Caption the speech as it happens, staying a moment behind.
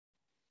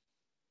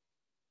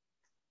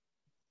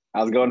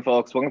How's it going,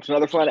 folks? Welcome to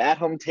another fun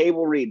at-home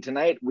table read.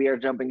 Tonight, we are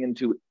jumping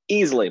into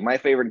easily my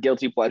favorite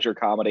guilty pleasure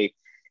comedy,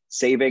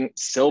 Saving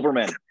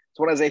Silverman. This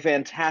one has a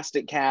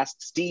fantastic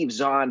cast. Steve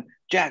Zahn,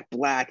 Jack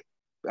Black.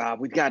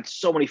 We've got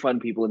so many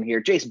fun people in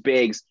here. Jace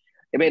Biggs,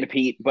 Amanda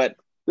Pete, but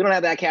we don't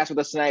have that cast with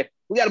us tonight.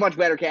 We got a much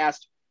better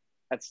cast.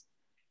 That's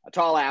a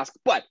tall ask,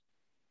 but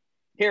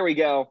here we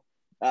go.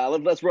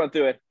 Let's run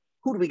through it.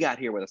 Who do we got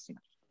here with us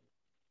tonight?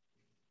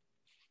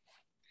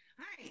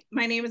 Hi,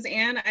 my name is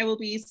Anne. I will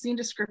be scene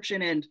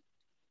description and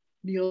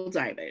Neil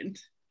Diamond.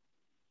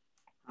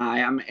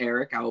 Hi, I'm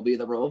Erik. I will be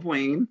the role of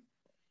Wayne.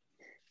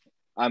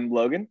 I'm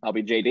Logan. I'll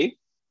be JD.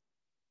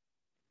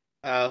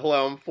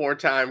 Hello, I'm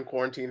four-time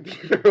Quarantine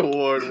Theater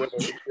Award winner,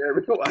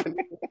 everyone.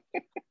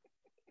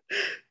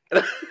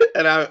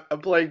 and I'm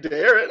playing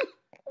Darren.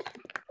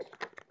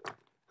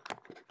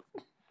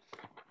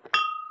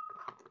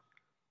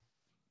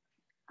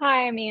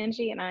 Hi, I'm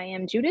Angi, and I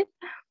am Judith.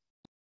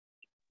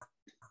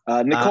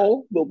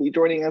 Nicole will be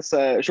joining us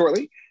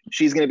shortly.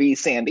 She's going to be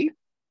Sandy.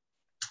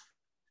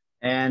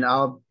 And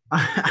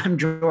I'm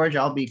George.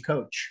 I'll be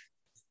Coach.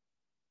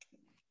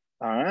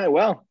 All right.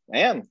 Well,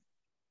 Anne,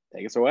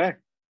 take us away.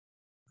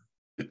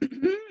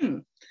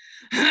 Saving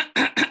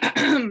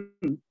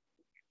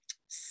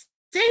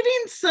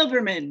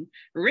Silverman,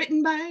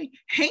 written by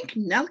Hank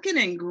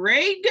Nelkin and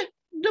Greg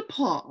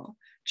DePaul,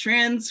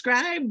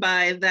 transcribed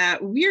by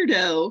that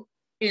weirdo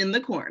in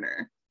the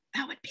corner.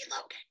 That would be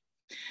Logan.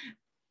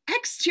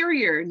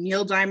 Exterior,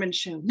 Neil Diamond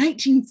Show,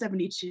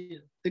 1972.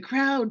 The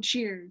crowd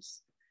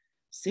cheers.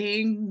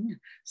 Sing,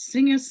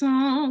 sing a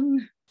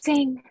song.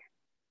 Sing,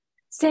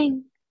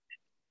 sing.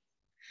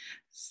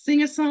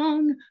 Sing a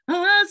song,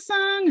 a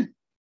song.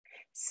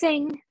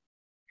 Sing,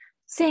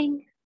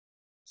 sing.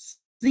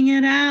 Sing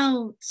it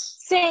out.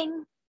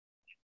 Sing.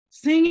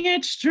 Sing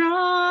it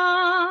strong.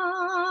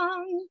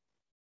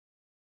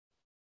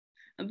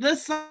 The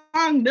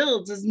song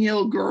builds as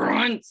Neil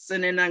grunts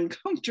in an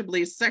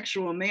uncomfortably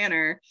sexual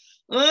manner.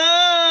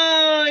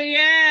 Oh,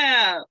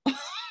 yeah.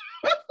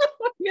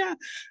 Yeah.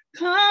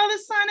 Call the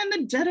sun in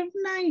the dead of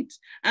night,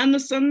 and the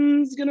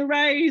sun's gonna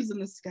rise in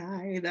the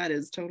sky. That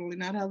is totally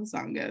not how the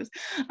song goes.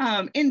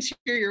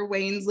 Interior,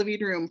 Wayne's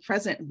living room.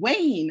 Present,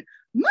 Wayne,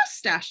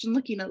 mustached and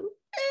looking a little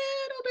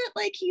bit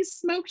like he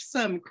smoked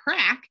some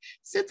crack,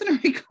 sits in a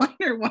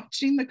recliner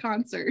watching the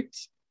concert.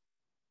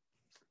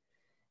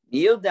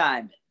 Neil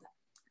Diamond,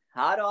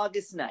 hot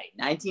August night,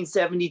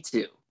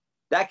 1972.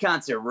 That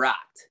concert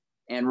rocked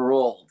and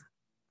rolled.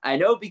 I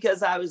know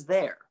because I was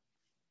there.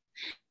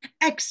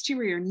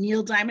 Exterior,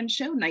 Neil Diamond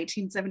Show,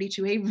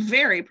 1972. A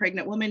very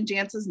pregnant woman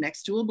dances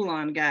next to a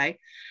blonde guy.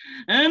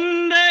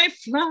 And I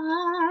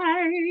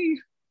fly.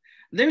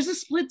 There's a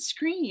split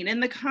screen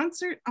and the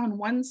concert on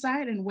one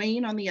side and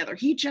Wayne on the other.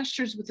 He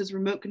gestures with his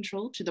remote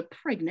control to the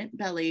pregnant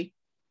belly.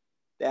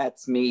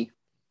 That's me.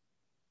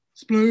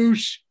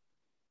 Sploosh.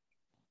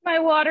 My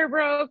water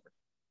broke.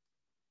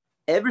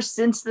 Ever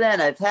since then,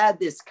 I've had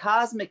this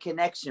cosmic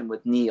connection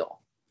with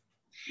Neil.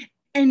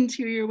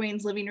 Interior,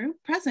 Wayne's living room.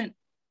 Present.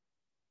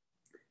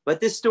 But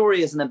this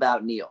story isn't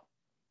about Neil.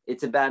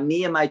 It's about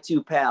me and my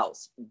two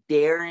pals,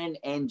 Darren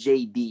and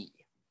JD.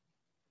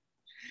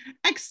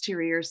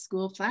 Exterior,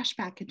 school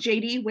flashback.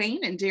 JD,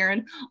 Wayne, and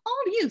Darren,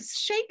 all youths,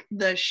 shake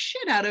the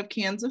shit out of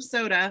cans of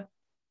soda.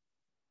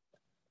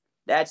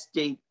 That's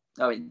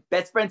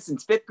best friend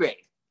since 5th grade.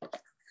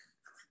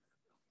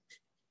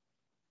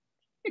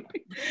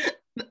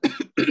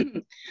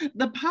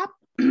 The pop...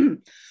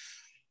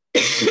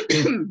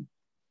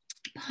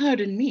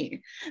 Pardon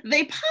me.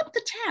 They pop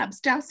the tabs,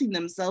 dousing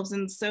themselves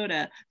in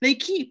soda. They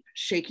keep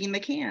shaking the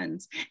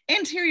cans.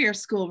 Interior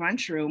school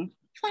lunchroom.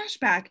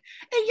 Flashback.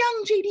 A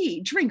young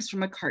JD drinks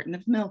from a carton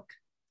of milk.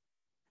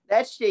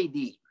 That's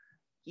JD.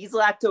 He's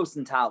lactose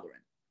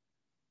intolerant.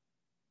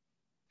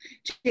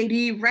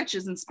 JD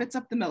retches and spits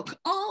up the milk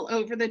all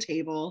over the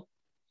table.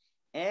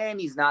 And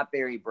he's not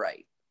very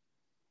bright.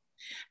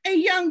 A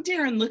young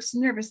Darren looks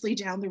nervously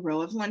down the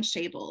row of lunch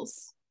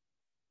tables.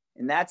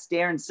 And that's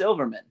Darren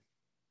Silverman.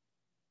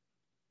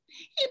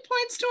 He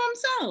points to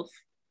himself.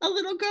 A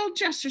little girl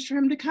gestures for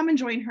him to come and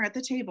join her at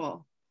the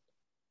table.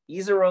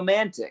 He's a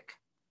romantic.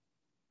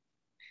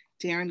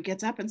 Darren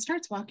gets up and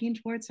starts walking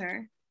towards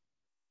her.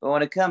 But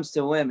when it comes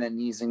to women,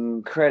 he's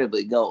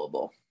incredibly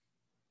gullible.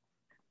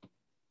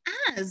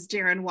 As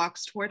Darren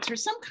walks towards her,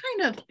 some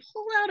kind of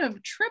pull out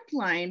of trip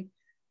line.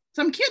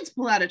 Some kids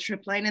pull out a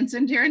trip line and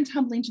send Darren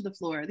tumbling to the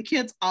floor. The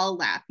kids all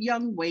laugh.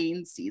 Young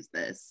Wayne sees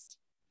this.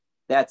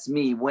 That's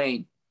me,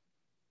 Wayne.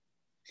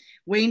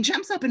 Wayne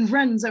jumps up and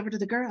runs over to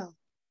the girl.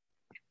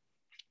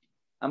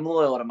 I'm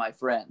loyal to my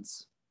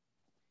friends.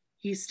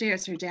 He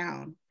stares her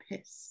down,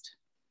 pissed.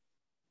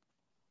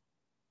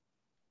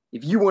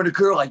 If you weren't a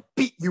girl, I'd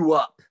beat you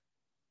up.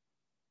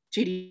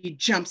 JD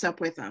jumps up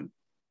with him.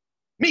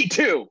 Me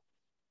too.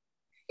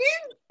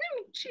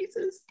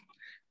 Jesus.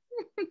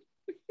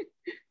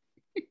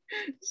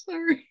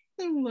 Sorry.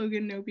 Oh,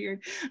 Logan, no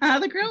beard.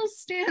 The girl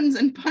stands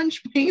and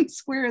punch Wayne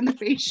square in the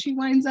face. She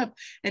winds up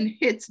and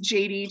hits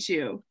JD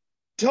too.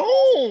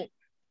 Don't.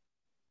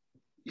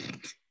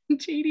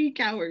 JD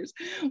cowers.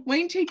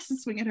 Wayne takes a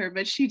swing at her,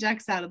 but she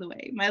ducks out of the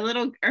way. The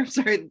little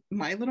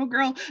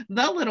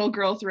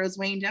girl throws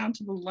Wayne down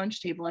to the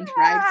lunch table and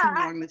drags him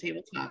along the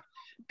tabletop,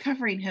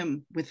 covering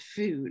him with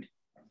food.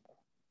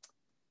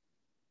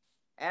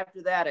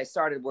 After that, I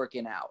started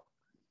working out.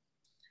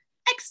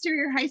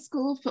 Exterior high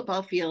school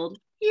football field.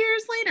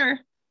 Years later.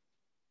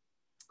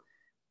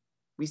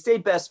 We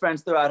stayed best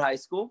friends throughout high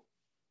school.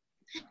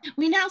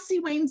 We now see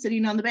Wayne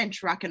sitting on the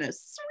bench rocking a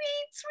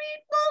sweet,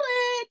 sweet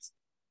mullet.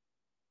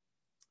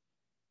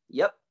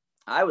 Yep,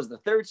 I was the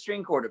third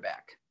string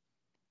quarterback.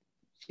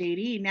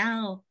 JD,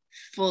 now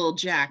full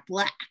Jack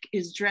Black,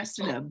 is dressed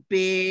in a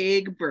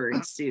big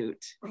bird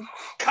suit.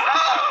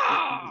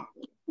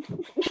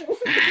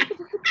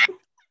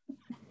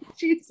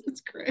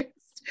 Jesus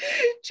Christ.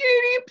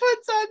 JD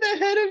puts on the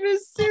head of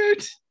his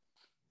suit.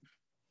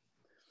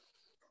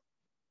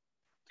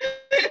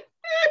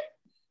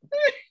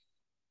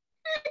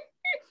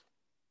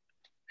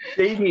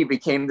 JD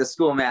became the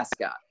school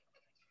mascot.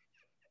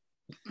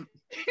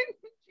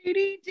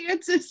 JD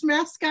dances,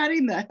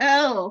 mascotting the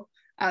hell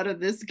out of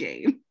this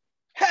game.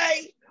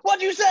 Hey,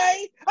 what'd you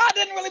say? I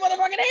didn't really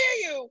motherfucking hear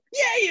you.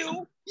 Yeah,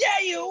 you. Yeah,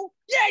 you.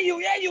 Yeah, you.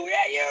 Yeah, you.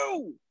 Yeah,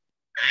 you.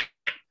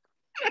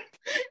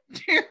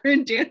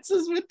 Darren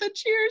dances with the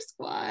cheer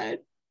squad.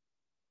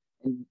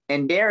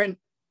 And Darren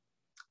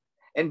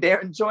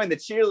joined the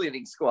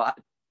cheerleading squad.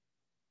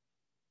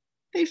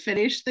 They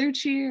finish their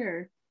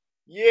cheer.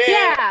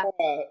 Yeah.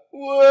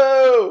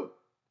 Whoa.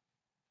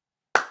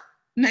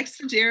 Next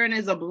to Darren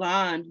is a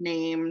blonde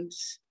named...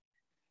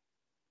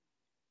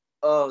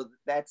 Oh,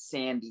 that's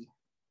Sandy.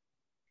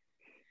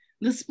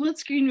 The split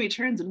screen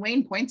returns and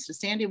Wayne points to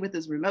Sandy with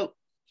his remote.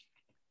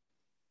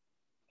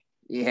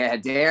 Yeah,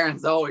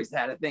 Darren's always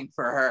had a thing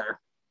for her.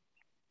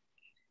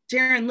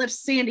 Darren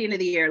lifts Sandy into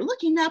the air,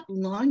 looking up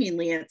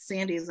longingly at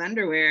Sandy's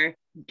underwear.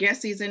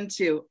 Guess he's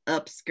into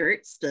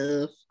upskirt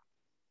stuff.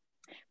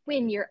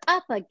 When you're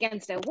up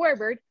against a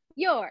warbird,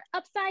 you're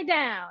upside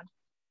down.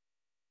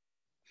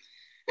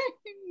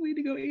 Way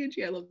to go,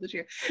 Angi. I love the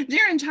cheer.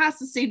 Darren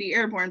tosses Sandy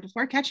airborne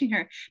before catching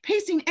her.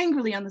 Pacing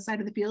angrily on the side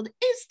of the field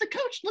is the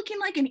coach, looking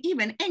like an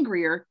even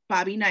angrier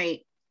Bobby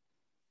Knight.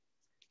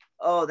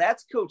 Oh,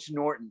 that's Coach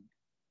Norton.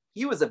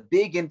 He was a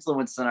big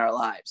influence in our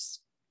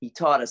lives. He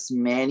taught us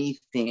many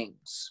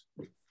things.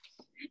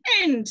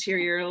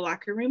 Interior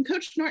locker room,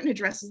 Coach Norton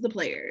addresses the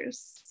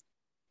players.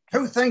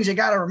 2 things you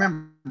got to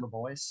remember,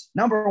 boys.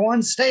 Number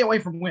 1, stay away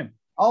from women.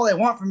 All they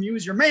want from you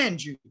is your man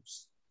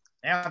juice.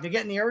 Now, if you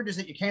get any urges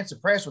that you can't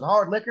suppress with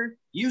hard liquor,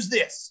 use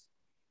this.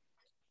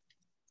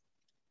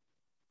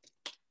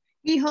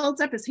 He holds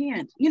up his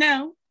hand,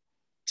 to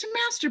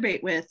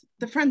masturbate with.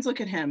 The friends look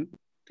at him,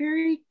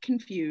 very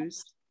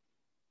confused.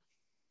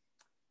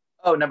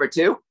 Oh, number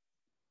 2?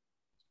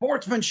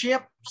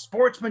 Sportsmanship,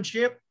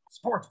 sportsmanship,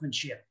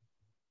 sportsmanship.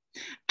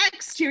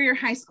 Exterior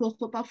high school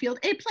football field,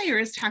 a player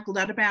is tackled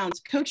out of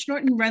bounds. Coach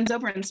Norton runs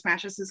over and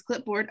smashes his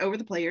clipboard over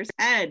the player's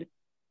head.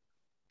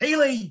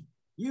 Haley,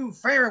 you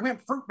fair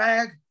wimp fruit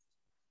bag.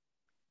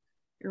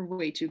 You're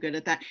way too good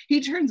at that.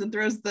 He turns and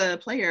throws the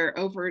player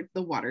over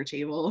the water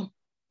table.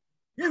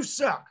 You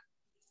suck.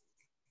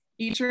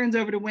 He turns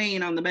over to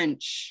Wayne on the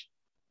bench.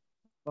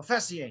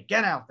 Professor,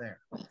 get out there.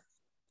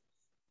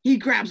 He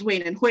grabs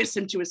Wayne and hoists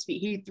him to his feet.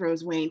 He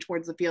throws Wayne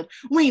towards the field.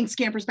 Wayne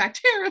scampers back,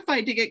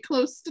 terrified to get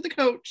close to the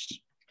coach.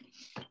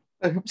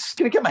 I'm just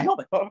going to get my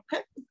helmet.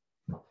 Okay.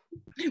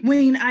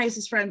 Wayne eyes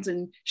his friends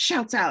and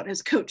shouts out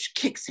as coach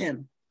kicks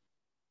him.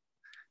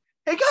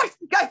 Hey,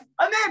 guys,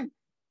 I'm in.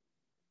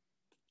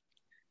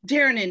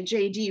 Darren and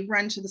JD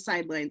run to the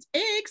sidelines,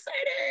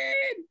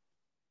 excited.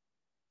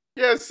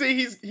 Yeah, see,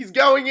 he's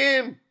going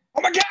in.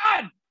 Oh my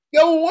God!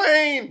 Go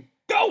Wayne!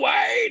 Go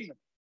Wayne!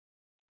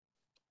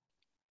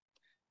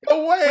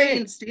 Go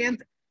Wayne!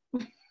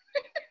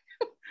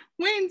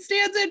 Wayne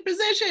stands in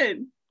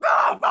position.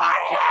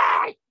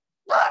 Nobody!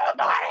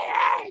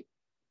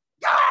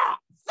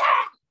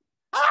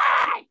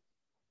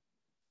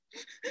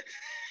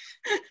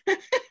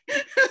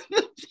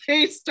 The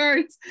play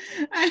starts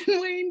and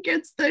Wayne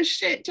gets the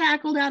shit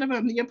tackled out of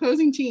him. The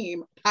opposing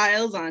team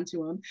piles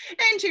onto him.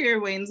 Interior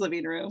Wayne's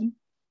living room.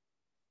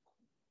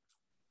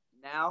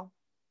 Now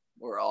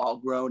we're all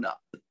grown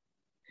up.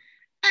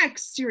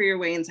 Exterior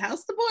Wayne's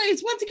house. The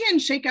boys once again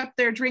shake up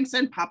their drinks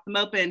and pop them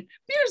open.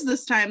 Beers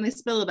this time, they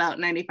spill about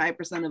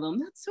 95% of them.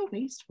 That's so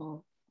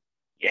wasteful.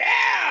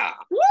 Yeah!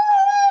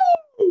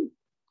 Woo!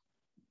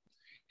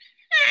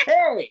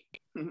 Hey!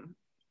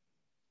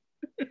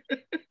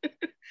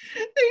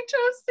 They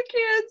toast the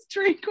cans,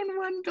 drink on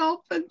one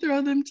gulp, and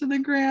throw them to the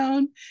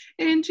ground.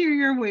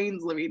 Interior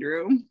Wayne's living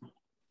room.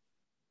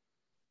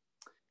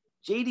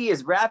 JD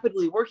is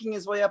rapidly working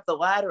his way up the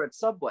ladder at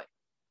Subway.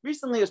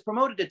 Recently was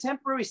promoted to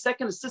temporary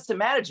second assistant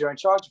manager in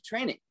charge of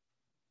training.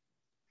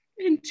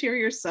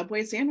 Interior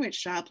Subway sandwich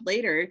shop.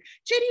 Later,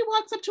 JD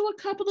walks up to a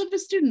couple of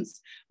his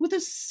students with a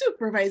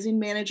supervising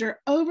manager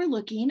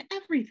overlooking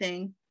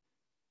everything.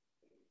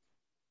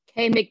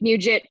 Okay,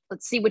 McNugent,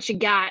 let's see what you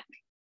got.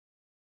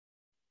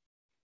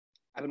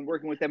 I've been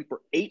working with them for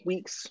 8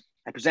 weeks.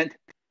 I present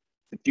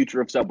the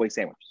future of Subway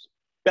sandwiches.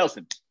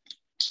 Bellston.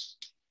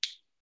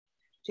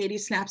 JD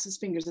snaps his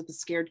fingers at the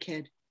scared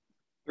kid.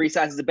 3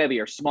 sizes of bevy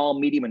are small,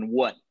 medium, and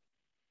what?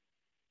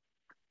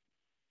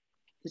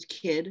 The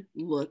kid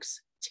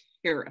looks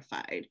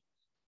terrified.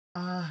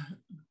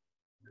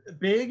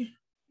 Big?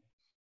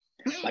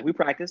 Like we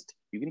practiced.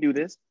 You can do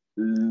this.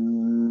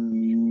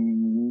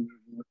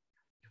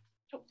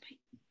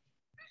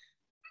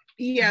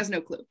 He has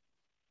no clue.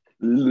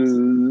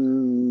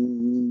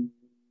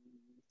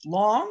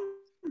 Long?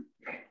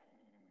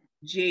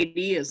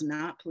 JD is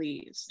not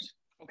pleased.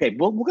 Okay,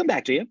 we'll come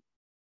back to you.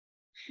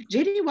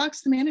 JD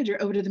walks the manager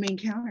over to the main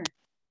counter.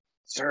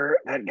 Sir,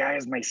 that guy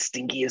is my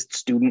stinkiest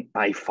student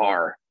by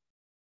far.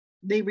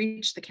 They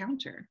reach the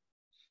counter.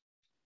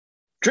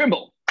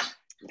 Trimble,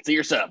 let's see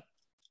your sub.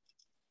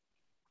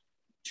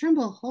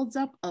 Trimble holds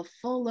up a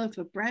full loaf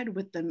of bread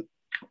with the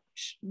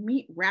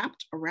meat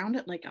wrapped around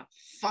it like a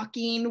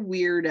fucking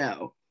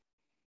weirdo.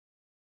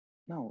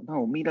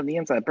 No, meat on the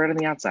inside, bread on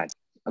the outside.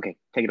 Okay,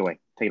 take it away.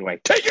 Take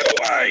it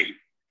away!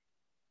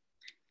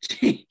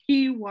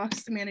 He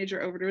walks the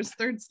manager over to his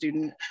third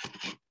student.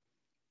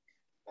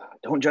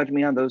 Don't judge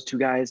me on those 2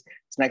 guys.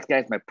 This next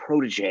guy's my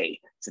protege.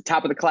 He's the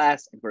top of the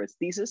class, and for his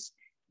thesis,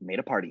 he made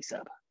a party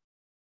sub.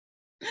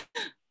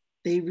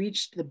 They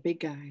reached the big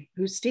guy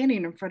who's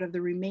standing in front of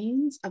the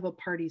remains of a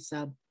party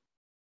sub.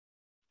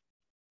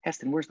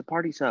 Heston, where's the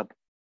party sub?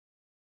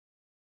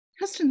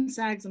 Heston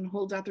sags and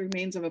holds out the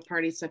remains of a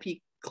party sub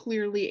he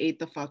clearly ate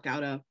the fuck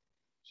out of.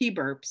 He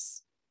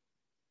burps.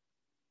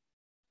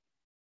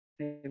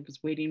 I was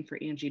waiting for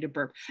Angi to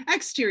burp.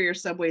 Exterior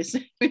Subway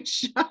sandwich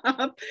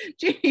shop.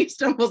 JD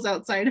stumbles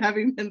outside,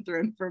 having been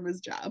thrown from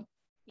his job.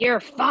 You're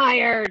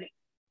fired.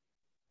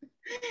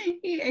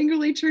 He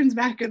angrily turns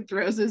back and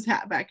throws his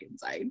hat back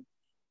inside.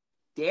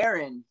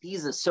 Darren,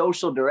 he's a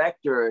social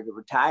director at a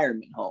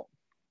retirement home.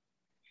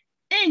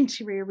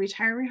 Interior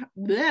retirement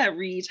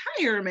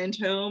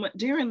home.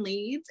 Darren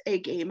leads a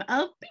game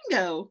of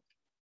bingo.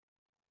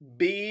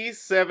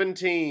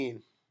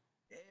 B17.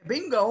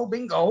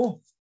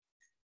 Bingo.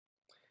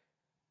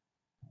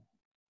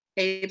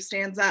 Abe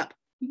stands up,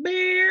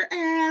 bare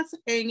ass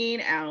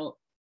hanging out.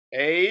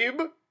 Abe,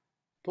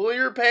 pull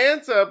your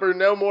pants up or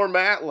no more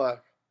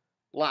Matlock.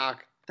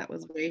 That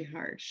was way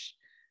harsh.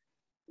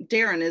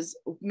 Darren is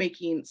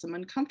making some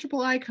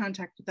uncomfortable eye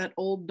contact with that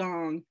old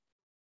dong.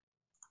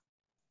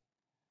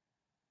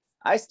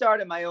 I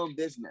started my own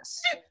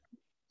business.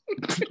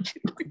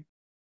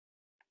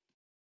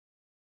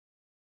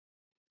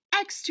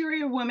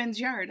 Exterior woman's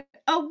yard.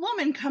 A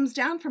woman comes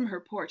down from her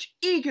porch,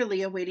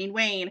 eagerly awaiting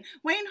Wayne.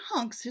 Wayne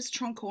honks his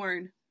trunk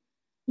horn.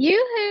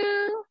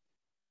 Yoo-hoo!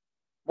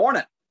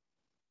 Morning.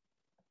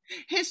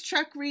 His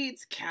truck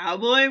reads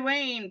Cowboy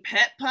Wayne,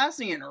 Pet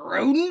Posse, and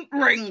Rodent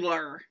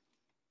Wrangler.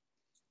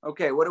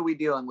 Okay, what are we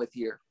dealing with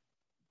here?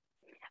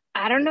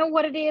 I don't know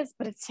what it is,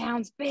 but it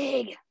sounds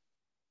big.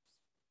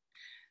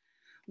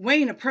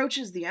 Wayne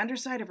approaches the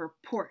underside of her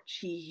porch.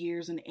 He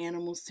hears an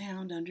animal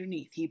sound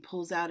underneath. He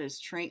pulls out his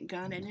trank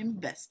gun and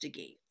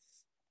investigates.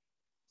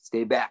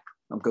 Stay back.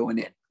 I'm going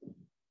in.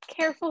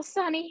 Careful,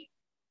 Sonny.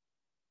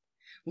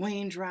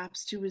 Wayne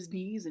drops to his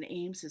knees and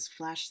aims his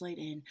flashlight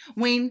in.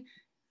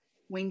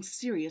 Wayne's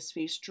serious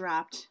face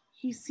dropped.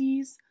 He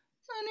sees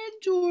an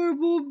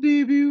adorable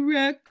baby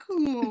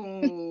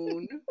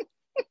raccoon.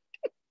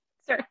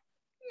 Sir.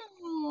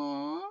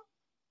 Aww.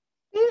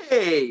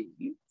 Hey,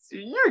 so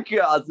you're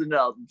causing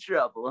all the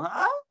trouble,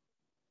 huh?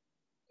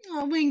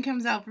 Oh, Wayne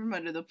comes out from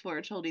under the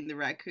porch holding the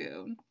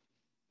raccoon.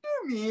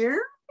 Come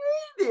here.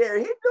 Hey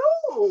there.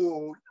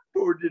 Hello.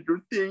 Poor little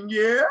thing,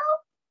 yeah?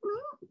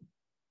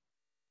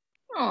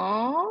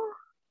 Aww.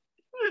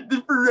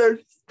 The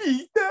ferocious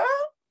beast,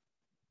 huh?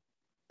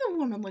 The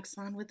woman looks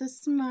on with a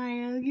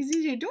smile. He's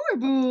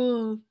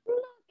adorable.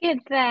 Look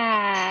at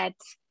that.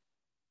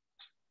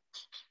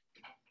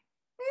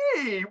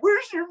 Hey,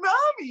 where's your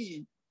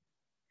mommy?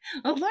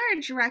 A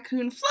large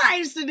raccoon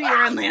flies through the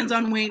air and lands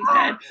on Wayne's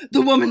head.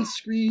 The woman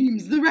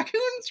screams. The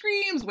raccoon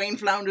screams. Wayne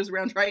flounders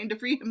around trying to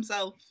free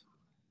himself.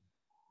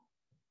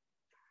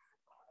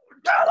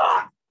 Get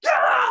off! Get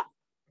off!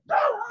 Get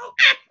off!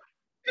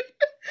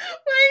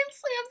 Wayne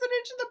slams it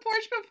into the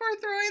porch before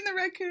throwing the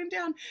raccoon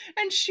down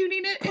and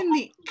shooting it in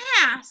the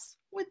ass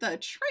with a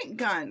trank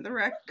gun. The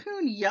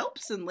raccoon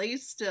yelps and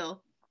lays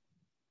still.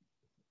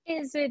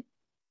 Is it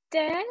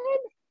dead?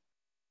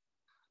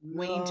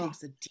 Wayne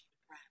takes a deep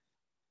breath.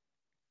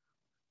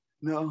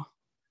 No,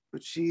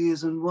 but she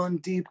is in one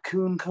deep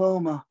coon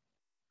coma.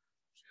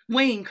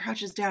 Wayne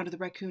crouches down to the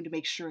raccoon to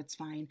make sure it's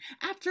fine.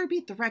 After a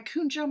beat, the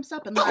raccoon jumps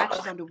up and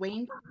latches onto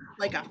Wayne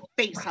like a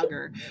face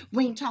hugger.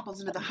 Wayne topples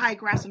into the high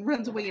grass and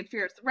runs away in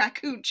fear as the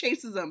raccoon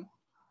chases him.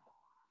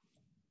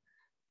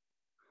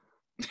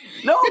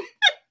 No!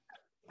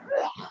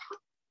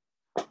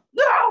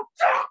 No!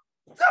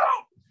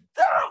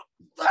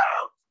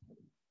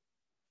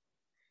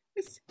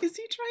 Is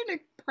he trying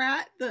to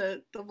prat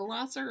the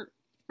Velociraptor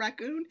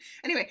raccoon?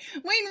 Anyway,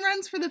 Wayne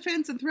runs for the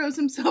fence and throws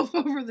himself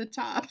over the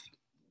top.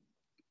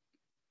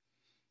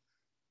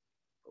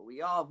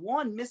 We all have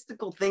one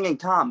mystical thing in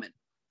common.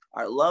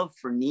 our love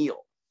for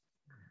Neil.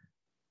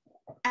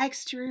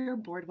 Exterior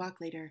boardwalk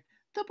later.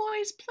 The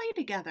boys play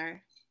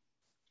together.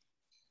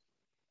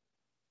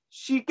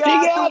 She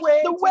got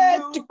the way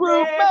to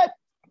groove me.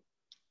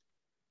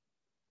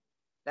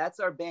 That's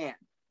our band,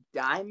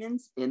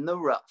 Diamonds in the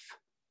Rough.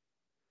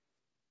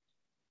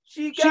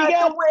 She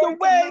got the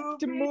way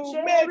to move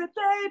me, baby.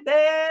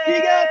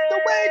 She got the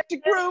way to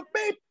groove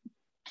me.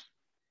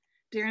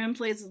 Darren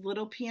plays his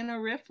little piano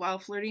riff while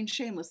flirting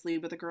shamelessly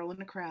with a girl in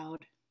the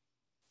crowd.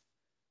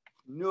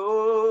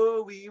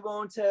 No, we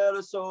won't tell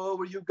a soul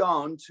where you've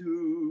gone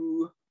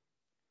to.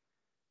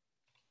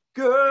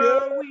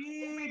 Girl,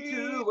 we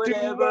do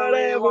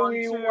whatever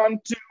we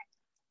want to.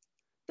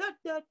 Da,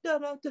 da, da,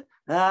 da, da.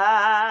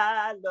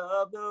 I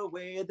love the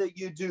way that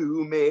you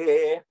do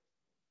me.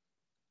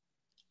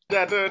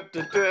 Da, da,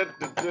 da, da,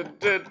 da,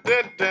 da,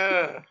 da,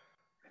 da.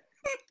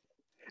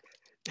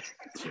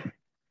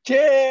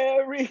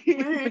 Cherry,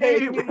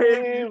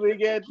 baby, we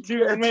get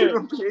to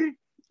me.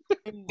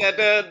 Da,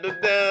 da, da,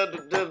 da,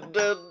 da,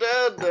 da,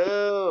 da,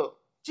 da.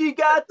 She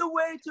got the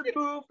way to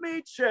move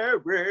me,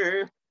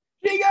 Cherry.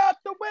 She got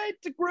the way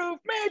to groove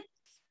me.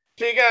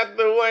 She got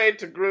the way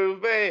to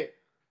groove me.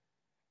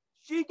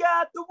 She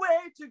got the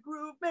way to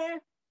groove me,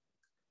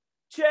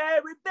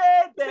 Cherry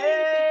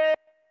baby.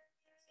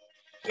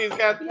 She's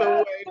got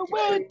the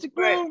way to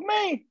groove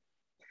me.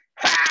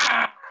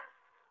 Ha!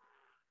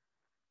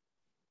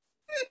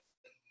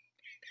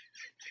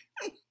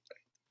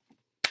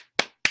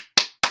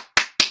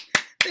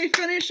 They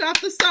finish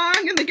off the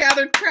song and the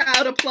gathered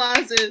crowd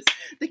applauses.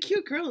 The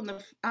cute girl in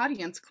the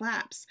audience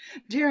claps.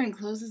 Darren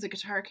closes a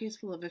guitar case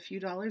full of a few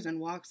dollars and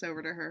walks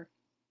over to her.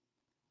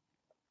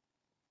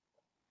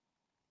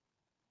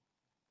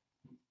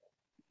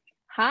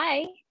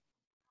 Hi,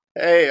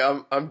 Hey,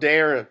 I'm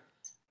Darren.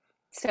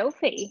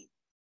 Sophie.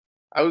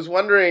 I was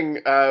wondering,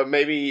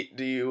 maybe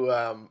do you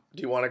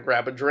want to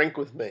grab a drink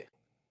with me?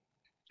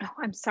 Oh,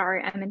 I'm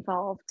sorry, I'm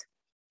involved.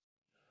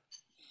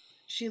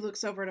 She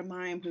looks over to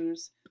Mime,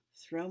 who's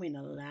throwing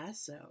a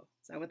lasso.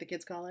 Is that what the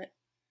kids call it?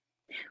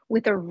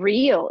 With a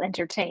real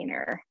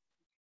entertainer.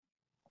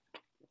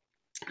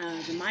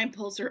 The mime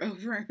pulls her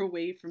over and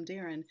away from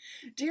Darren.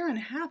 Darren,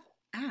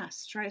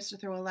 half-assed, tries to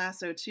throw a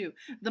lasso too.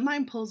 The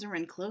mime pulls her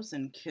in close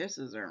and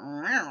kisses her.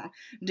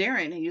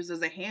 Darren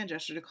uses a hand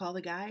gesture to call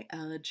the guy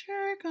a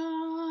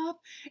jerk-off.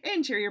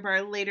 Interior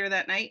bar later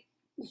that night.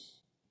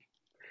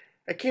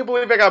 I can't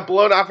believe I got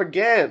blown off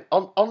again.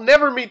 I'll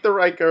never meet the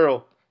right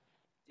girl.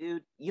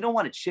 Dude, you don't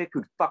want a chick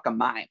who'd fuck a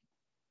mime.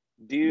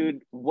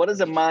 Dude, what does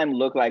a mime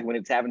look like when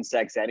it's having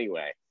sex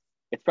anyway?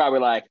 It's probably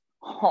like,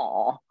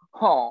 oh,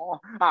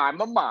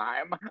 I'm a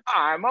mime.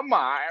 I'm a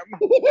mime.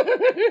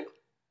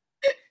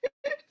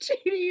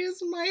 JD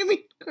is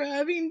miming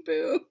grabbing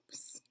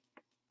boobs.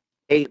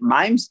 Hey,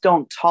 mimes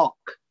don't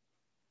talk.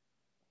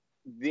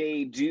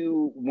 They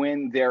do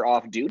when they're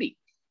off duty.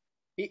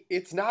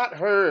 It's not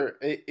her.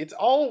 It's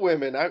all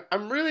women.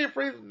 I'm really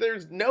afraid that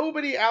there's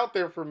nobody out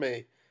there for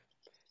me.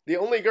 The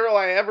only girl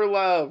I ever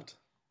loved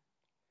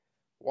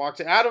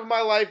walked out of my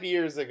life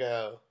years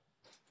ago.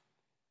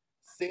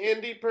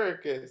 Sandy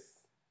Perkis.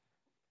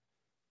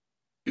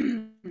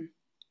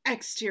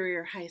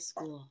 Exterior high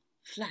school.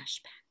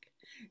 Flashback.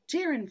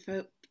 Darren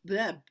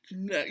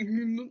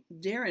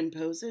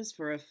poses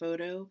for a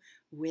photo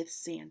with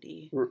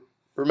Sandy.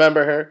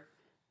 Remember her?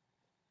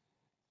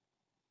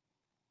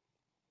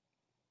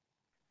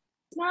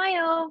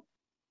 Smile.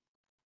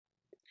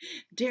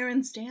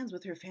 Darren stands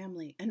with her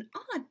family, an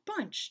odd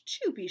bunch,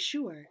 to be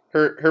sure.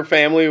 Her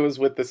family was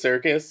with the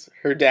circus.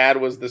 Her dad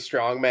was the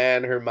strong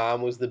man. Her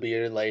mom was the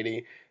bearded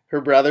lady. Her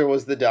brother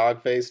was the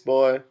dog-faced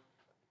boy.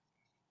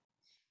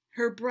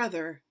 Her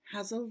brother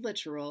has a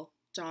literal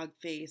dog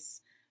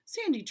face.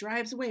 Sandy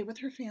drives away with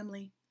her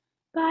family.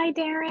 Bye,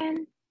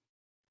 Darren.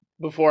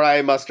 Before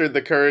I mustered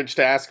the courage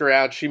to ask her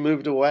out, she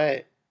moved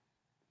away.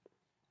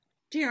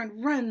 Darren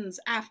runs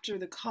after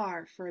the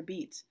car for a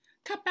beat.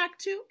 Cut back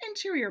to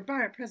interior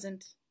bar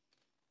present.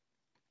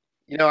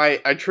 You know,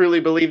 I truly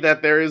believe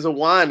that there is a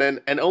one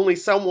and only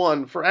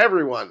someone for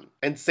everyone.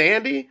 And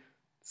Sandy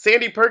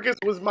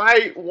Perkis was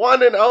my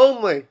one and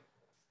only.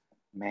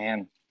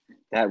 Man,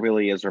 that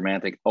really is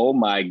romantic. Oh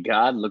my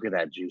God, look at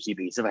that juicy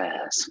piece of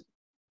ass.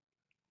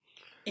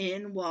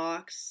 In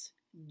walks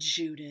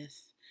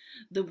Judith,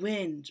 the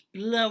wind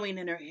blowing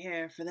in her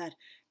hair for that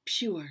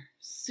pure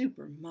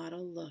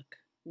supermodel look.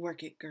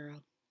 Work it,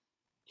 girl.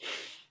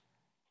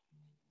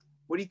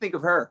 What do you think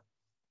of her?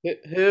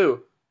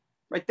 Who?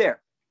 Right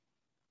there.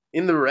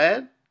 In the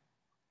red?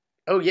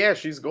 Oh yeah,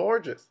 she's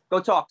gorgeous.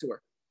 Go talk to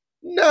her.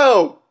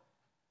 No!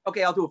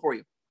 Okay, I'll do it for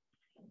you.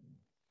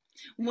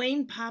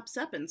 Wayne pops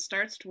up and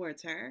starts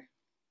towards her.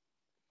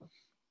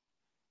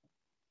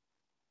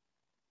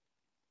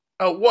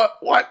 Oh,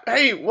 what?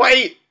 Hey,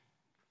 wait!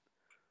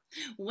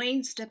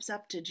 Wayne steps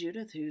up to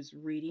Judith, who's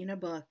reading a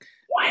book.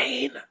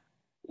 Wayne!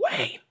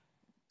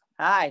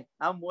 Hi,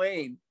 I'm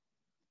Wayne.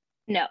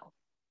 No,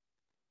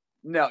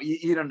 No,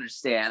 you don't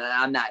understand.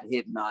 I'm not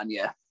hitting on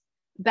you.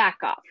 back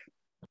off.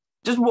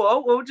 I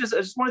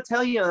just want to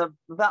tell you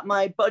about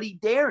my buddy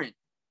Darren.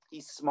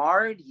 He's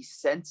smart. He's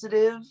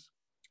sensitive.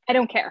 I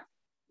don't care.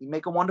 He'd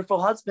make a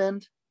wonderful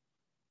husband.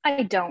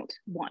 I don't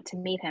want to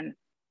meet him.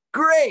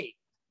 Great.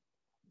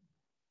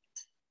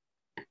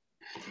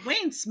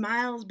 Wayne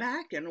smiles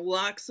back and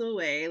walks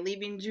away,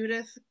 leaving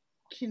Judith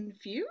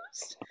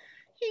confused.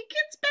 He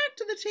gets back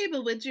to the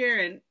table with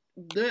Darren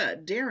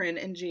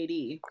and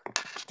JD.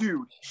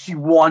 Dude, she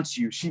wants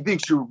you. She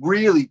thinks you're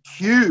really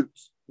cute.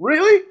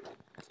 Really?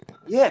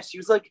 Yeah, she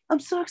was like, I'm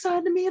so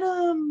excited to meet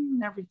him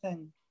and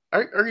everything.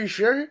 Are you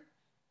sure?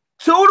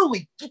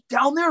 Totally. Get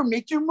down there and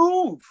make your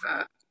move.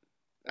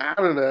 I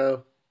don't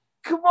know.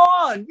 Come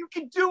on, you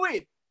can do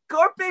it.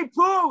 Carpe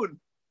poon.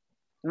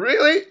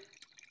 Really?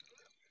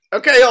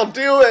 Okay, I'll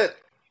do it.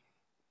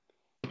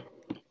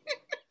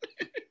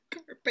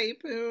 Carpe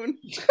poon.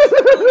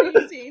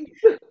 Amazing.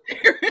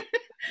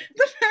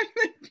 The fact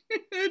that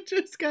it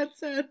just got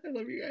said. I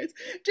love you guys.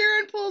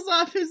 Darren pulls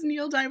off his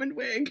Neil Diamond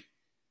wig.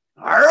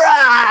 All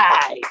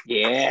right.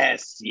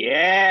 Yes,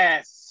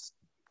 yes.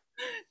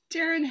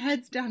 Darren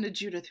heads down to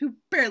Judith, who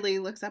barely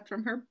looks up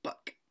from her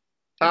book.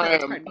 Hi,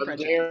 I'm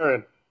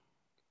Darren.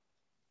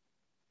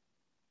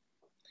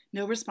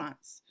 No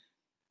response.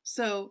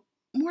 So,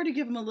 more to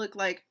give him a look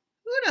like,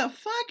 who the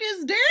fuck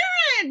is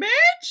Darren,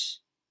 bitch?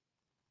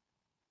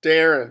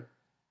 Darren.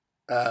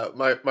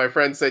 My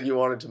friend said you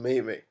wanted to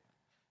meet me.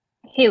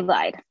 He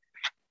lied.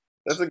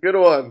 That's a good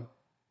one.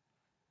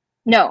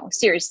 No,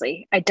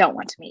 seriously, I don't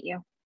want to meet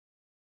you.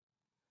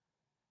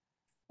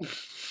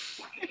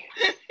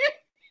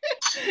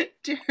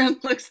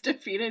 Darren looks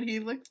defeated. He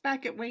looks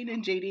back at Wayne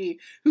and JD,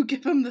 who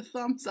give him the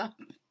thumbs up.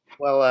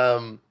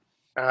 Well,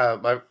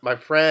 my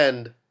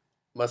friend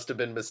must have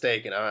been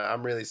mistaken.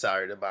 I'm really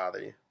sorry to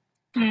bother you.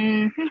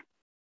 Mm-hmm.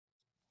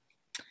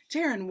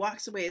 Darren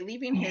walks away,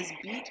 leaving his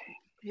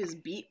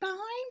beat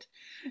behind.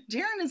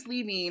 Darren is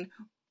leaving.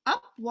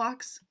 Up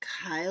walks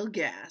Kyle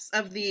Gass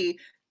of the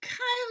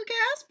Kyle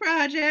Gass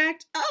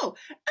Project. Oh,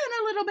 and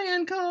a little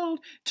band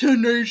called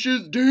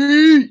Tenacious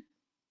D.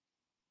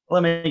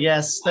 Let me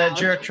guess. That Wow.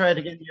 jerk tried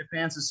to get into your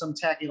pants with some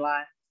tacky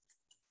lie.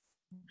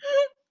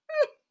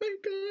 Oh my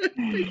god,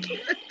 I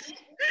can't.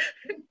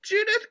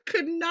 Judith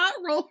could not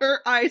roll her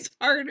eyes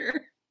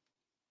harder.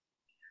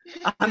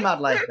 I'm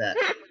not like that.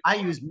 I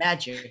use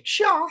magic.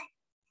 Sure.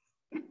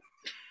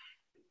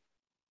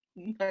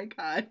 Oh my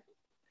god.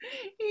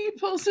 He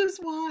pulls his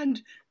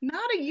wand,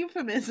 not a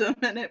euphemism,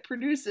 and it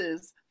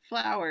produces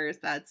flowers.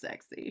 That's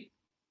sexy.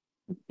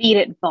 Beat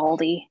it,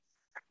 Baldy.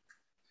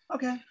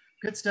 Okay.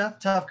 Good stuff.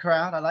 Tough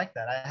crowd. I like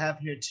that. I have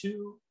here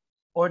 2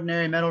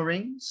 ordinary metal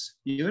rings.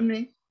 You and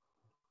me.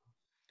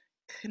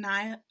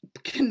 Kyle.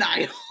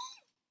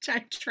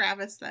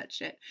 Travis, that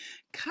shit.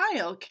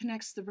 Kyle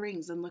connects the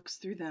rings and looks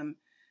through them.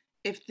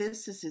 If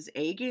this is his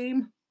A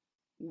game,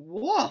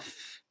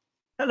 woof.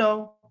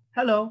 Hello.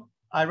 Hello.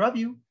 I love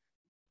you.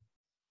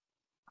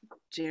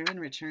 Darren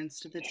returns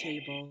to the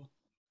table.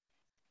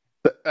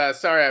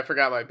 Sorry, I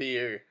forgot my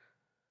beer.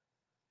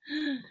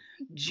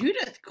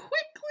 Judith quickly.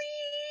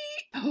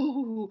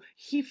 Oh,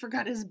 he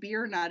forgot his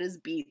beer, not his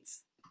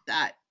beats.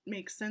 That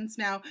makes sense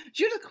now.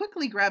 Judith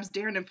quickly grabs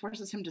Darren and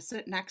forces him to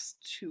sit next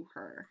to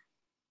her.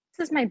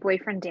 This is my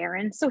boyfriend,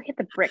 Darren, so hit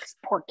the bricks,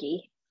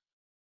 Porky.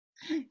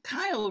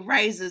 Kyle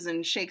rises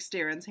and shakes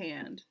Darren's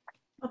hand.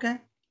 Okay.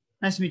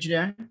 Nice to meet you,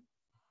 Darren.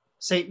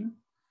 Satan.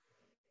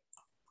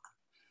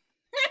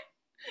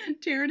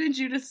 Darren and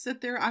Judith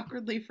sit there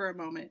awkwardly for a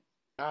moment.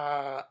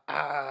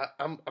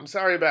 I'm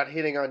sorry about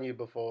hitting on you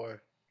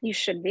before. You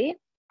should be.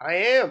 I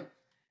am.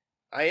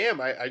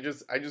 I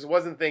just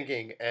wasn't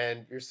thinking,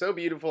 and you're so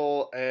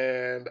beautiful,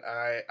 and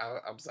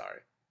I'm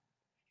sorry.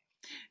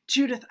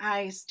 Judith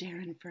eyes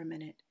Darren for a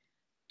minute.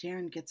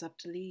 Darren gets up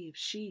to leave.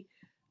 She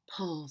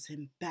pulls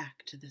him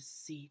back to the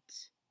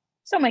seat.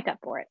 So make up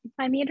for it.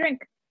 Buy me a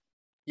drink.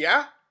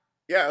 Yeah?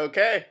 Yeah,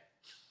 okay.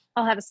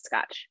 I'll have a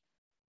scotch.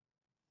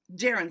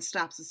 Darren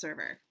stops the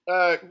server.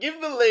 Give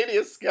the lady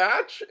a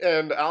scotch,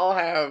 and I'll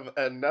have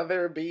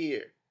another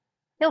beer.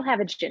 He'll have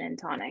a gin and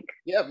tonic.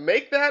 Yeah,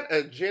 make that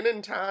a gin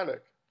and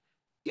tonic.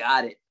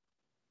 Got it.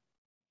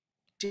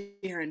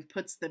 Darren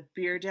puts the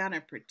beer down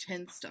and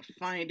pretends to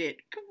find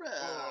it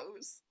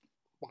gross.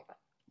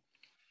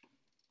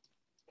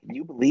 Can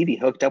you believe he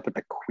hooked up with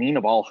the queen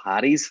of all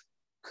hotties?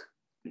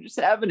 They're just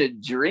having a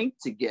drink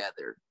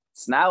together.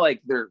 It's not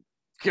like they're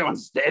going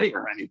steady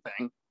or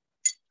anything.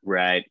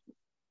 Right.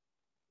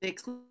 They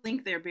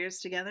clink their beers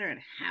together and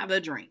have a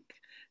drink.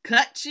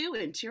 Cut to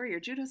interior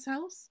Judith's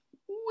house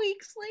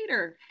weeks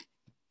later.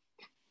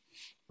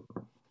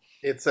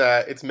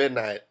 It's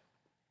midnight.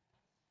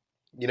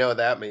 You know what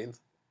that means.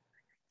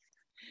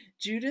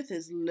 Judith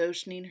is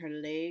lotioning her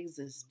legs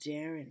as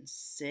Darren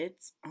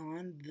sits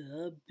on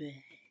the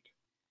bed.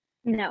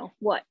 No,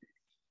 what?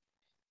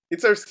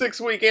 It's our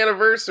 6-week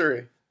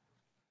anniversary.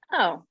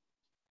 Oh,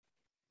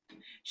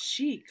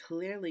 She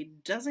clearly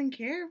doesn't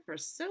care for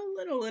so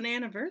little an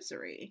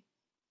anniversary.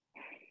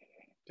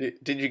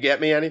 Did you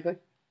get me anything?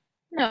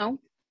 no.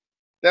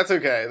 That's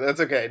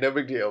okay. No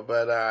big deal.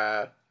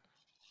 But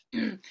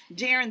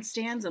Darren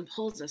stands and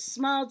pulls a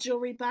small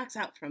jewelry box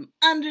out from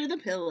under the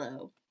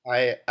pillow.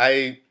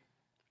 I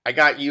I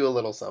got you a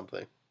little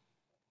something.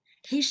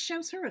 He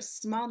shows her a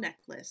small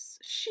necklace.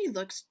 She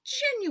looks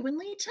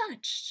genuinely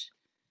touched.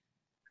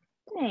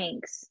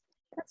 Thanks.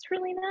 That's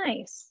really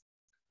nice.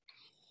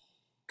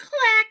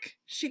 Clack!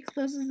 She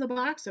closes the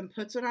box and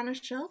puts it on a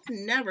shelf,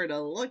 never to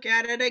look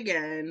at it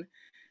again.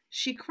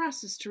 She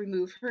crosses to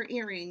remove her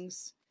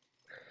earrings.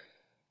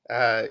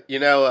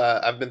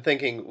 I've been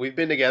thinking, we've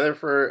been together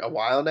for a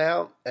while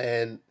now,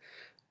 and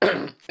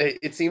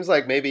it seems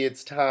like maybe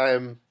it's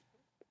time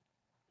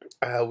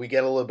we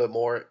get a little bit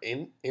more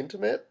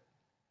intimate.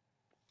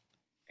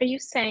 Are you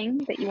saying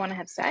that you want to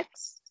have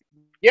sex?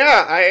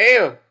 Yeah, I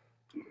am.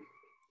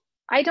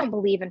 I don't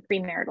believe in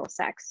premarital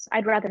sex.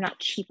 I'd rather not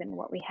cheapen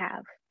what we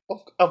have.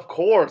 Of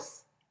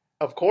course.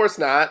 Of course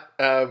not.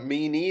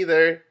 Me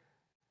neither.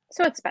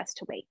 So it's best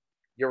to wait.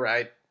 You're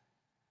right.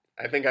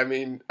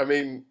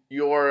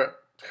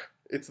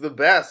 It's the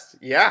best.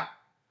 Yeah.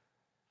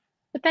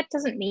 But that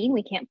doesn't mean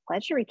we can't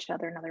pleasure each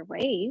other in other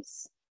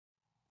ways.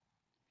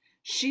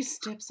 She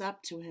steps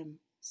up to him,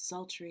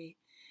 sultry.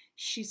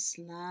 She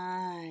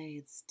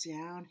slides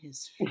down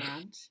his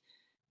front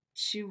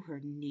to her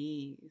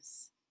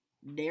knees.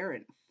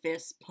 Darren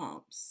fist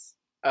pumps.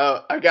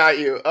 Oh, I got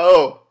you.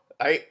 Oh,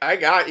 I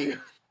got you.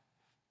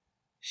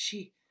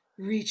 She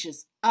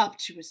reaches up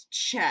to his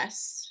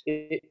chest.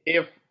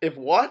 If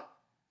what?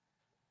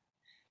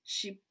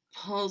 She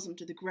pulls him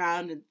to the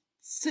ground and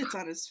sits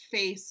on his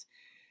face.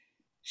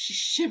 She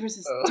shivers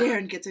as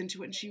Darren gets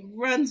into it, and she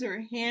runs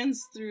her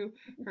hands through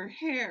her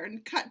hair.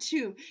 And cut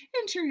to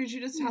interior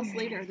Judith's house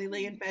later. They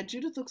lay in bed.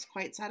 Judith looks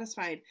quite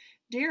satisfied.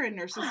 Darren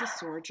nurses a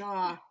sore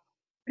jaw.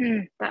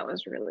 That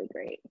was really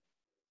great.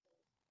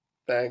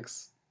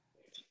 Thanks.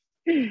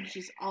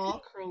 She's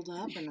all curled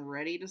up and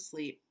ready to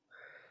sleep.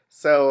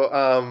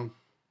 So,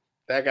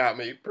 that got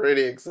me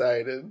pretty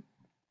excited.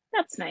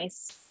 That's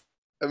nice.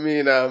 I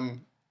mean,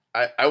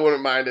 I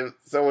wouldn't mind if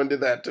someone did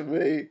that to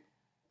me.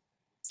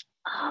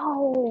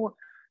 Oh,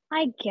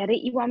 I get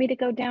it. You want me to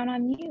go down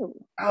on you.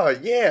 Oh,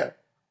 yeah.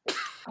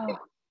 Oh,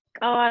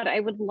 God, I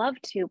would love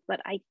to,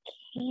 but I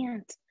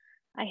can't.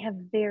 I have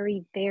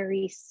very,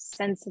 very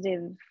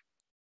sensitive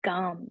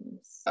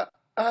gums.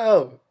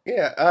 Oh,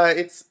 yeah.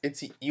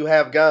 It's you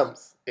have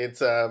gums.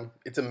 It's a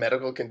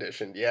medical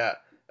condition. Yeah.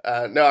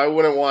 No, I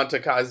wouldn't want to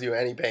cause you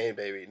any pain,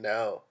 baby.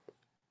 No.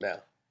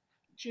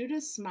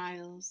 Judith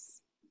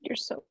smiles. You're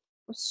so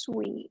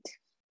sweet.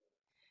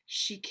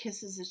 She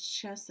kisses his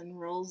chest and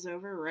rolls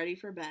over, ready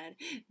for bed.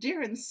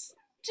 Darren's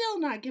still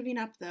not giving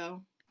up,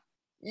 though.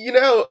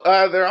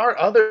 There are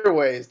other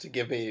ways to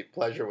give me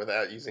pleasure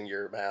without using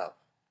your mouth.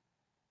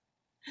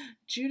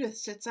 Judith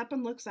sits up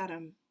and looks at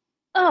him.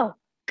 Oh,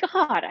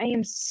 God, I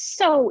am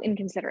so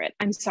inconsiderate.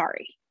 I'm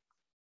sorry.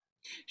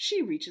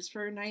 She reaches for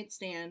her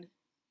nightstand.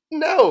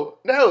 No,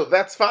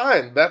 that's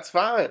fine. That's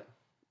fine.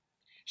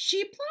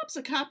 She plops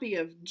a copy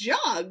of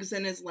Jugs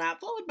in his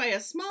lap, followed by a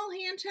small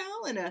hand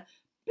towel and a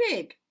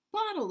big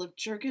bottle of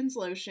Jergens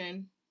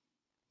lotion.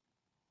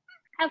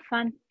 Have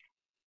fun.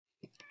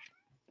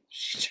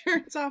 She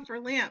turns off her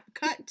lamp.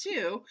 Cut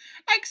to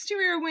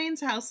exterior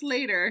Wayne's house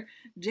later.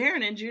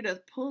 Darren and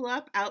Judith pull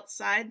up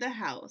outside the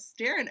house.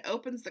 Darren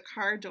opens the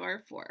car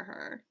door for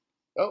her.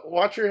 Oh,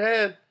 watch your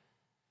head.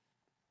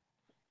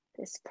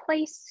 This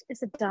place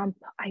is a dump.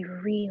 I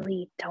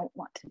really don't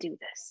want to do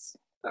this.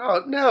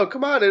 Oh, no,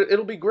 come on.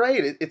 It'll be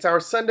great. It's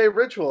our Sunday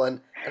ritual, and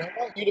I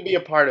want you to be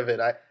a part of it.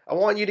 I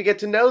want you to get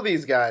to know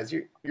these guys.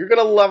 You're going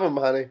to love them,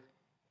 honey.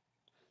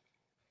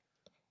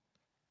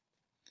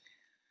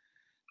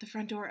 The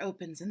front door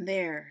opens, and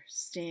there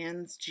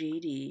stands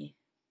JD.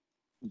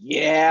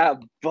 Yeah,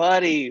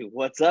 buddy.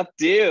 What's up,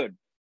 dude?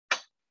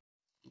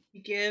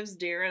 He gives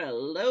Darren a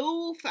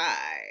low 5.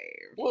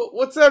 Well,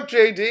 what's up,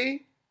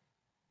 JD?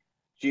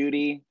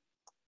 Judy,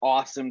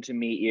 awesome to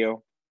meet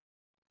you.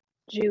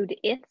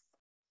 Judith.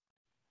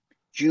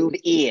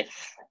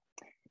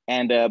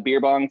 And a beer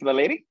bong for the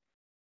lady?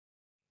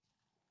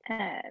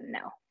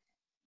 No.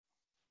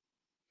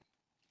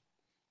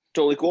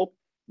 Totally cool.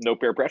 No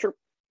peer pressure.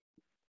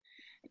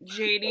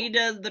 JD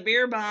does the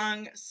beer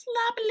bong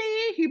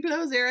sloppily. He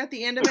blows air at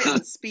the end of it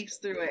and speaks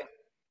through it.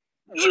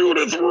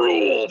 Judith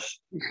rules.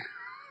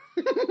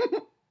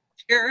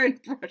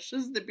 Darren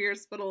brushes the beer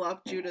spittle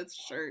off Judith's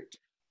shirt.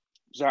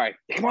 Sorry.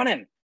 Come on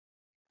in.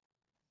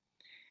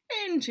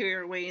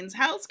 Interior Wayne's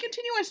house.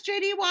 Continuous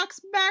JD walks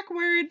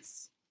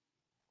backwards.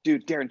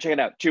 Dude, Darren, check it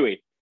out. Chewy.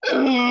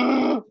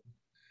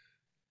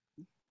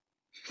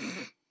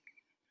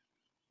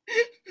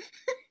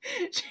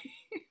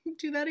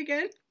 Do that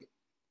again.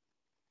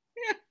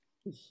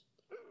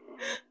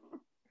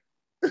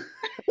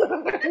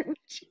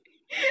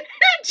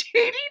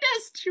 JD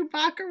does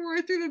Chewbacca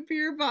roar through the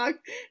beer bong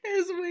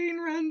as Wayne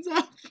runs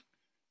up.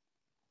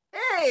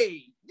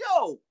 Hey,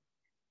 yo!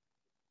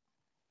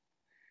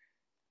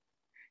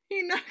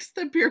 He knocks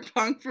the beer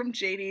bong from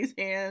JD's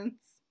hands.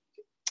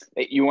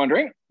 Hey, you want a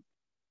drink?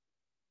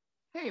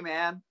 Hey,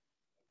 man.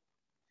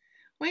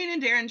 Wayne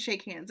and Darren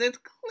shake hands. It's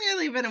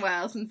clearly been a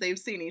while since they've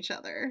seen each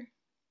other.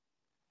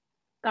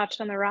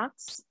 Gotcha on the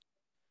rocks?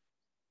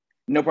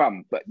 No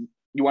problem. But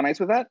you want ice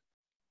with that?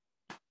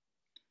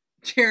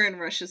 Darren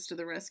rushes to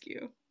the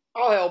rescue.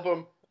 I'll help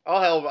him.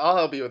 I'll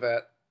help you with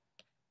that.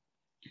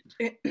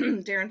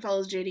 Darren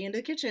follows JD into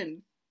the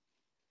kitchen.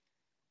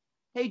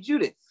 Hey,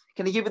 Judith,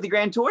 can I give you the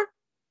grand tour?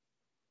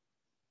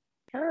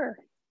 Sure.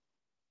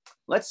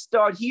 Let's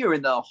start here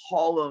in the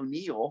Hall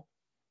O'Neill.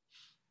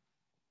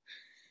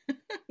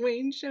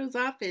 Wayne shows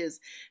off his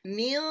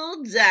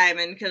Neil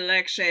Diamond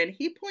collection.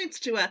 He points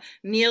to a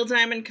Neil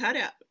Diamond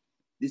cutout.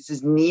 This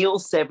is Neil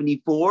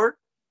 74.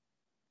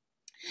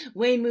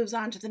 Wayne moves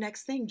on to the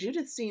next thing.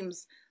 Judith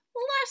seems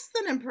less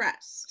than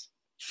impressed.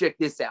 Check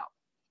this out.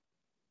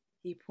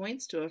 He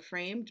points to a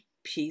framed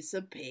piece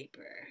of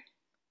paper.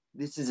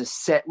 This is a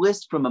set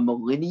list from a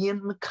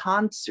Millennium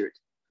concert.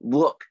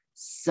 Look,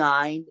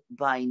 signed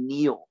by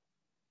Neil.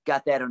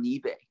 Got that on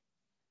eBay.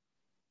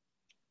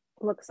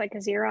 Looks like a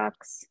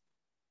Xerox.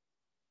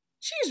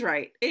 She's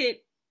right.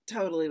 It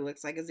totally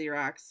looks like a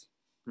Xerox.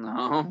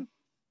 No.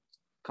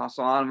 Costs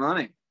a lot of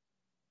money.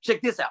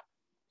 Check this out.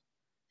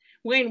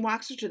 Wayne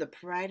walks her to the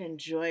pride and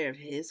joy of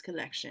his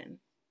collection.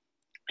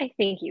 I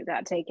think you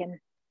got taken.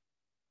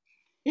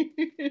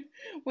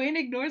 Wayne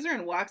ignores her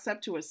and walks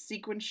up to a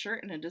sequin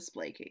shirt in a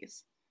display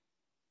case.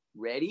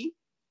 Ready?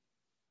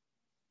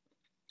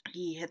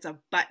 He hits a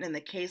button and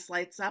the case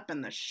lights up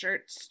and the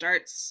shirt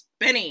starts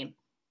spinning.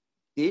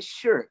 This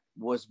shirt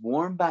was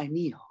worn by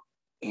Neil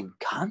in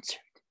concert.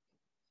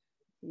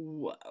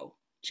 Whoa.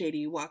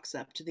 JD walks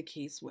up to the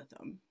case with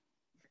him.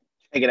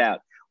 Check it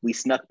out. We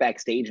snuck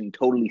backstage and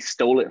totally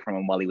stole it from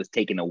him while he was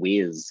taking a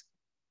whiz.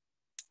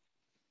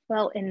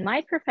 Well, in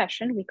my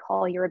profession, we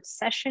call your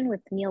obsession with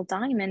Neil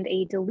Diamond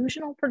a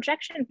delusional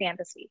projection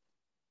fantasy.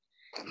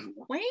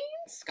 Wayne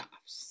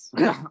scoffs.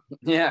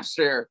 Yeah,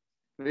 sure.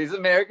 He's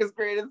America's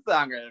greatest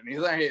songwriter.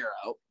 He's our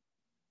hero.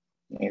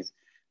 He's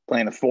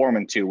playing the Forum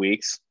in 2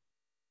 weeks.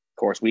 Of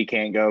course, we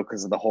can't go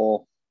because of the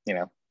whole,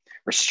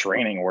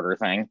 restraining order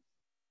thing.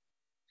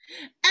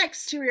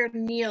 Exterior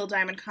Neil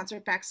Diamond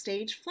concert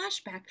backstage.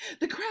 Flashback.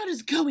 The crowd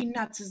is going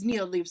nuts as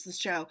Neil leaves the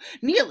show.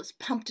 Neil is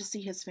pumped to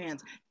see his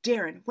fans.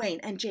 Darren, Wayne,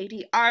 and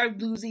JD are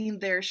losing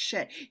their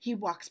shit. He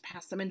walks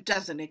past them and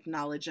doesn't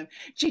acknowledge them.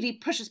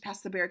 JD pushes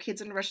past the barricades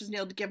and rushes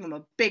Neil to give him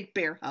a big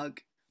bear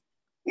hug.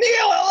 Neil,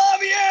 I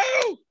love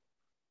you!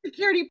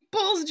 Security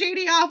pulls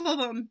JD off of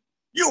him.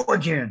 You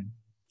again.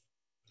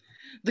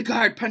 The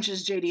guard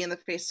punches JD in the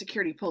face.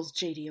 Security pulls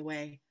JD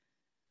away.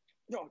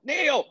 No,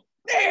 Neil!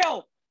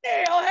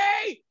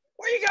 Hey!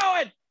 Where you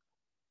going?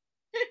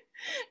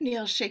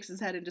 Neil shakes his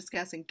head in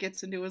disgust and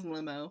gets into his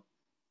limo.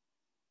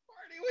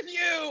 Party with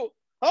you!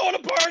 I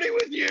want to party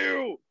with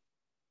you!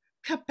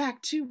 Cut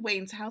back to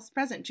Wayne's house.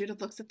 Present.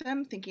 Judith looks at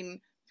them, thinking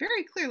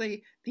very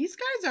clearly, these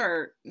guys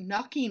are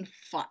knocking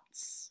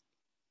futz.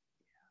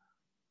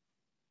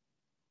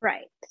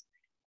 Right.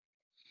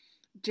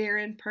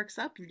 Darren perks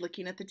up,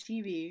 looking at the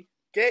TV.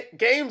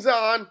 Game's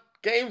on.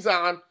 Game's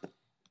on.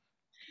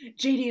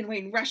 JD and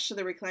Wayne rush to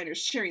the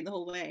recliners, cheering the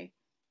whole way.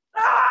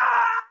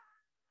 Ah!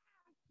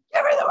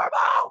 Give me the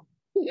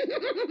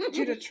remote!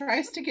 Judith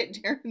tries to get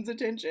Darren's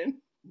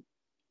attention.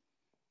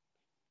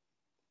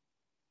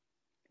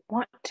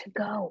 Want to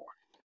go.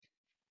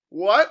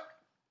 What?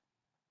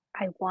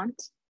 I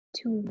want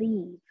to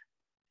leave.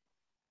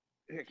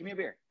 Here, give me a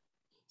beer.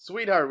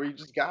 Sweetheart, we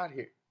just got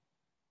here.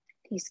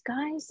 These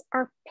guys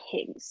are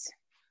pigs.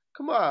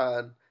 Come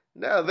on.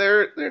 No,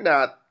 they're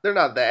not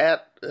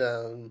that.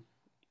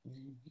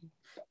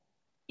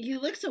 He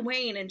looks at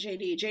Wayne and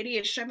JD. JD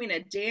is shoving a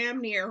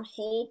damn near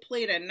whole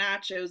plate of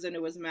nachos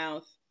into his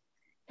mouth.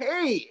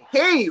 Hey,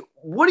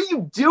 what are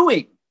you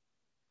doing?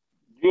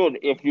 Dude,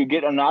 if you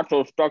get a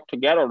nacho stuck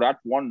together, that's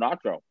one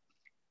nacho.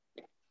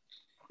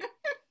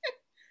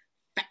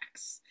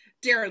 Facts.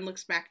 Darren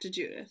looks back to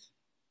Judith.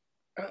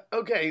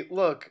 Okay,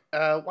 look.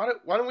 Why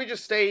don't we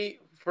just stay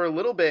for a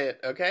little bit,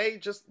 okay?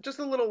 Just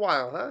a little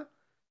while, huh?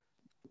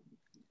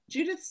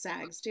 Judith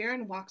sags.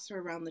 Darren walks her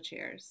around the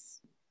chairs.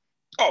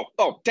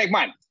 Oh, take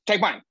mine.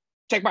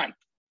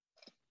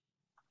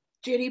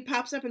 JD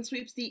pops up and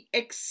sweeps the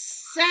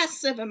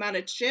excessive amount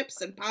of chips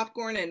and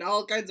popcorn and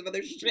all kinds of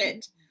other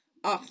shit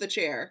off the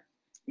chair.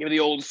 Give me the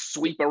old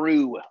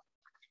sweeparoo.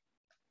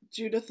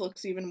 Judith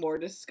looks even more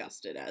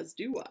disgusted, as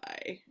do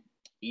I.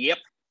 Yep.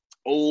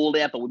 Old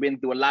Ethel. We've been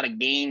through a lot of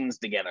games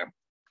together.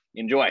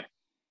 Enjoy.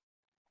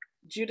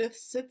 Judith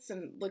sits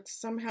and looks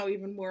somehow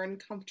even more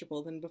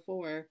uncomfortable than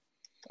before.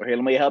 Well, here,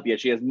 let me help you.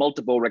 She has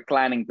multiple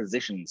reclining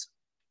positions.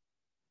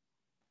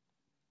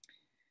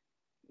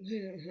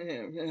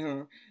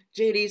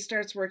 JD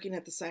starts working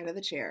at the side of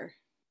the chair.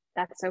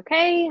 That's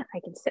okay. I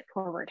can sit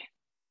forward.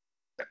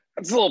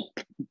 It's a little,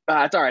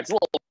 it's all right. It's a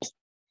little,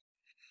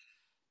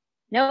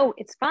 No,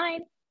 it's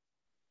fine.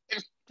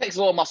 it takes a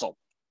little muscle.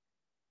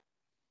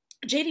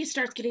 JD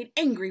starts getting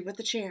angry with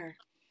the chair.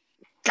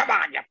 Come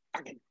on, you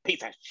fucking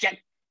piece of shit.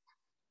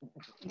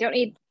 You don't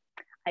need.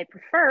 I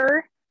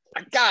prefer.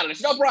 I got it.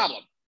 It's no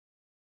problem.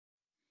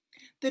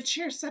 The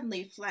chair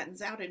suddenly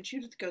flattens out and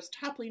Judith goes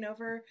toppling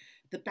over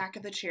the back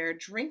of the chair.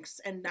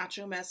 Drinks and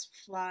nacho mess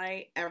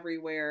fly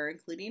everywhere,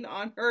 including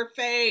on her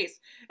face.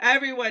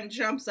 Everyone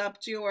jumps up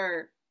to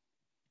her.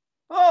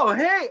 Oh,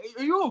 hey,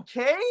 are you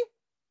okay?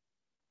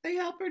 They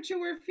help her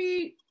to her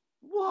feet.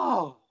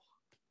 Whoa.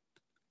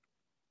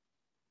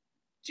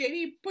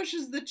 JD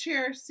pushes the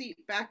chair seat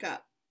back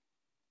up.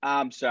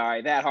 I'm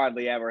sorry, that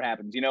hardly ever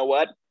happens. You know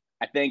what?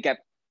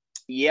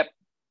 Yep,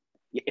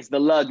 it's the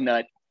lug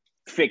nut.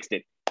 Fixed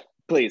it.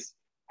 Please,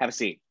 have a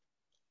seat.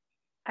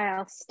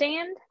 I'll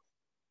stand.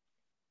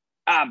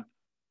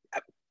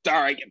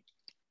 Sorry.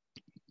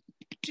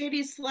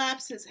 JD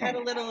slaps his head a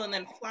little and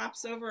then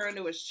flops over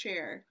into his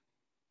chair.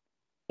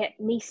 Get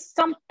me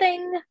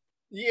something.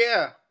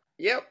 Yeah.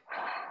 Yep.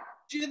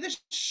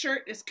 Judith's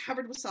shirt is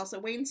covered with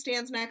salsa. Wayne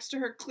stands next to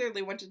her,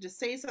 clearly wanted to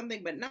say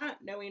something, but not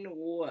knowing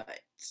what.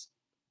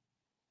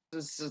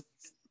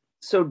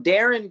 So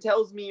Darren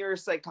tells me you're a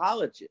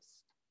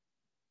psychologist.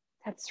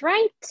 That's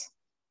right.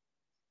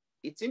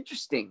 It's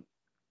interesting.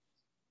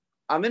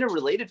 I'm in a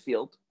related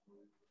field.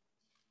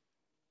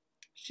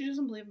 She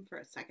doesn't believe him for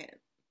a second.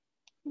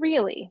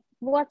 Really?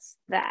 What's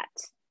that?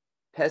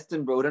 Pest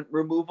and rodent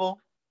removal.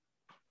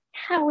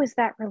 How is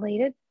that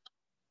related?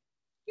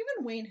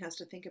 Even Wayne has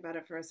to think about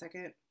it for a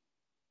second.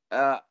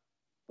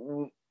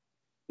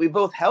 We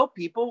both help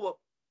people.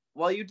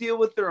 While you deal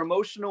with their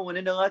emotional and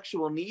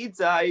intellectual needs,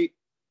 I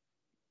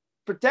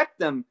protect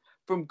them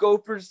from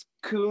gophers,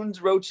 coons,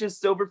 roaches,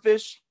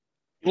 silverfish.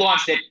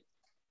 Lost it.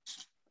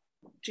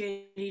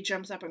 JD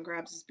jumps up and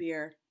grabs his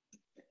beer.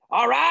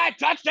 All right,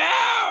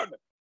 touchdown!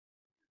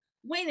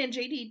 Wayne and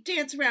JD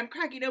dance around,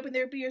 cracking open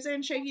their beers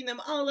and shaking them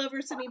all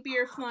over, sending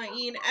beer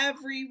flying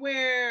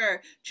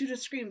everywhere. Judith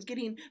screams,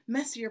 getting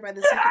messier by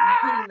the second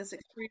and hating this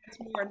experience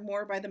more and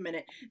more by the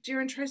minute.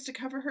 Darren tries to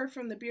cover her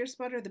from the beer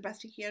sputter the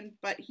best he can,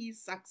 but he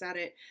sucks at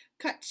it.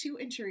 Cut to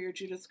interior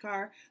Judith's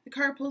car. The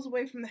car pulls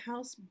away from the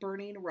house,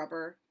 burning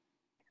rubber.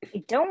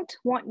 I don't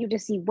want you to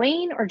see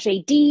Wayne or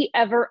JD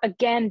ever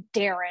again,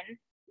 Darren.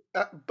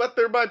 But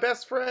they're my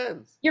best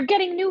friends. You're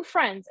getting new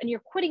friends and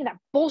you're quitting that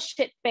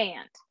bullshit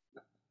band.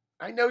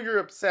 I know you're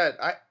upset.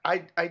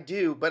 I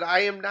do, but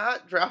I am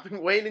not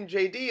dropping Wayne and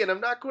JD, and I'm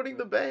not quitting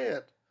the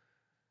band.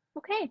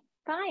 Okay,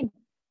 fine.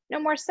 No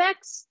more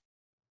sex.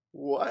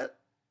 What?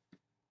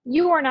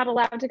 You are not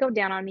allowed to go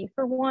down on me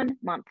for 1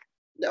 month.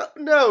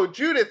 No,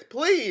 Judith,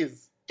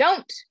 please.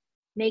 Don't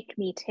make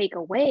me take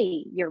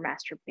away your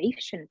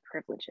masturbation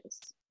privileges.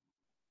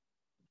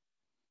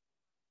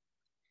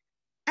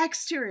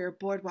 Exterior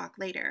boardwalk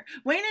later.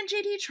 Wayne and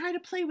JD try to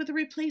play with a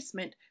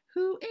replacement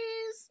who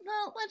is,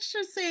 well, let's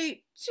just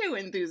say, too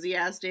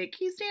enthusiastic.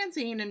 He's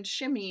dancing and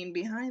shimmying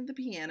behind the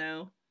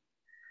piano.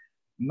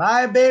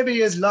 My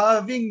baby is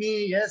loving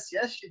me. Yes,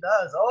 yes, she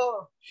does.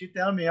 Oh, she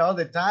tells me all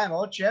the time.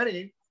 Oh,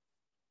 Cherry.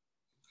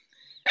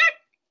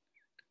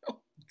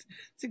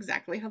 That's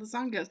exactly how the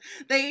song goes.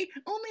 They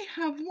only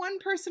have one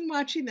person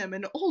watching them,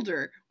 an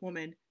older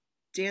woman,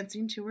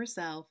 dancing to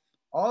herself.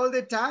 All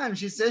the time.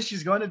 She says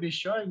she's going to be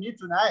showing me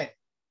tonight.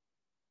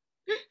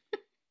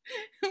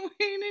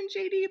 Wayne and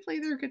JD play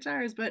their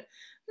guitars, but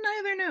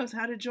neither knows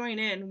how to join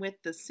in with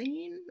the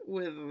scene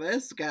with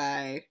this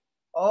guy.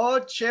 Oh,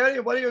 Cherry,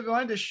 what are you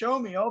going to show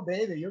me? Oh,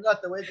 baby, you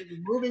got the way to be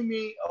moving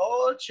me.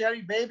 Oh,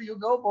 Cherry, baby, you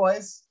go,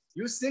 boys.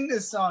 You sing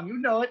this song. You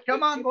know it.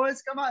 Come on,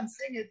 boys. Come on,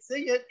 sing it.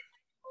 Sing it.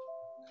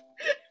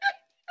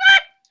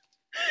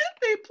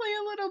 They play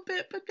a little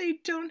bit, but they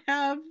don't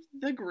have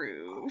the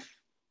groove.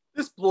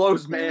 This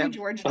blows, man.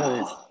 George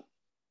does.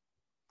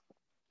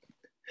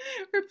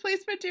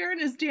 Replacement Darren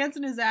is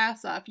dancing his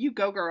ass off. You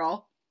go,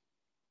 girl.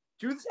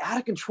 Judith's out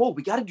of control.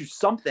 We got to do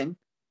something.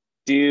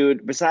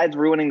 Dude, besides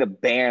ruining the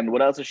band,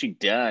 what else has she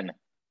done?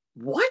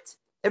 What?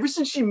 Ever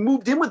since she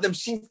moved in with him,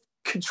 she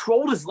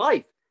controlled his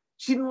life.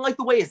 She didn't like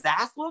the way his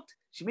ass looked.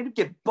 She made him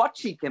get butt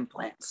cheek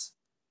implants.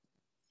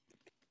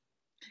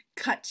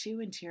 Cut to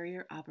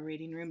interior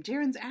operating room.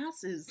 Darren's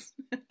ass is...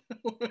 I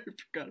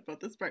forgot about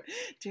this part.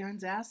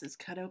 Darren's ass is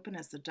cut open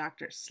as the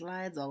doctor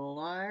slides a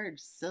large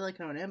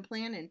silicone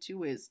implant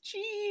into his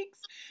cheeks.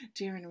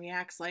 Darren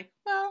reacts like,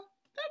 well,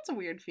 that's a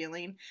weird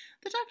feeling.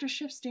 The doctor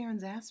shifts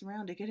Darren's ass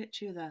around to get it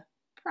to the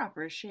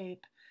proper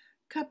shape.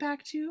 Cut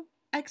back to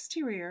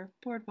exterior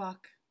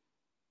boardwalk.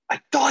 I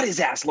thought his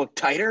ass looked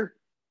tighter.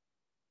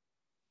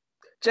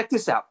 Check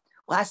this out.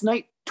 Last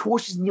night,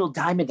 torches Neil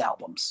Diamond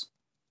albums.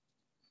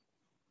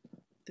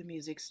 The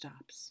music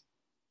stops.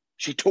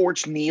 She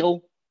torched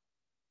Neil.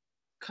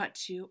 Cut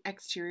to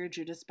exterior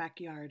Judith's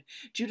backyard.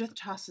 Judith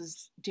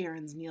tosses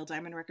Darren's Neil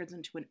Diamond records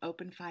into an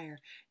open fire.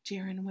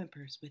 Darren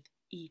whimpers with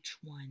each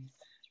one.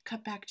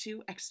 Cut back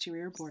to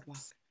exterior boardwalk.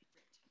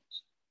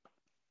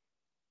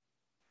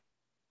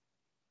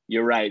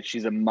 You're right.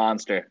 She's a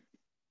monster.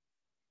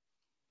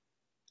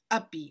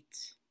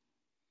 Upbeat.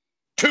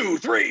 2,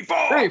 3, 4.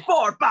 3,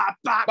 4, bop,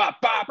 bop. Bop,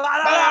 bop.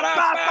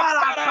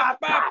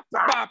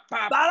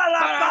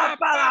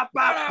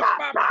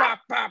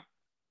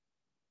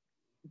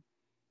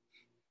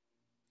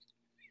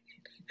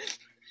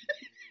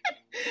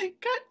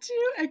 Cut to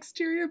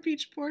exterior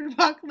beach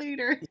boardwalk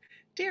later.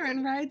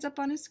 Darren rides up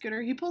on his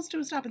scooter. He pulls to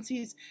a stop and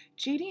sees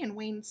JD and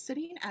Wayne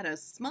sitting at a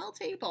small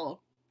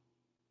table.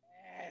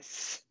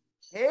 Yes.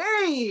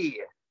 Hey!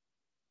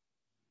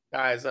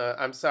 Guys,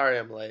 I'm sorry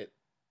I'm late.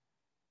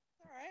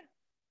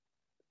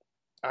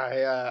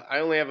 I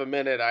only have a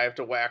minute. I have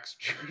to wax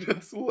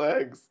Judith's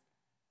legs.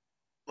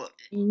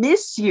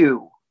 Miss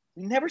you.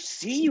 We never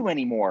see you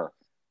anymore.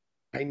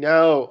 I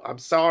know. I'm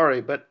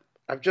sorry, but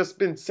I've just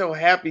been so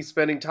happy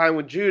spending time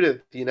with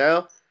Judith, you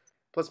know?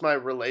 Plus my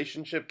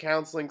relationship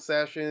counseling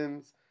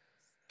sessions.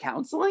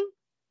 Counseling?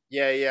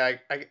 Yeah.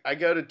 I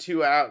go to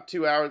 2 hours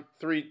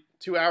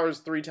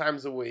 3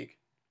 times a week.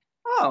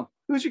 Oh,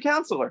 who's your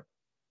counselor?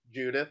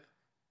 Judith.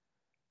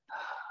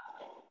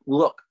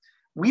 Look,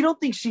 we don't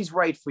think she's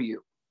right for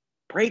you.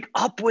 Break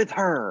up with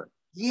her.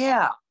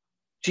 Yeah.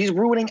 She's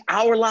ruining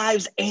our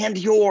lives and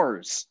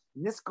yours.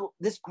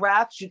 This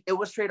graph should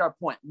illustrate our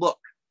point. Look.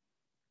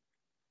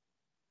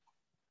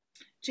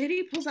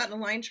 JD pulls out a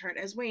line chart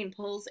as Wayne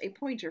pulls a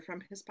pointer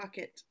from his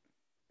pocket.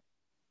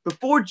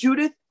 Before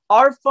Judith,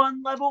 our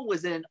fun level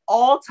was at an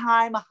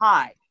all-time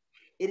high.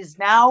 It is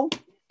now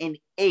an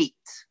 8.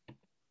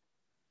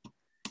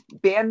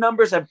 Band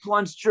numbers have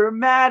plunged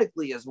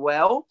dramatically as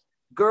well.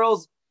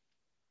 Girls,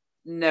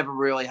 never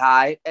really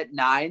high at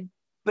 9.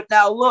 But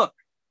now look,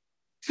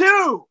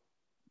 2.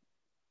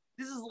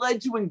 This has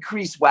led to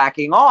increased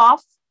whacking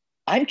off.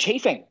 I'm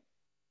chafing.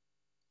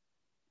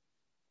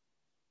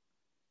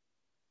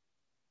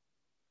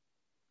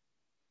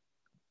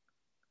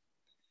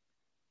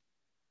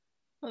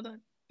 Hold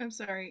on. I'm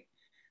sorry.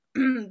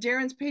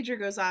 Darren's pager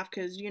goes off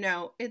because, you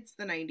know, it's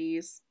the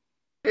 90s.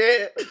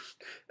 I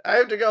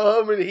have to go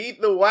home and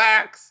heat the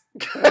wax.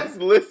 Guys,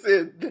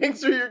 listen.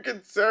 Thanks for your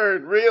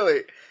concern,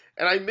 really.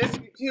 And I miss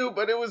you too,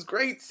 but it was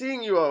great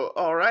seeing you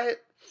all right?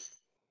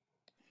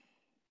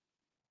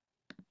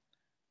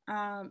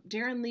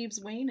 Darren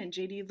leaves Wayne and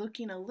JD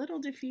looking a little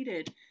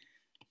defeated.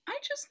 I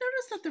just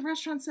noticed that the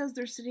restaurant says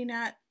they're sitting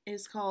at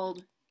is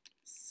called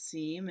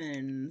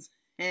Siemens.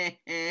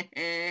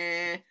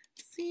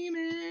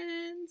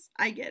 Siemens.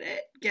 I get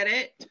it. Get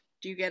it?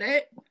 Do you get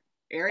it?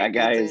 Erik, that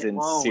guy is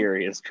in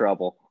serious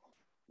trouble.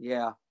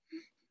 Yeah.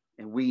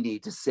 And we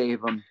need to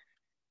save him.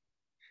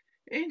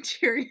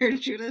 Interior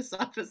Judith's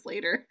office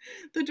later.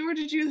 The door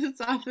to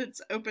Judith's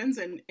office opens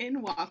and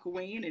in walk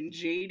Wayne and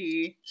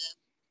JD.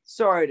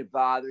 Sorry to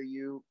bother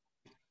you.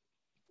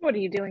 What are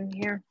you doing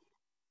here?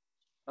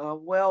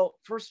 Well,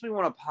 first we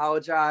want to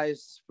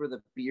apologize for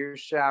the beer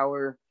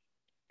shower.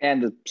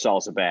 And the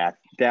salsa bath.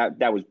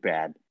 That was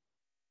bad.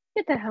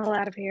 Get the hell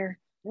out of here.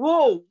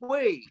 Whoa,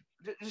 wait.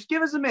 Just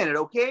give us a minute,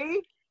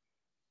 okay?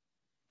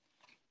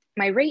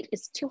 My rate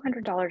is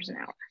 $200 an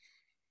hour.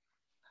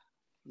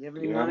 You have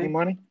You have any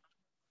money?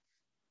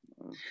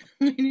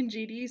 Wayne and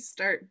JD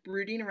start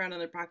brooding around in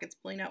their pockets,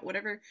 pulling out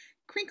whatever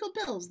crinkled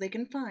bills they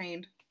can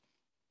find.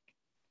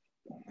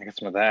 I got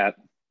some of that.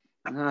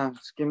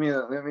 Just give me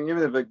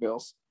the big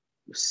bills.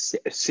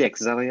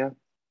 6, is that what you have?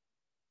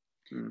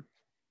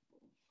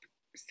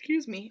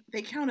 Excuse me.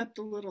 They count up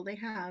the little they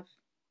have.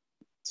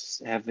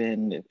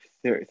 7,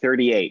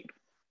 38.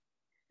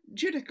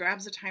 Judith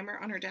grabs a timer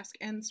on her desk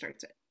and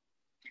starts it.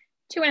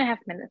 2.5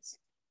 minutes.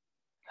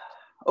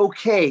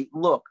 Okay,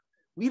 look.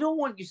 We don't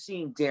want you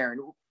seeing Darren.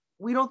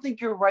 We don't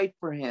think you're right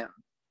for him.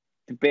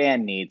 The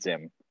band needs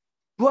him.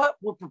 But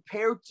we're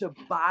prepared to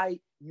buy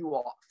you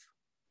off.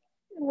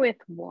 With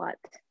what?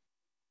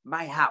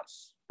 My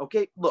house.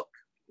 Okay, look.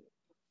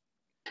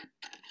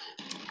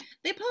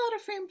 They pull out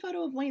a framed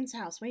photo of Wayne's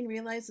house. Wayne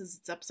realizes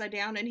it's upside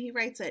down and he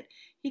writes it.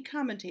 He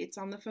commentates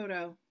on the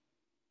photo.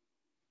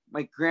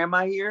 My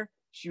grandma here,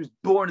 she was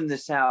born in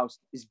this house,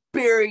 is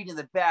buried in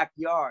the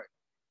backyard.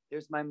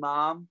 There's my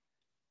mom.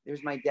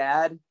 There's my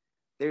dad.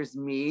 There's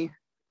me.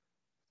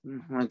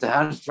 My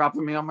dad is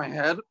dropping me on my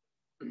head.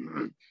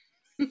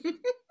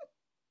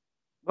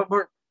 But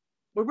we're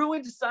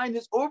willing to sign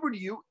this over to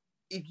you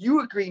if you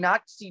agree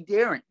not to see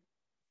Darren.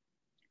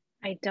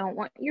 I don't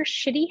want your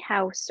shitty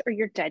house or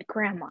your dead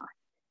grandma.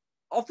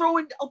 I'll throw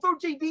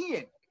JD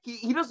in.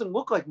 He doesn't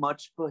look like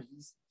much, but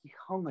he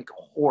hung like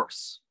a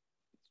horse.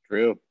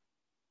 True.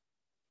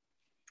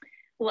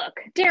 Look,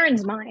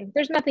 Darren's mine.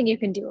 There's nothing you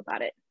can do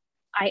about it.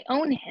 I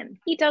own him.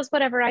 He does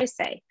whatever I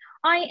say.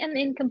 I am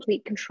in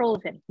complete control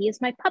of him. He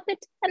is my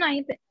puppet, and I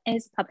am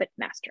his puppet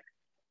master.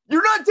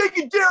 You're not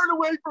taking Darren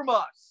away from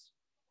us!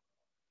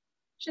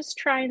 Just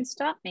try and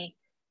stop me.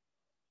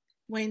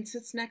 Wayne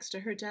sits next to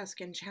her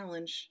desk and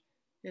challenges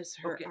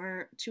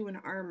her to an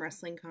arm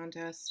wrestling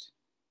contest.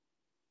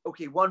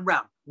 Okay, 1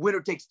 round.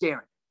 Winner takes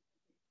Darren.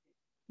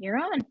 You're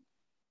on.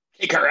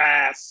 Kick her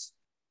ass.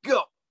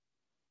 Go.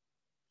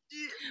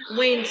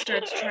 Wayne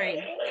starts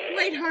trying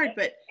quite hard,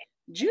 but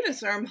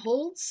Judith's arm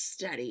holds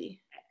steady.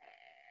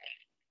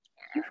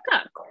 You've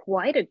got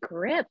quite a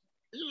grip.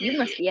 You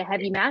must be a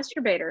heavy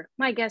masturbator.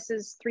 My guess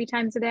is 3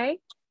 times a day.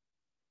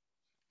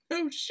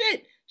 Oh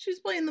shit,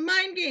 she's playing the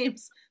mind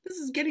games. This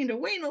is getting to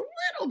Wayne a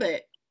little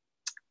bit.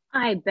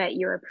 I bet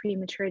you're a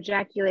premature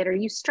ejaculator.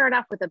 You start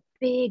off with a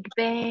big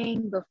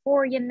bang.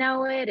 Before you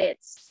know it,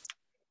 it's...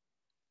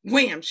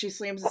 Wham! She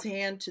slams his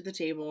hand to the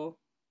table.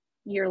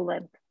 You're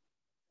limp.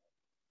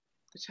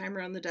 The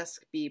timer on the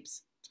desk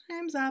beeps.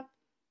 Time's up.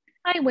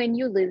 I win,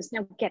 you lose.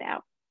 Now get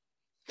out.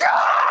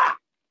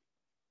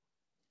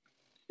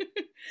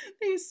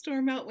 They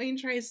storm out. Wayne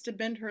tries to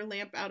bend her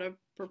lamp out of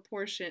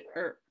proportion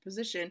or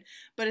position,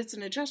 but it's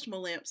an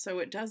adjustable lamp, so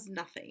it does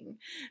nothing.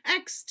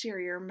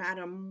 Exterior,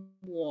 Madame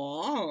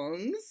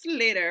Wong's.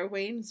 Later,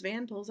 Wayne's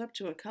van pulls up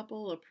to a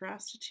couple of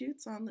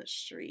prostitutes on the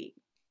street.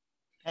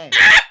 Hey,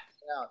 get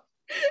out.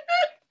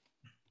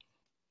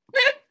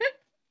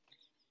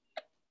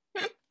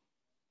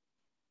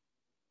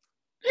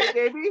 Hey,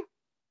 baby.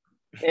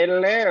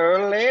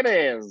 Hello,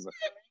 ladies.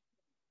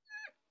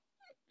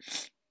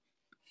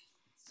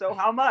 So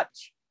how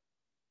much?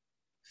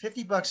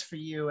 $50 for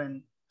you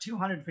and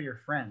 $200 for your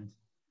friend.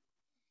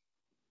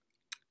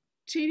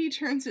 JD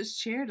turns his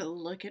chair to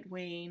look at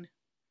Wayne.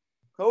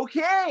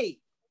 Okay.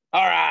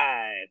 All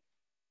right.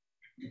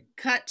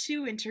 Cut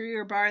to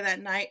interior bar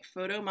that night.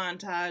 Photo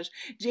montage.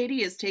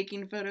 JD is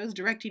taking photos,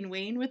 directing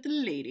Wayne with the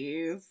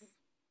ladies.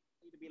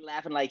 To be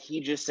laughing like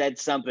he just said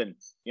something.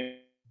 You know?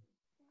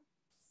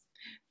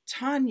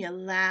 Tanya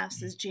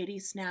laughs as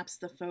JD snaps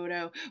the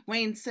photo.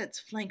 Wayne sits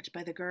flanked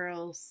by the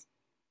girls.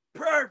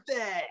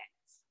 Perfect.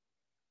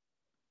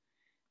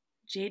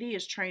 JD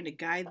is trying to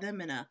guide them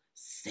in a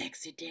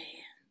sexy dance.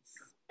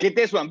 Get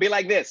this one. Be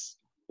like this.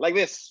 Like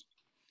this.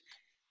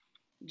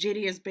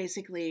 JD is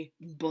basically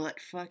butt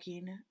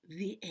fucking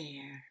the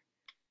air.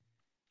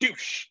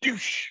 Douche,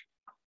 douche.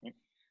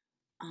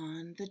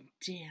 On the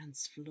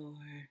dance floor.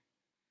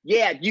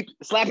 Yeah, you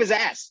slap his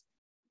ass.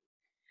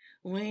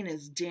 Wayne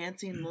is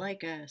dancing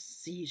like a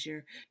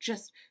seizure,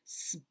 just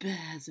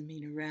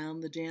spasming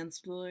around the dance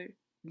floor.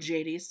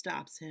 JD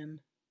stops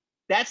him.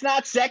 That's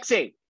not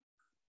sexy.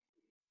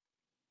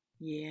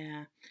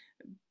 Yeah.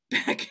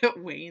 Back at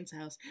Wayne's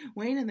house,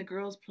 Wayne and the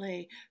girls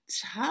play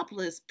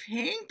topless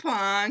ping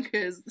pong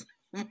because,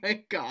 oh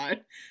my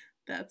God,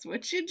 that's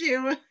what you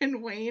do.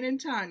 And Wayne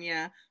and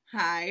Tanya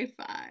high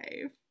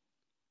five.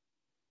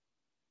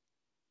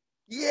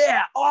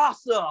 Yeah,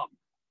 awesome.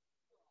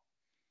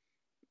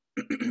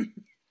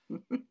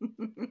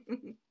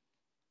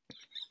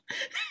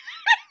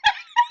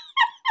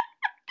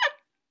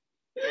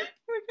 Oh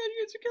my God,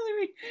 you guys are killing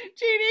me.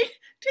 JD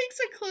takes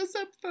a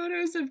close-up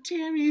photos of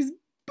Tammy's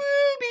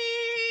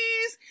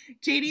boobies.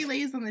 JD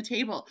lays on the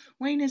table.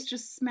 Wayne is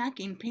just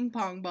smacking ping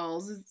pong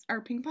balls.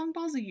 Are ping pong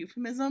balls a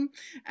euphemism?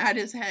 At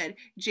his head.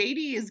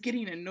 JD is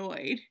getting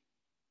annoyed.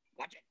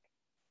 Watch it.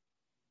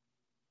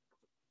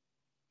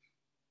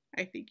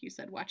 I think you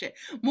said watch it.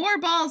 More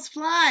balls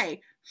fly.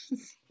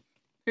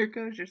 Here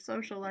goes your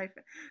social life.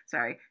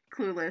 Sorry,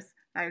 clueless.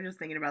 I'm just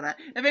thinking about that.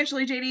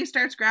 Eventually, JD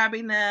starts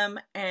grabbing them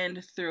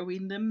and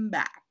throwing them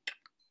back.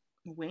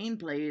 Wayne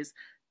plays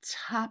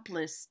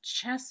topless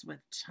chess with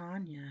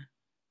Tanya.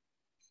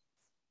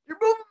 You're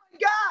moving my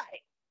guy.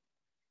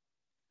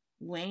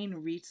 Wayne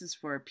reaches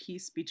for a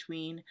piece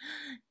between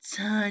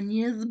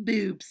Tanya's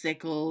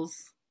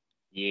boobsicles.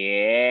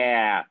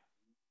 Yeah.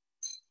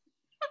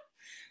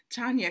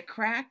 Tanya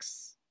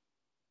cracks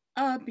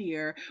a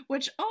beer,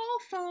 which all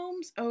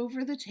foams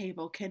over the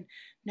table. Can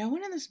no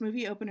one in this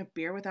movie open a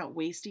beer without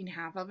wasting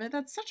half of it?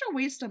 That's such a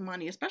waste of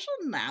money, especially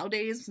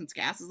nowadays since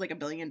gas is like $1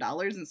 billion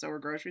and so are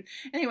groceries.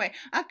 Anyway,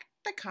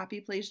 the copy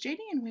plays. JD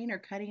and Wayne are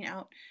cutting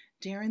out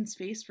Darren's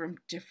face from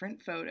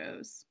different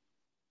photos.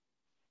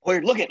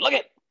 Wait, look it, look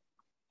it.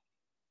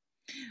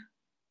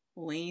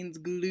 Wayne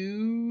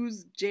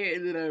glues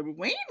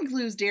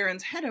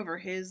Darren's head over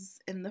his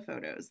in the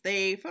photos.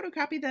 They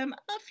photocopy them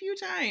a few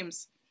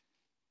times.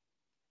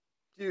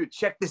 Dude,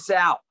 check this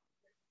out.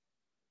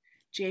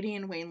 JD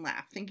and Wayne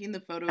laugh, thinking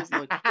the photos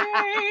look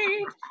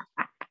great.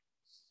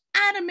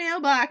 At a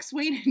mailbox,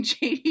 Wayne and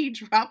JD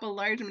drop a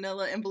large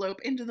manila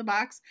envelope into the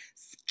box,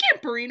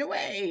 scampering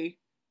away.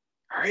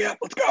 Hurry up,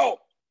 let's go.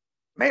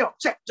 Mail,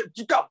 check,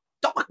 go.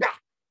 Don't look back.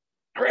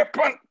 Hurry up,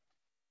 run.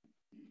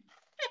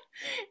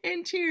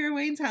 Interior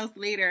Wayne's house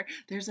later.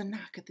 There's a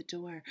knock at the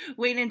door.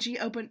 Wayne and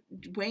JD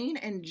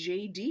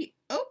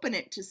open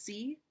it to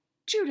see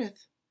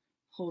Judith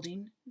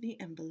holding the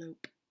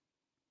envelope.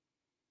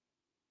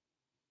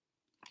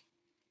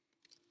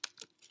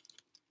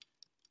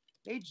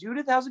 Hey,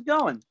 Judith, how's it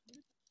going?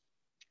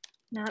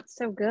 Not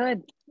so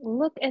good.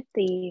 Look at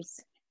these.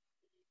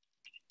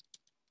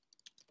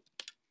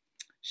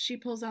 She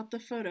pulls out the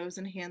photos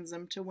and hands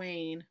them to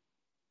Wayne.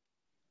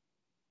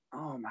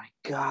 Oh my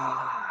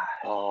God.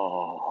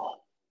 Oh,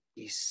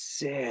 He's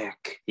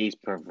sick. he's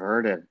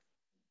perverted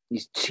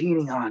He's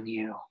cheating on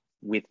you.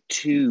 with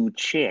 2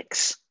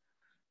 chicks.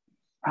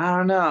 I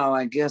don't know.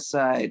 I guess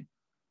I'd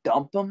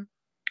dump him,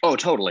 Oh,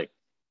 totally.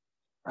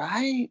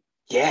 right?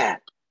 Yeah.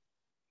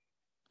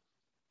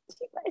 Did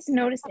you guys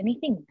notice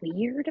anything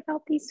weird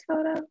about these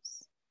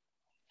photos?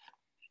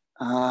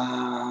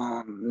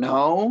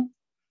 No.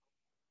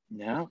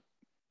 No,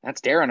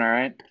 that's Darren, all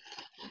right.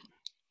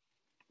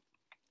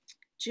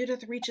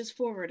 Judith reaches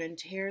forward and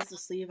tears the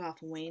sleeve off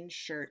Wayne's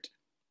shirt.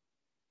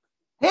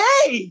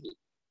 Hey!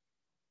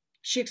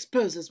 She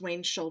exposes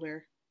Wayne's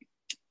shoulder.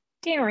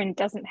 Darren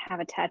doesn't have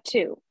a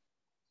tattoo.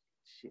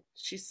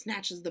 She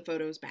snatches the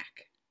photos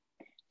back.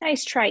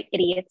 Nice try,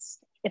 idiots.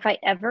 If I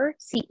ever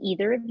see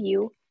either of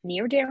you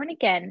near Darren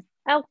again,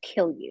 I'll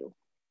kill you.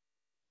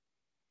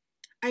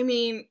 I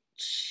mean,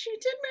 she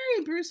did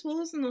marry Bruce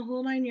Willis in the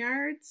whole 9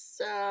 yards,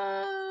 so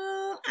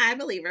I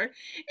believe her.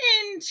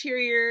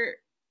 Interior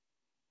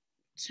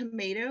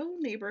Tomato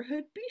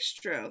Neighborhood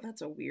Bistro.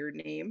 That's a weird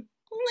name.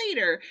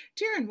 Later,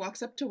 Darren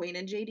walks up to Wayne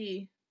and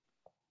JD.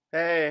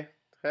 Hey.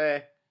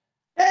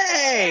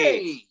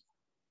 Hey!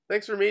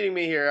 Thanks for meeting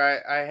me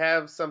here. I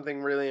have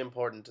something really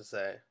important to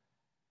say.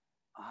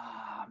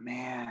 Oh,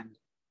 man.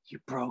 You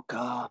broke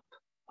up.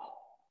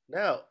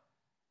 No.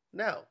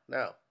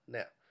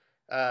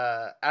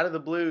 Out of the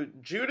blue,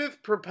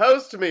 Judith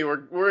proposed to me.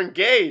 We're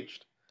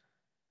engaged.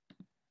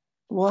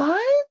 What?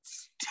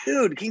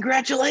 Dude,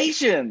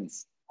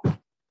 congratulations.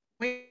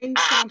 Wayne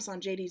stomps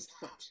on JD's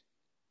foot,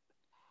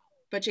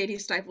 but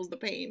JD stifles the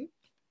pain.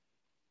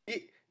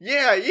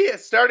 Yeah.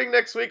 Starting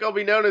next week, I'll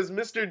be known as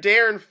Mr.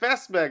 Darren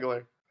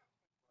Festmegler.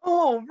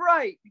 Oh,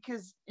 right.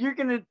 Because you're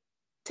going to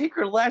take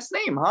her last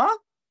name, huh?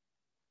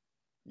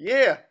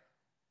 Yeah.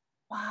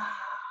 Wow.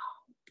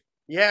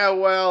 Yeah,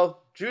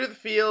 well, Judith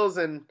feels,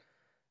 and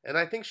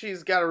I think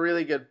she's got a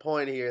really good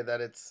point here,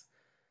 that it's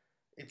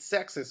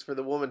sexist for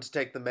the woman to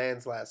take the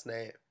man's last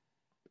name.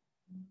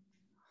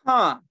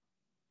 Huh.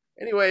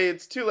 Anyway,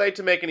 it's too late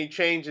to make any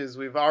changes.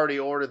 We've already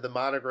ordered the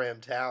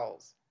monogram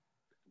towels.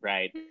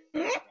 Right.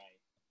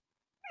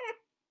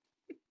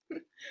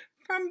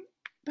 From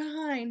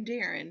behind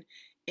Darren,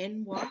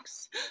 in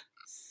walks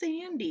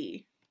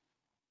Sandy.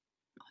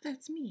 Oh,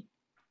 that's me.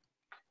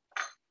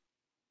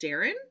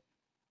 Darren?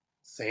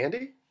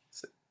 Sandy?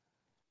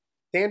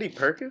 Sandy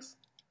Perkis?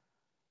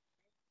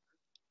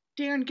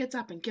 Darren gets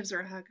up and gives her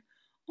a hug.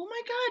 Oh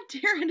my God,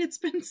 Darren, it's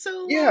been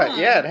so long.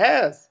 Yeah, it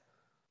has.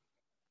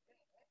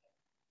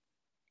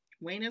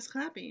 Wayne is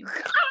clapping.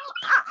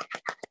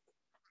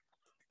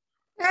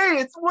 Hey,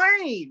 it's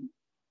Wayne.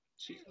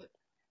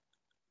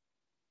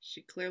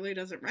 She clearly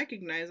doesn't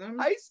recognize him.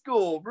 High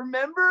school,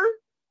 remember?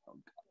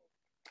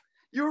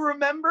 You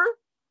remember?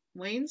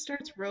 Wayne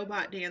starts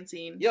robot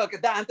dancing. You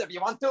can dance if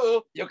you want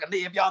to. You can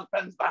leave your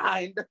friends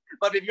behind.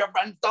 But if your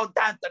friends don't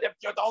dance, and if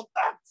you don't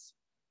dance.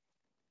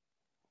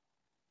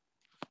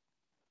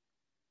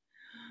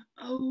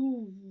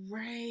 Oh,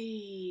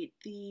 right.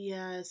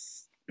 The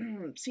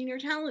senior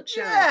talent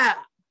show. Yeah.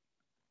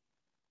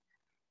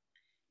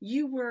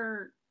 You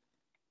were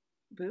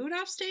booed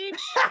off stage?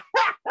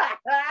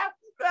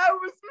 That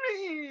was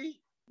me.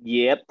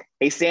 Yep.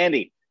 Hey,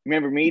 Sandy,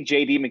 remember me,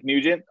 JD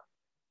McNugent?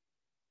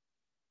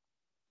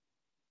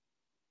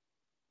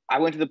 I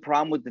went to the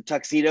prom with the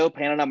tuxedo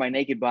painted on my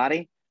naked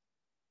body.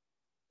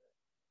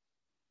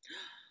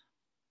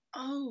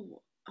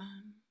 Oh,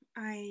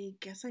 I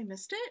guess I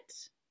missed it.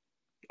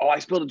 Oh, I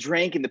spilled a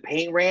drink and the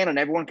paint ran and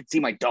everyone could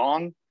see my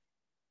dong.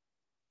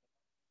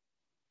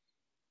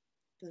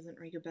 Doesn't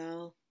ring a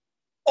bell.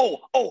 Oh.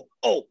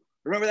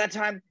 Remember that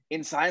time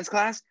in science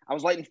class? I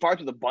was lighting farts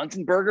with a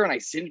Bunsen burger and I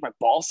singed my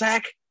ball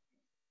sack?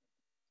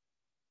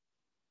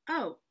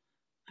 Oh,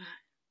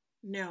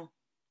 no.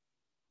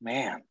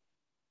 Man,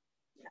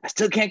 I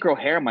still can't grow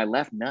hair on my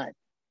left nut.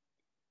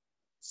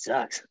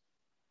 Sucks.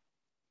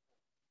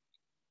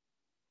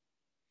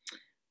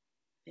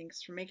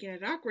 Thanks for making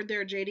it awkward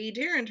there, JD.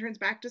 Darren turns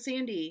back to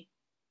Sandy.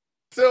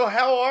 So,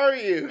 how are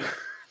you?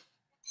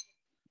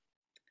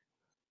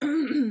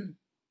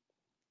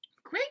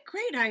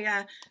 Great.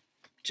 I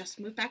just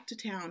moved back to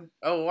town.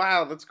 Oh,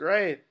 wow, that's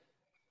great.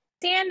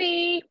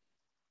 Sandy.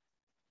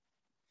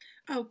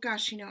 Oh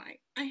gosh,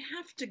 I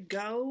have to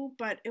go,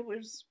 but it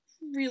was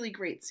really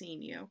great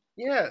seeing you.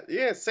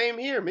 Yeah, same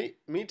here. Me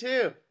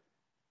too.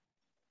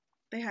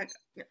 They hug.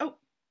 Oh,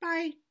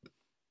 bye.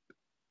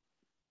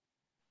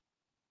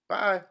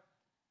 Bye.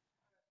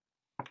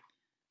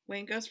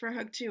 Wayne goes for a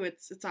hug too.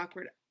 It's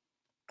awkward.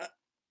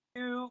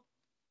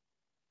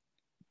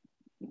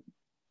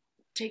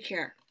 Take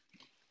care.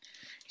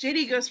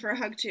 JD goes for a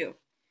hug too.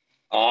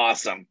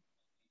 Awesome.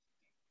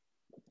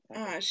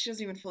 She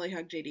doesn't even fully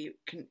hug JD.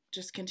 Can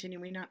just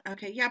continue. We not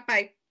okay? Yeah.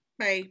 Bye.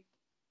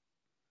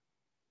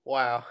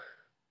 Wow.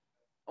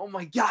 Oh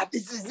my God,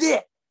 this is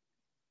it.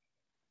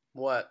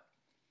 What?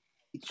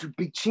 It's your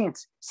big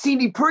chance.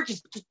 Sandy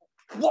Perkis just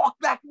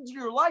walked back into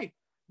your life.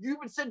 You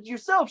even said to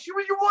yourself, she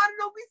was your one and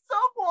only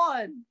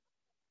someone.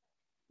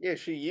 Yeah,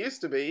 she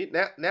used to be.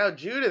 Now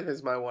Judith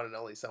is my one and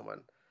only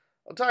someone.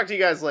 I'll talk to you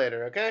guys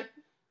later, okay?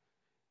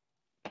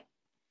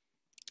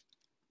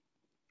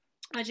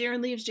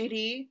 Darren leaves.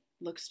 JD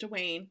looks to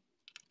Wayne.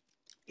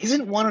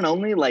 Isn't one and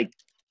only like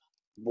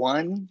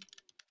one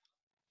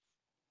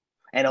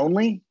and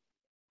only?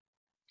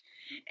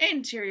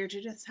 Interior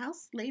Judith's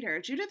house later.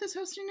 Judith is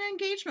hosting an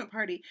engagement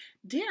party.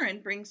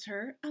 Darren brings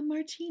her a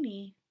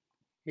martini.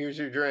 Here's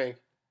your drink.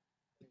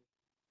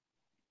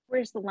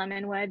 Where's the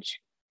lemon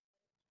wedge?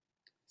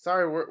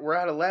 Sorry, we're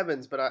out of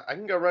lemons, but I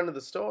can go run to the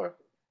store.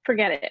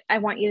 Forget it. I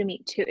want you to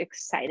meet two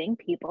exciting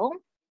people.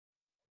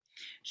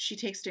 She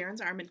takes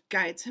Darren's arm and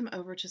guides him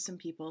over to some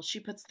people. She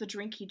puts the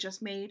drink he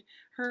just made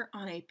her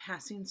on a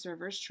passing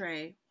server's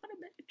tray. What a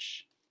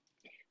bitch.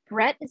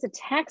 Brett is a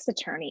tax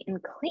attorney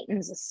and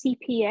Clayton's a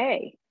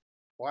CPA.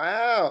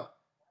 Wow.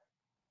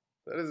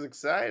 That is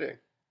exciting.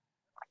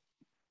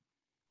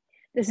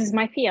 This is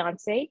my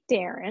fiance,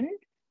 Darren.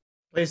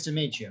 Pleased to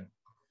meet you.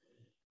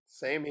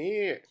 Same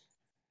here.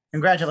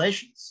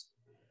 Congratulations.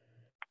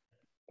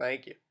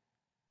 Thank you.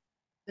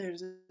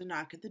 There's a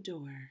knock at the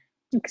door.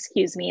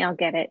 Excuse me, I'll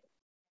get it.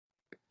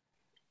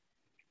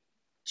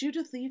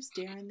 Judith leaves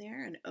Darren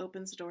there and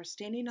opens the door.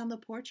 Standing on the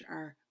porch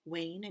are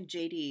Wayne and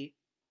JD,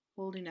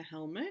 holding a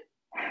helmet.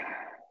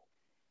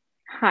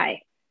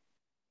 Hi.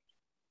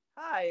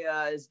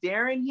 Hi, is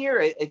Darren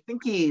here? I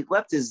think he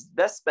left his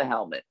Vespa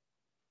helmet.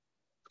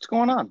 What's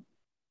going on?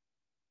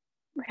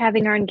 We're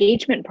having our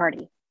engagement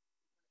party.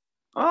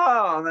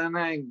 Oh, then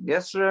I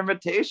guess your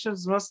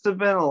invitations must have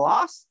been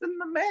lost in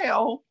the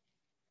mail.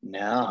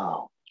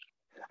 No.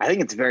 I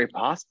think it's very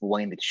possible,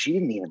 Wayne, that she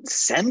didn't even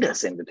send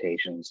us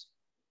invitations.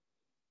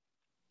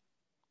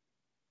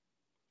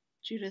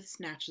 Judith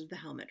snatches the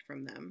helmet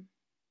from them.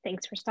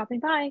 Thanks for stopping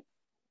by.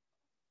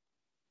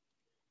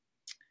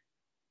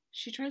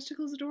 She tries to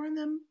close the door on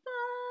them,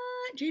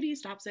 but JD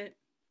stops it.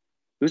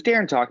 Who's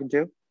Darren talking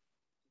to?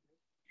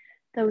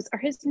 Those are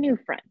his new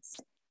friends.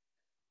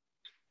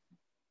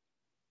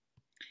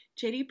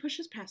 JD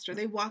pushes past her.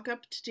 They walk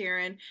up to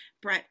Darren,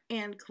 Brett,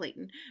 and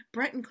Clayton.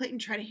 Brett and Clayton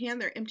try to hand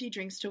their empty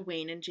drinks to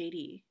Wayne and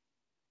JD.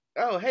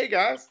 Oh, hey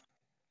guys.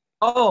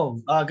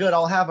 Oh, good.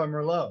 I'll have a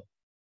Merlot.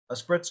 A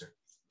spritzer.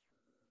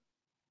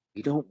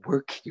 We don't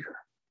work here.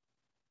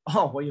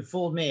 Oh, well, you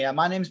fooled me.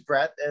 My name's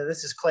Brett.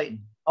 This is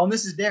Clayton. Oh, and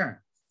this is Darren.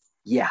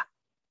 Yeah,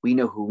 we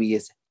know who he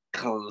is.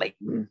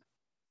 Clayton.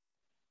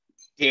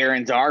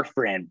 Darren's our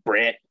friend,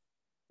 Britt.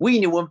 We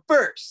knew him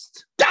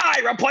first. Die,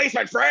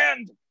 replacement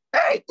friend!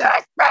 Hey,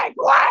 that's Big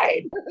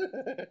Wayne!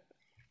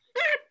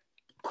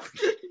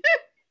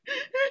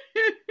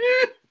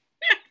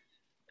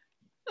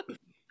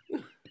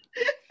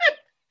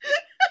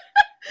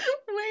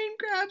 Wayne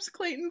grabs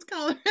Clayton's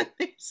collar and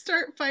they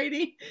start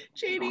fighting.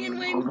 JD and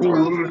Wayne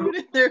throw food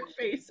in their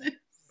faces.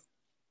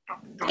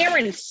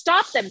 Darren,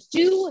 stop them.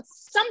 Do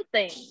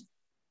something.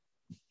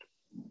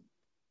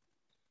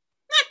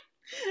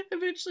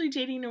 Eventually,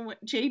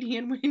 JD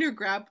and Wayne are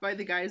grabbed by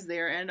the guys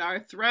there and are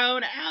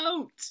thrown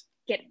out.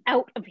 Get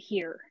out of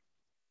here.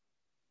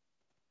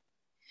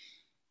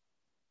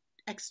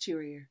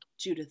 Exterior,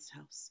 Judith's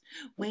house.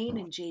 Wayne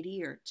and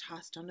JD are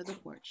tossed onto the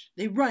porch.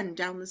 They run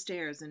down the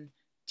stairs and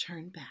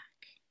turn back.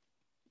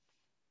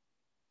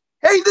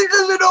 Hey, this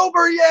isn't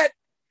over yet!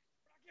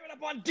 Give it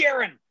up on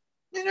Darren!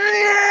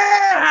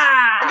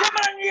 Yeah! Come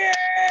on,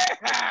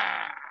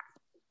 yeah!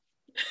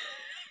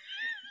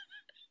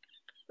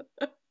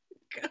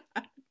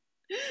 God.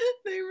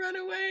 They run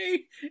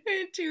away.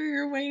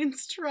 Interior,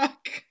 Wayne's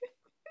truck.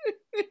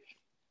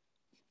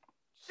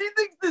 She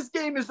thinks this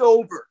game is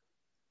over.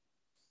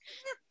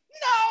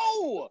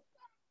 No!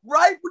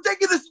 Right? We're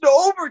taking this into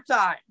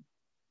overtime.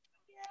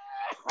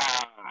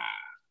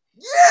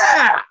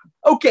 Yeah!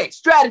 Okay,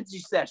 strategy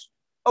session.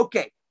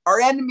 Okay,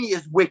 our enemy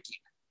is Wicked.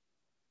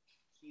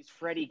 She's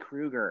Freddy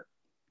Krueger.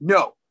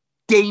 No,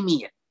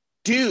 Damien.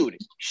 Dude,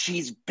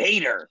 she's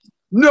Vader.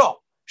 No,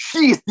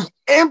 she is the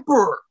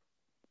Emperor.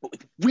 But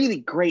with really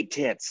great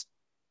tits.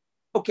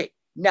 Okay,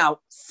 now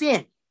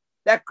Sandy,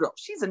 that girl,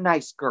 she's a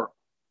nice girl.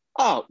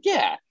 Oh,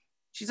 yeah.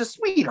 She's a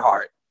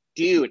sweetheart.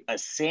 Dude, a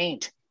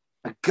saint.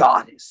 A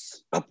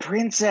goddess. A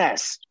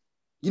princess.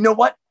 You know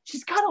what?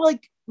 She's kind of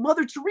like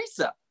Mother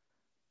Teresa.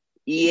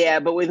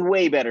 Yeah, but with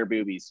way better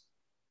boobies.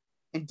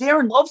 And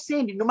Darren loves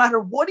Sandy no matter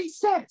what he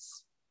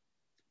says.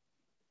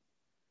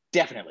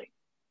 Definitely.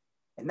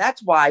 And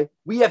that's why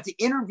we have to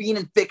intervene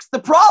and fix the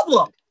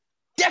problem.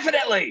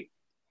 Definitely.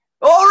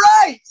 All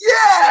right,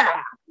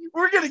 yeah!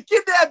 We're going to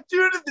kidnap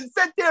Judith and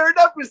set Darren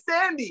up with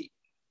Sandy.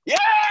 Yeah!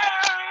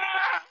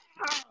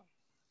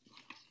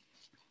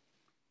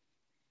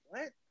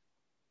 What?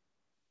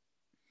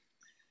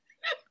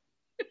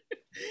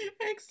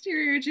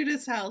 Exterior,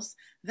 Judith's house.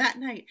 That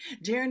night,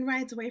 Darren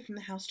rides away from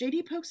the house.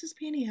 JD pokes his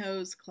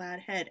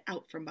pantyhose-clad head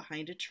out from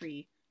behind a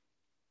tree.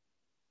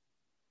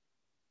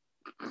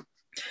 Cat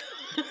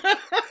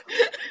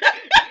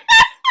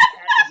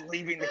is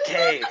leaving the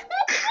cave.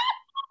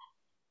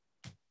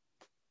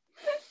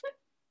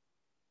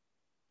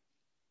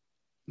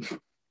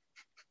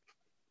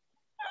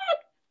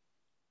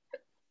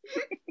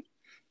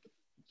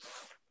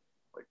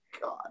 My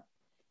God.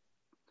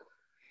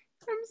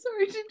 I'm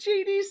sorry, did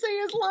JD say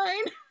his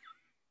line?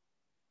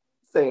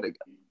 Say it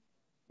again.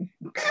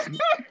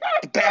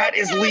 The bat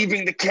is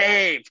leaving the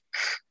cave.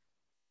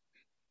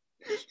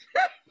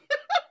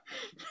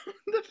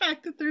 The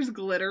fact that there's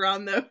glitter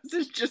on those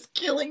is just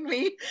killing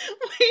me.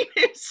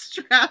 Wayne is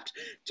strapped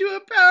to a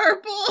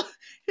power pole,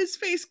 his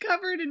face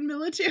covered in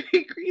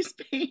military grease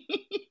paint.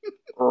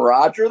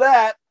 Roger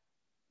that.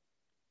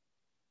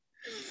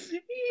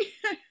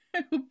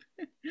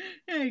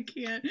 I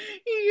can't.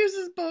 He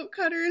uses bolt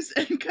cutters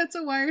and cuts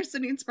a wire,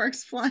 sending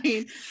sparks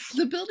flying.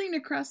 The building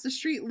across the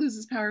street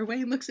loses power.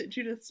 Wayne looks at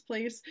Judith's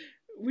place,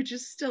 which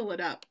is still lit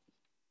up.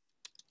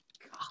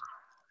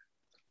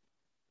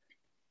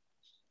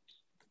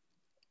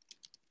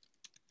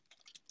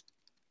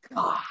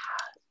 God.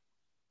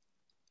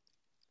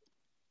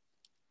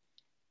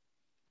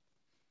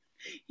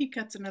 He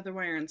cuts another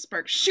wire and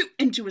sparks shoot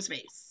into his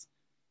face.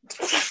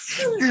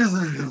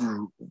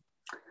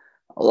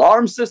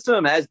 Alarm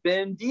system has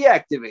been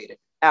deactivated.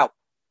 Out.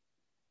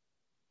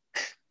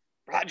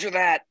 Roger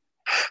that.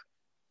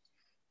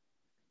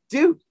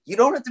 Dude, you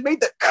don't have to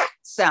make the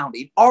sound.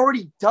 It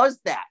already does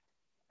that.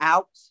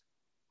 Out.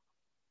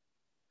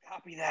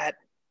 Copy that.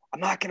 I'm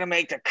not going to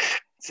make the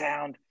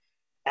sound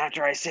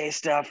after I say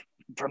stuff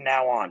from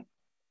now on.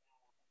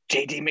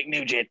 JD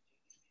McNugent,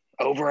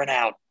 over and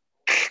out.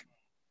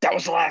 That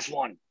was the last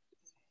one.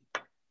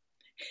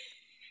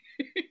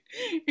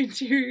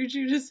 Interior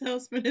Judith's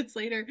house minutes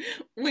later.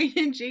 Wayne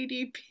and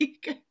JD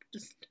peek up the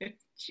stairs.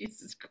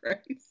 Jesus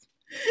Christ.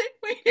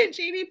 Wayne and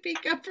JD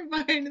peek up from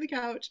behind the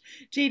couch.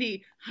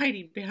 JD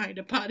hiding behind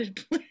a potted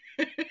plant.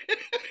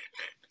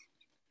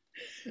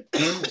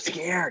 I'm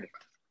scared.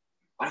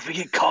 What if we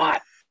get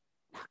caught?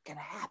 Not gonna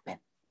happen.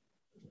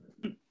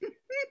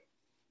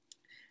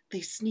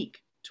 They sneak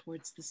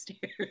towards the stairs.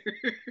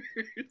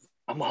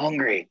 I'm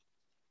hungry.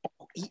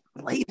 We'll eat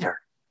later.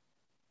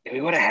 Can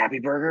we go to Happy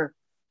Burger?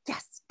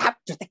 Yes,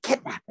 after the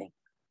kidnapping.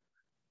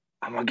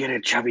 I'm gonna get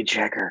a chubby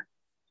checker.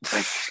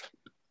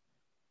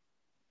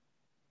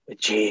 With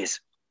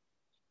cheese.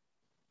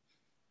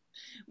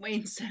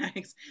 Wayne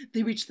sags.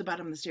 They reach the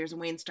bottom of the stairs and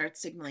Wayne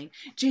starts signaling.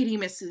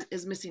 JD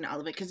is missing all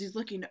of it because he's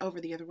looking over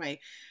the other way.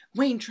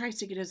 Wayne tries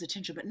to get his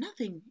attention, but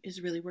nothing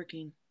is really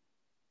working.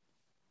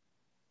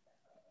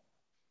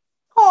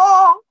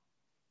 Oh!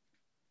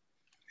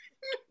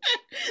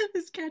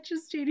 This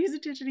catches JD's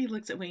attention. He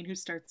looks at Wayne, who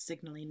starts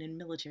signaling in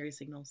military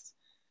signals.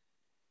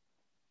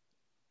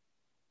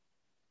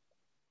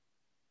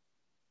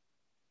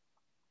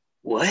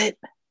 What?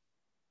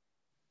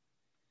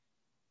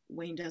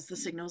 Wayne does the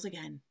signals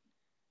again.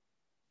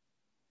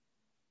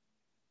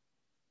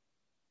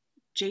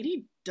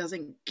 JD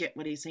doesn't get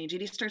what he's saying.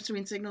 JD starts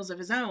doing signals of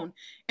his own,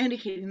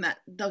 indicating that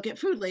they'll get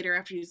food later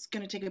after he's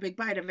going to take a big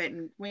bite of it,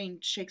 and Wayne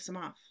shakes him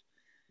off.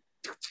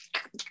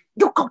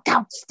 You go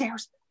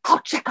downstairs. I'll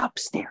check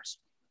upstairs.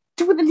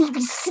 Doing the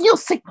Navy SEAL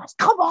signals.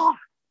 Come on.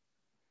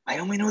 I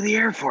only know the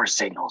Air Force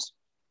signals.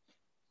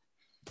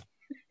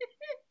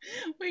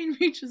 Wayne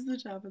reaches the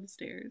top of the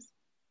stairs.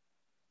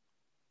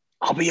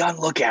 I'll be on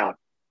lookout.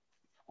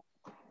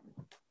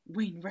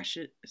 Wayne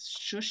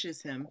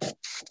shushes him.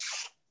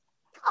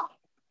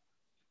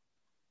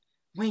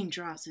 Wayne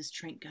draws his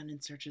trank gun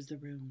and searches the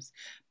rooms.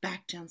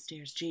 Back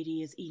downstairs,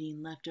 JD is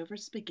eating leftover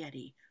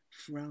spaghetti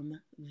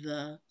from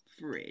the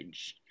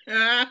fridge.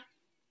 I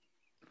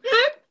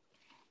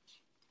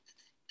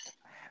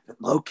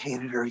haven't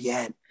located her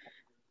yet.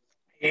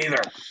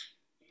 Either.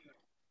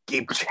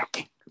 Keep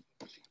checking.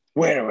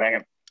 Wait a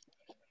minute.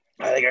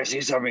 I think I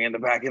see something in the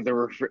back of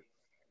the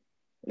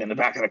in the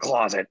back of the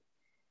closet.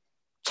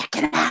 Check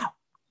it out.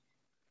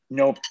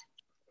 Nope.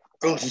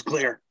 Coast is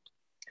clear.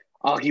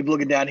 I'll keep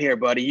looking down here,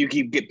 buddy. You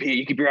keep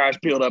your eyes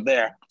peeled up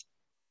there.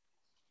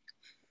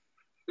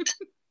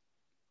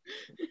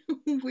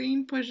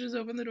 Wayne pushes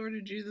open the door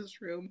to Judith's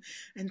room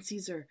and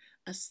sees her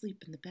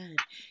asleep in the bed.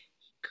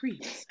 He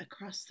creeps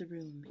across the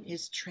room,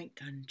 his trank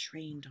gun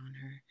trained on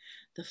her.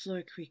 The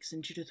floor creaks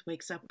and Judith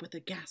wakes up with a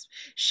gasp.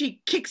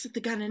 She kicks at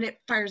the gun and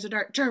it fires a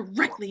dart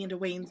directly into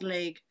Wayne's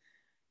leg.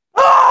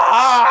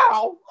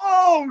 Ow!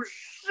 Oh,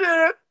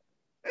 shit!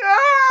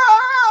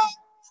 Ah!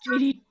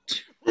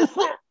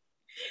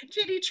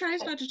 JD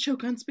tries not to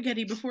choke on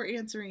spaghetti before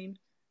answering.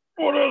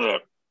 What is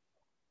it?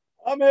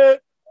 I'm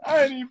hit.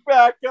 I need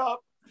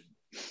backup.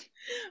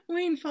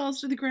 Wayne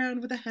falls to the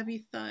ground with a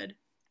heavy thud.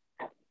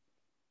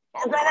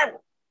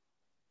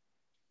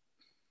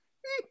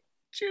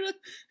 Judith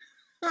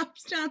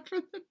hops down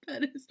from the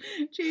bed as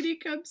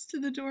JD comes to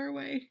the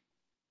doorway.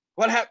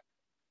 What happened?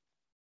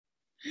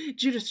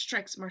 Judith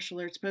strikes martial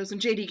arts pose and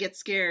JD gets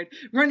scared.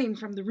 Running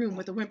from the room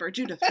with a whimper,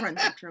 Judith runs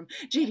after him.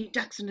 JD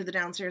ducks into the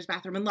downstairs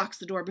bathroom and locks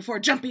the door before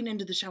jumping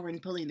into the shower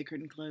and pulling the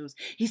curtain closed.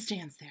 He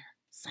stands there,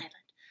 silent,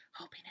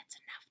 hoping it's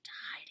enough to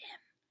hide him.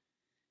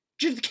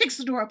 Judith kicks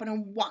the door open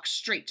and walks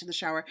straight to the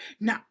shower,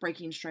 not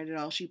breaking stride at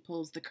all. She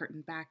pulls the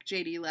curtain back.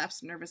 JD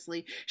laughs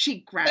nervously. She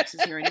grabs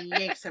his hair and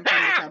yanks him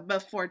from the tub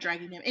before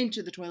dragging him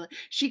into the toilet.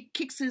 She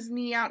kicks his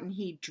knee out and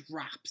he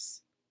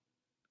drops.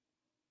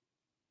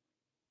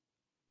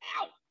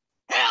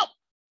 Help!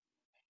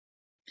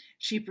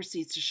 She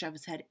proceeds to shove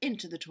his head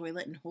into the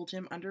toilet and hold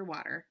him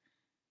underwater.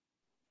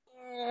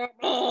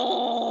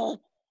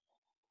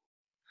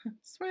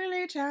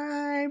 Swirly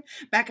time.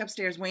 Back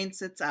upstairs, Wayne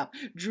sits up,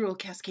 drool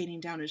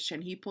cascading down his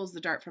chin. He pulls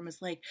the dart from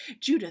his leg.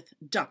 Judith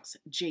dunks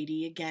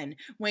JD again.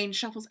 Wayne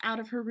shuffles out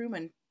of her room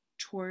and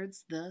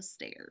towards the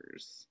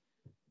stairs.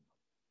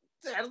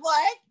 Dead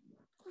leg.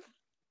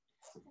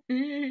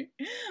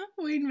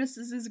 Wayne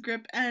misses his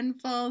grip and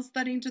falls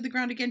thudding to the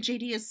ground again.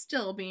 JD is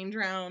still being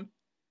drowned.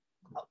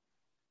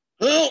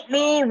 Help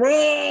me,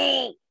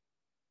 Ray!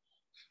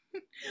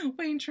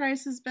 Wayne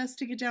tries his best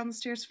to get down the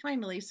stairs,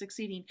 finally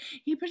succeeding.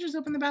 He pushes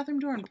open the bathroom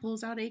door and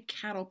pulls out a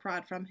cattle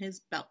prod from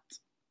his belt.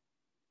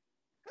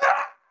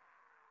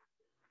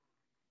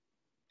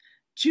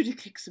 Judith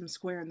kicks him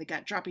square in the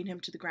gut, dropping him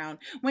to the ground.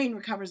 Wayne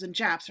recovers and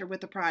japs her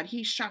with a prod.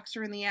 He shocks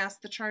her in the ass,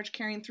 the charge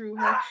carrying through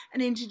her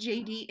and into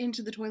JD,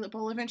 into the toilet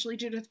bowl. Eventually,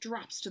 Judith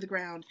drops to the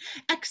ground.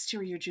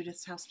 Exterior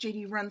Judith's house.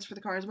 JD runs for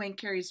the car as Wayne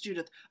carries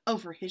Judith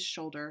over his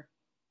shoulder.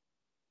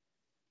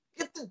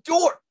 Get the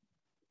door!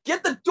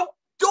 Get the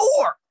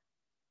door!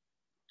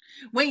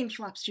 Wayne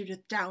flops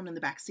Judith down in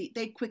the back seat.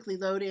 They quickly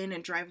load in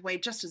and drive away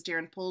just as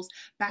Darren pulls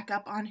back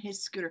up on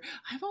his scooter.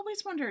 I've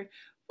always wondered,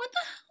 what the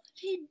hell did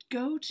he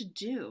go to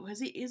do?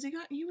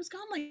 He was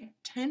gone like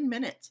 10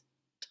 minutes.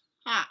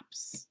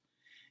 Tops.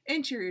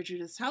 Interior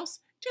Judith's house.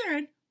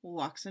 Darren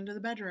walks into the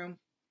bedroom.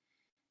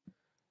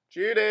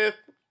 Judith!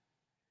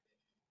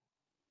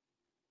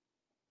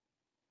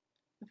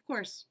 Of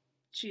course,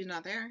 she's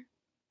not there.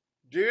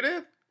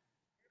 Judith?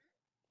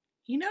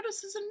 He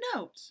notices a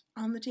note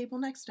on the table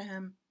next to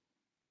him.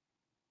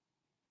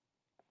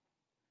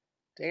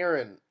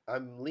 Darren,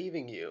 I'm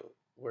leaving you.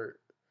 We're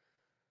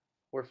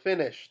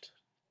finished.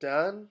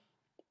 Done?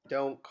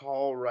 Don't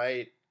call,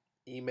 write,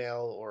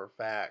 email, or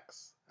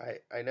fax.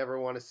 I never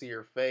want to see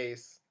your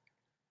face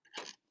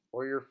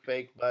or your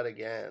fake butt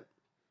again.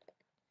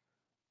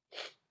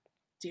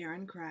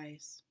 Darren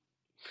cries.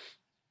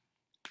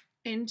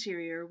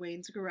 Interior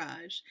Wayne's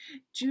garage.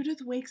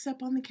 Judith wakes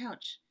up on the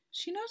couch.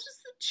 She notices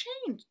the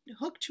chain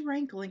hooked to her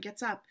ankle and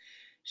gets up.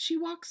 She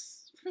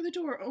walks for the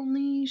door,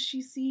 only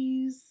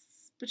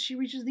but she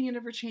reaches the end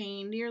of her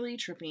chain, nearly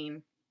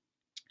tripping.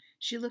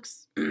 She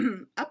looks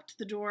up to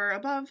the door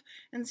above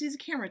and sees a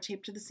camera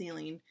taped to the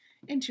ceiling.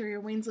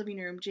 Interior Wayne's living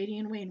room. JD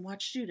and Wayne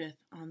watch Judith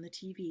on the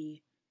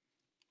TV.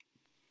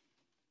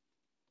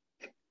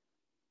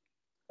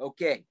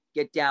 Okay,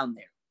 get down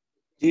there.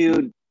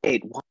 Dude,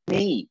 wait, why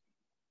me?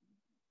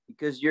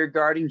 Because you're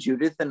guarding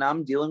Judith and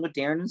I'm dealing with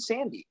Darren and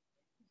Sandy.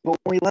 But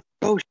when we let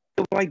go,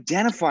 she'll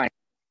identify.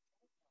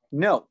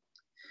 No,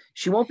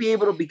 she won't be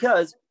able to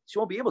because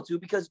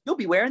you'll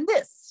be wearing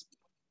this.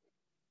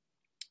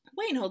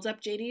 Wayne holds up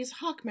JD's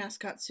Hawk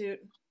mascot suit.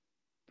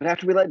 But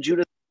after we let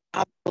Judith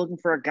stop looking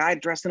for a guy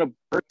dressed in a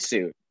bird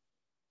suit.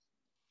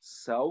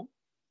 So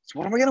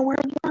what am I going to wear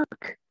to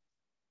work?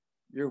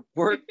 Your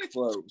work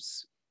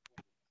clothes.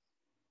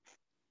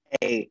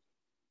 Hey.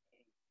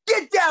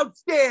 Get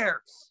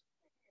downstairs!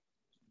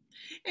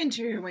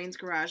 Interior Wayne's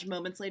garage.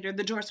 Moments later,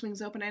 the door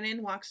swings open and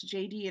in walks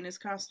JD in his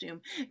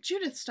costume.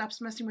 Judith stops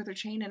messing with her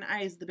chain and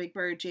eyes the big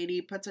bird.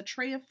 JD puts a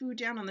tray of food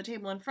down on the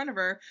table in front of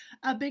her,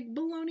 a big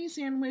bologna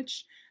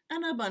sandwich,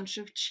 and a bunch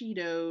of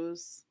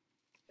Cheetos.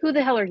 Who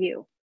the hell are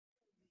you?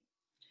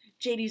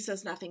 JD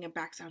says nothing and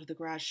backs out of the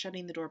garage,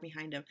 shutting the door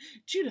behind him.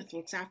 Judith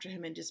looks after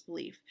him in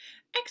disbelief.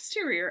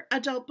 Exterior,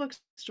 adult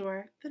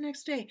bookstore. The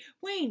next day,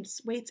 Wayne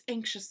waits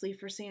anxiously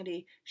for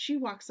Sandy. She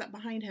walks up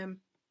behind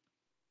him.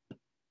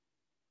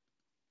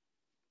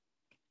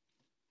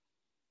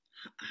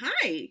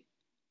 Hi.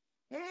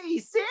 Hey,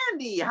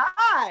 Sandy,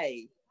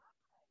 hi.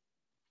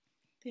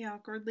 They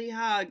awkwardly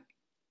hug.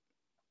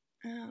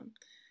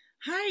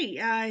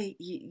 Hi,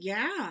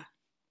 yeah.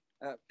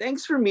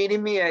 Thanks for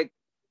meeting me.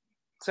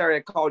 Sorry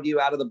I called you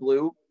out of the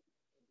blue.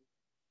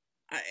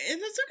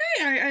 That's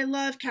okay. I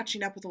love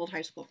catching up with old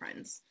high school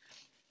friends.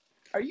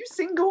 Are you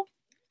single?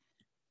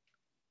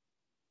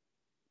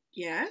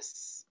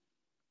 Yes.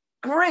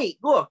 Great.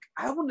 Look,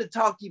 I wanted to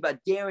talk to you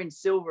about Darren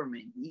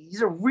Silverman.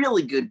 He's a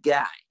really good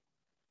guy.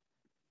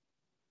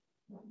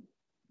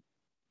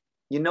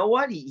 You know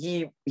what?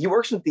 He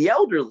works with the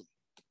elderly.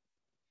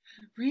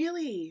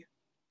 Really?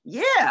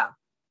 Yeah.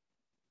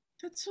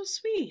 That's so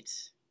sweet.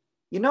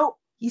 You know,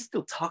 he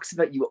still talks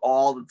about you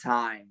all the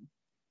time.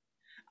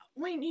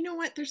 Wayne, you know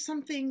what? There's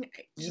something...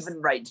 He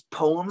even writes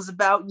poems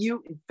about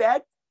you. In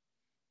fact,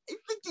 I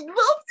think he loves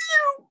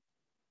you.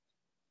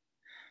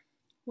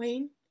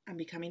 Wayne, I'm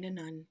becoming a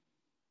nun.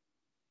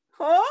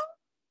 Huh?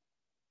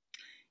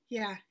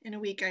 Yeah, in a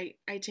week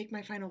I take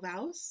my final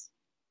vows.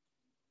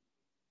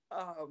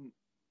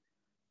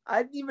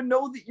 I didn't even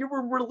know that you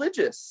were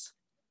religious.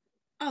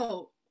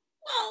 Oh,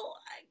 well,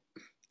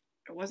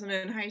 I wasn't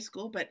in high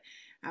school, but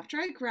after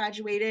I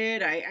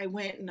graduated, I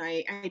went and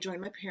I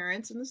joined my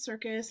parents in the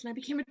circus, and I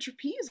became a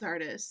trapeze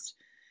artist.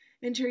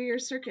 Interior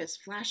circus,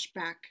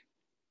 flashback.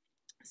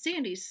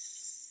 Sandy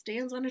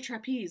stands on a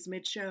trapeze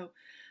mid-show.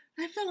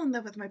 I fell in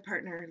love with my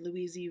partner,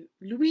 Luigi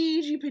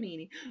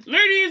Panini.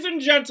 Ladies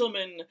and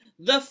gentlemen,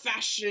 the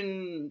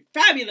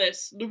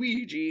fabulous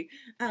Luigi.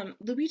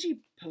 Luigi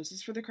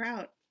poses for the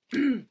crowd.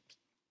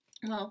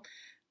 Well,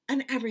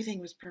 and everything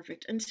was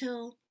perfect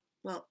until,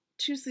 well,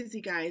 two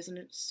sleazy guys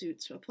in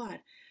suits to applaud.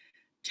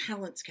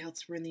 Talent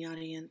scouts were in the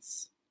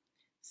audience.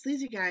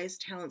 Sleazy guys,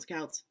 talent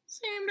scouts,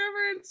 same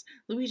difference.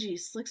 Luigi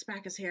slicks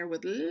back his hair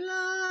with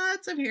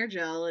lots of hair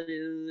gel.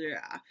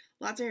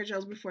 Lots of hair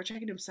gels before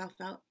checking himself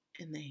out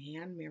in the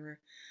hand mirror.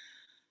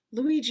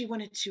 Luigi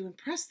wanted to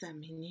impress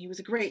them. He was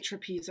a great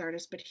trapeze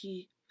artist, but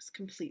he was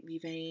completely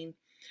vain.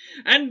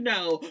 And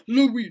now,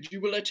 Luigi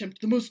will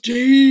attempt the most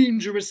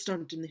dangerous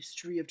stunt in the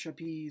history of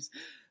trapeze,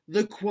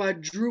 the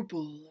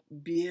quadruple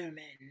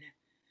beerman.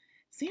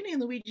 Sandy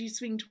and Luigi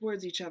swing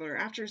towards each other.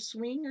 After a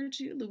swing or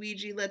two,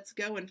 Luigi lets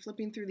go and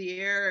flipping through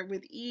the air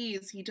with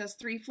ease. He does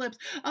 3 flips,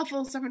 a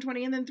full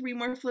 720, and then 3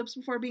 more flips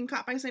before being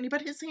caught by Sandy,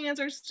 but his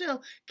hands are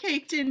still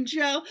caked in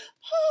gel. Oh,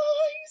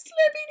 he's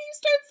slipping. He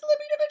starts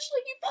slipping.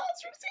 Eventually, he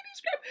falls from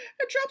Sandy's grip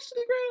and drops to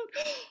the ground.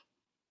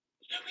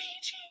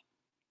 Luigi!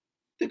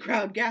 The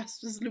crowd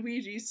gasps as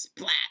Luigi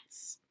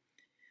splats.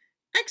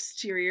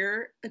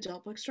 Exterior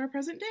adult bookstore,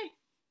 present day.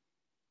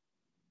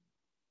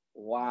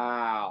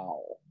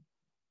 Wow.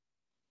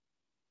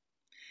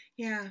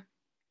 Yeah.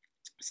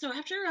 So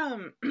after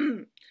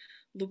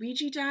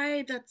Luigi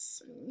died,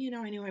 that's,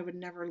 I knew I would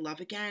never love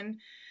again.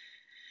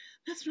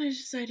 That's when I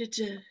decided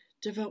to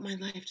devote my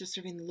life to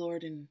serving the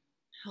Lord and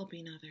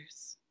helping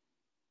others.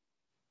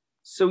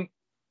 So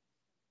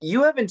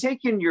you haven't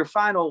taken your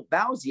final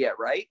vows yet,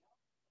 right?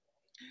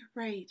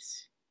 Right.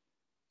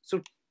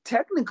 So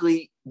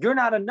technically, you're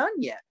not a nun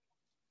yet.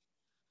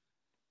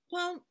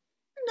 Well,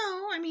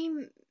 no, I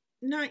mean,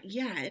 not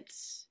yet.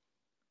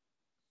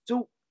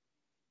 So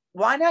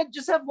why not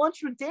just have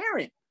lunch with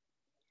Darren?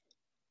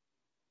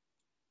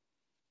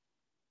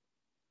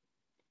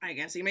 I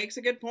guess he makes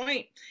a good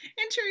point.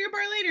 Interior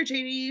bar later,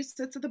 JD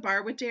sits at the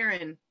bar with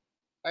Darren.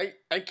 I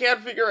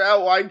can't figure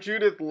out why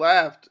Judith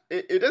left.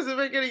 It doesn't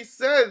make any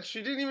sense.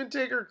 She didn't even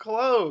take her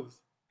clothes.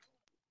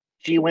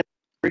 She went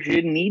where she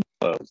didn't need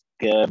clothes.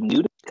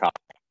 Nudist cop.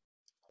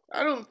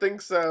 I don't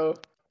think so.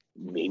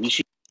 Maybe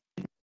she.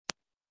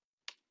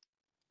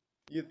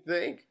 You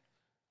think?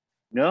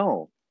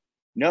 No,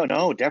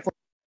 definitely.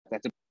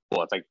 That's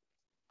well. It's like,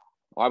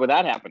 why would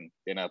that happen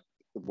in a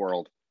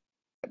world?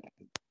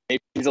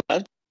 Maybe she's a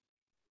lesbian.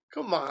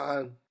 Come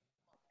on.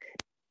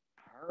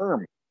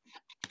 Herm.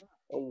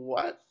 A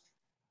what?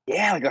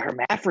 Yeah, like a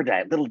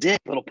hermaphrodite, little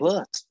dick, little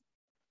puss.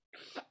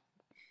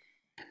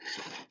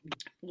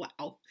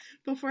 Wow.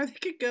 Before they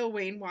could go,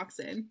 Wayne walks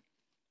in.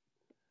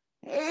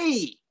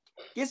 Hey,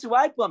 guess who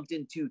I bumped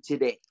into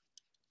today?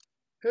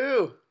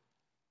 Who?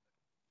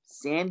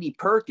 Sandy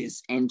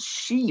Perkins, and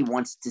she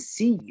wants to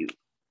see you.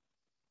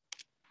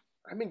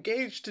 I'm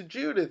engaged to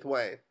Judith,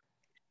 Wayne.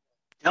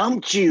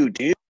 Dumped you,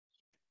 dude.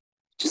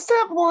 Just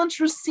have lunch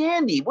with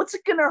Sandy. What's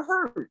it gonna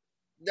hurt?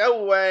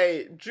 No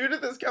way.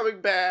 Judith is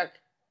coming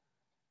back.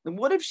 And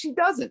what if she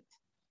doesn't?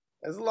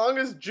 As long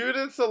as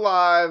Judith's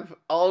alive,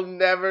 I'll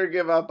never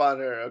give up on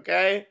her,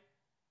 okay?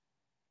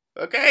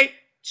 Okay?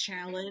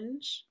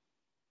 Challenge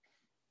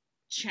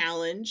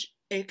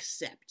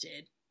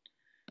accepted.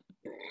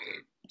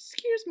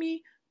 Excuse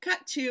me.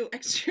 Cut to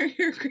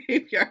exterior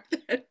graveyard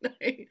that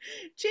night.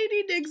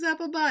 JD digs up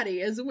a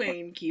body as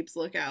Wayne keeps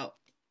lookout.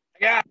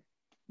 Yeah.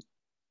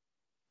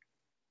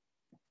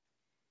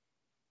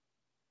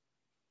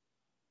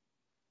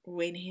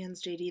 Wayne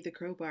hands JD the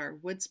crowbar.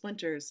 Wood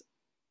splinters.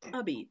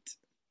 A beat.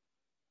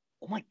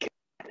 Oh my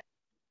god.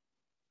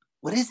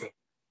 What is it?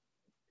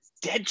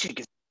 Dead chick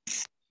is.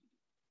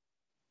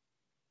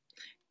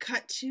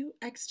 Cut to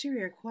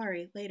exterior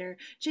quarry later.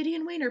 JD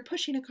and Wayne are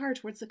pushing a car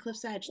towards the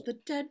cliff's edge, the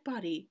dead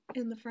body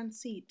in the front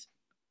seat.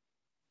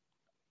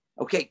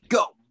 Okay,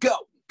 go.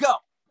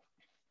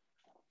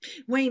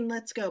 Wayne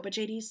lets go, but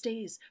JD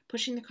stays,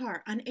 pushing the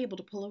car, unable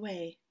to pull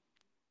away.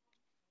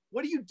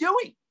 What are you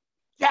doing?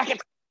 Jacket.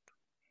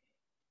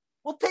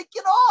 Well, take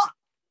it off.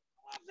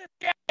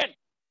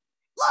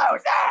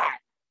 Lose it.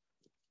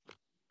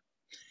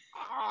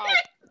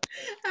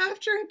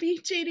 After a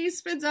beat, JD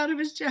spins out of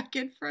his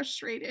jacket,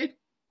 frustrated.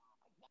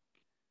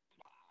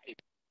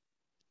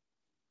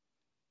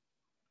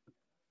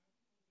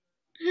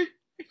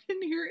 I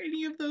didn't hear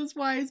any of those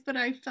whys, but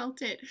I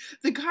felt it.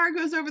 The car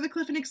goes over the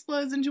cliff and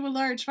explodes into a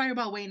large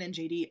fireball. Wayne and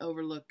JD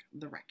overlook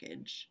the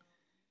wreckage.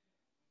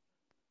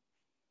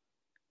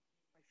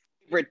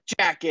 Favorite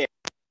jacket.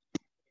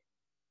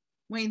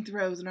 Wayne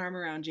throws an arm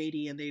around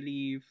JD and they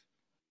leave.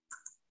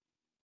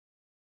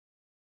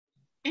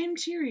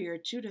 Interior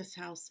Judith's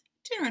house.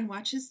 Darren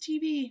watches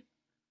TV.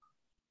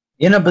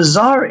 In a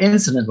bizarre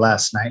incident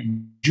last night,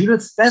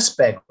 Judith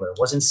Thesbegler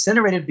was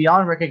incinerated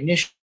beyond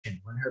recognition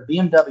when her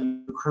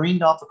BMW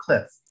careened off a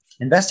cliff.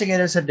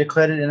 Investigators have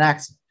declared it an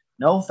accident.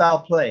 No foul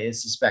play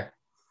is suspected.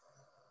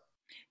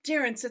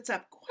 Darren sits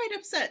up, quite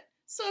upset.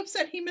 So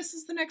upset he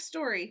misses the next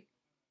story.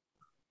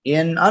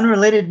 In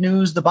unrelated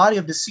news, the body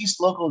of deceased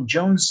local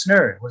Joan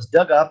Snurd was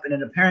dug up in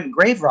an apparent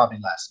grave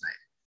robbing last night.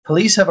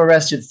 Police have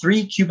arrested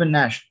 3 Cuban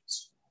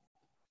nationals.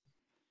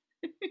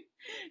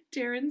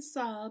 Darren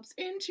sobs.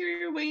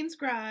 Interior Wayne's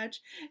garage.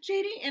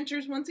 JD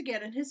enters once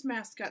again in his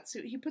mascot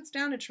suit. He puts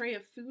down a tray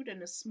of food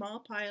and a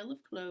small pile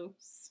of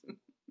clothes.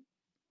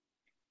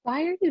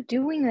 Why are you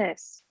doing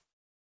this?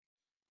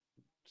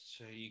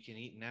 So you can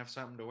eat and have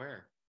something to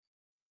wear.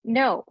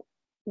 No.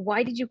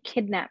 Why did you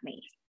kidnap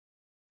me?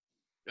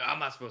 I'm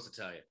not supposed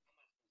to tell you.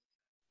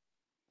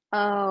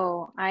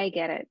 Oh, I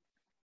get it.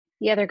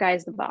 The other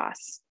guy's the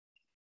boss.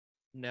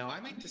 No, I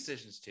make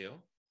decisions too.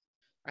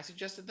 I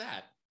suggested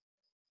that.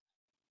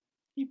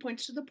 He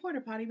points to the porta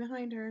potty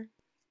behind her.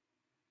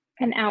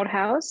 An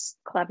outhouse.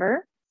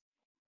 Clever.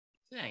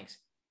 Thanks.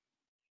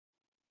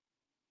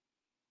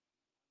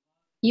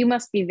 You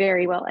must be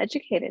very well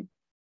educated.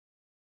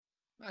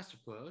 I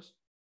suppose.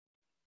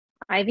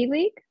 Ivy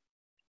League?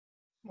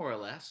 More or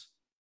less.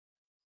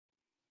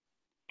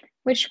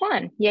 Which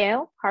one?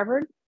 Yale,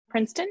 Harvard,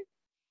 Princeton?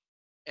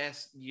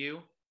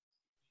 SU.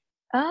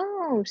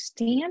 Oh,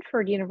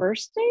 Stanford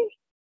University?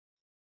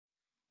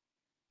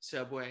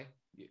 Subway.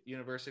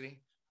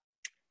 University.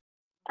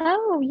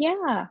 Oh,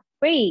 yeah.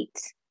 Wait.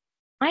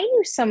 I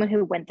knew someone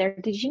who went there.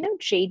 Did you know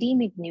J.D.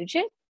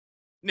 McNugent?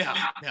 No.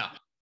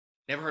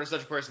 Never heard of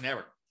such a person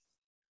ever.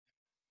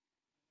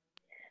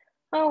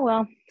 Oh,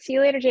 well. See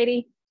you later,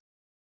 J.D.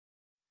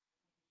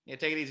 Yeah,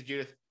 take it easy,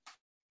 Judith.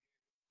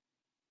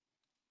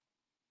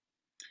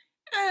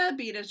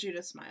 Beat as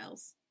Judith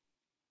smiles.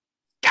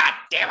 God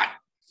damn it!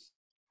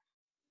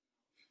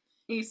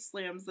 He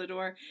slams the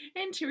door.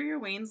 Interior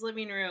Wayne's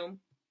living room.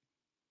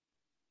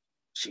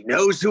 She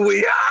knows who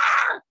we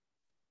are.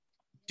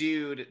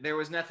 Dude, there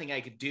was nothing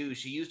I could do.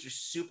 She used her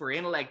super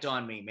intellect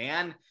on me,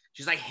 man.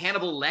 She's like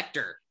Hannibal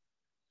Lecter.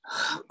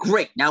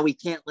 Great, now we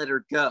can't let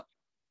her go.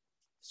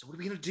 So what are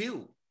we gonna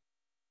do?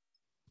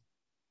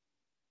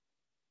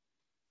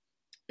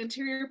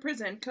 Interior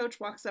prison. Coach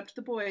walks up to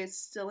the boys,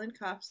 still in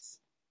cuffs.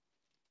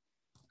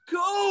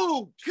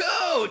 Go!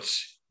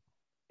 Coach!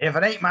 If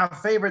it ain't my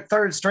favorite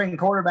third string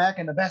quarterback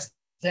and the best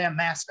damn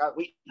mascot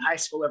Wheaton High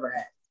School ever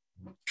had.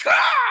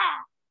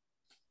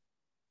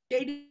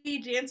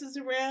 JD dances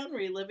around,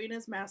 reliving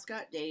his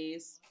mascot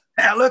days.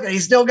 Now look, he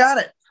still got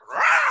it.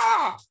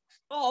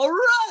 All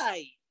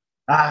right.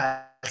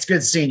 It's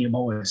good seeing you,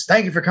 boys.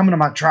 Thank you for coming to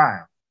my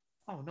trial.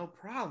 Oh, no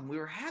problem. We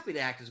were happy to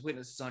act as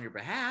witnesses on your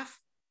behalf.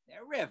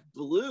 That ref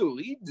blew.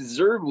 He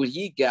deserved what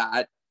he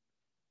got.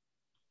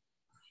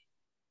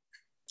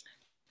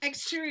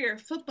 Exterior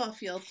football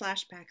field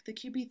flashback. The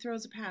QB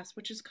throws a pass,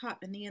 which is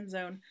caught in the end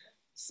zone.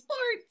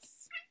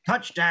 Sports.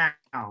 Touchdown.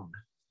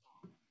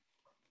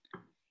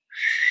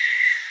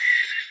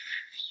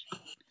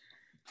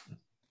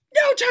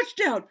 No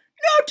touchdown.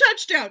 No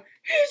touchdown.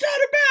 He's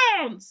out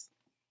of bounds.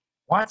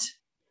 What?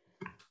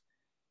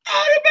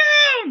 Out of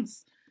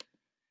bounds.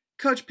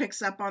 Coach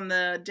picks up on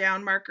the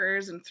down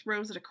markers and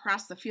throws it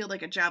across the field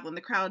like a javelin.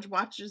 The crowd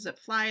watches it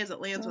fly as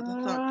it lands with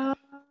a thump.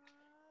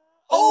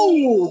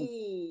 Oh!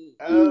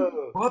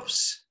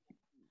 Whoops.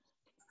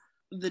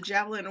 The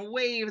javelin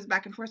waves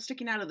back and forth,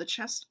 sticking out of the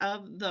chest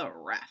of the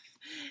ref.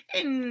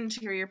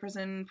 Interior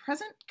prison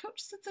present.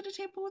 Coach sits at a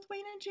table with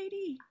Wayne and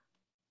JD.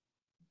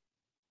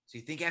 So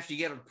you think after you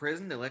get out of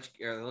prison, they'll let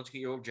you get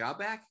your old job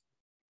back?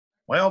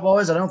 Well,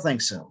 boys, I don't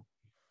think so.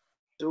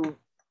 So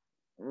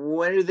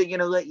when are they going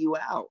to let you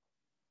out?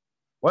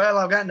 Well,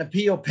 I've got an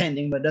appeal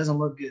pending, but it doesn't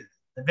look good.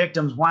 The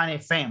victim's whiny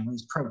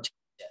family's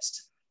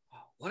protest.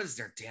 What is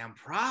their damn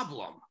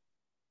problem?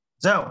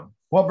 So,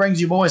 what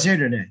brings you boys here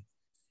today?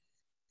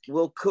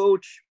 Well,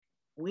 Coach,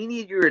 we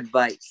need your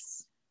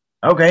advice.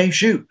 Okay,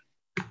 shoot.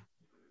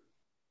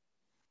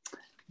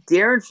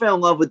 Darren fell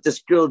in love with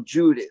this girl,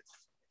 Judith,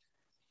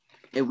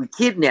 and we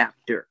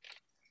kidnapped her.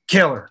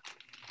 Kill her.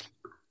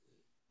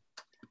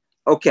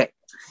 Okay.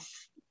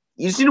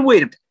 You just need to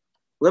wait a minute.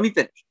 Let me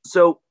finish.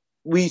 So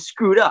we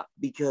screwed up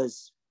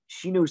because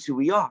she knows who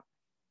we are.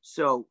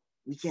 So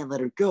we can't let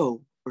her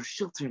go or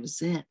she'll turn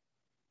us in.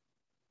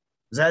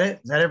 Is that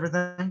it? Is that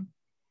everything?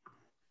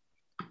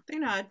 They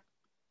nod.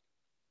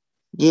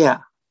 Yeah.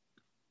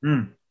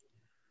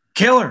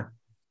 Kill her.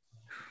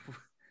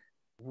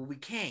 Well, we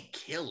can't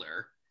kill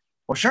her.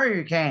 Well, sure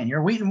you can.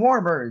 You're Wheaton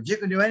Warbirds. You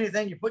can do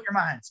anything you put your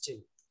minds to.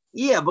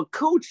 Yeah, but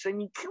Coach, I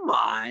mean, come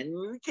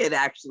on. We can't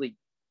actually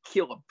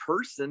kill a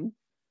person.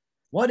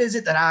 What is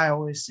it that I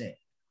always say?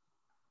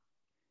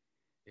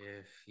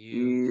 If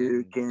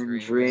You can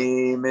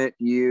dream it,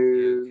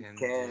 you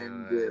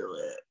can do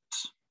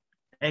it.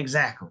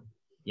 Exactly.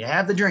 You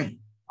have the dream.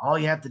 All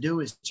you have to do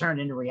is turn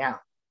it into reality.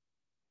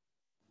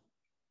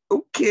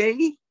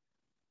 Okay.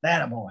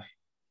 Attaboy.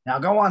 Now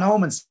go on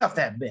home and stuff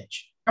that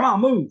bitch. Come on,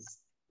 move.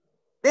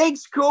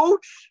 Thanks,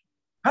 Coach.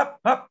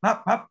 Hup, hup,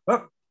 hup, hup,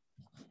 hup.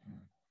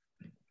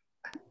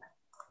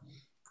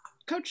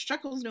 Coach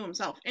chuckles to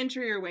himself.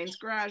 Interior Wayne's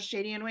garage.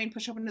 JD and Wayne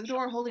push open the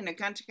door, holding a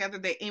gun together.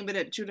 They aim it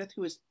at Judith,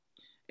 who is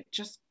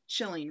just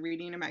chilling,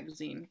 reading a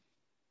magazine.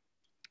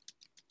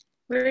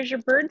 Where's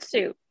your bird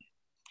suit?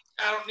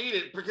 I don't need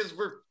it because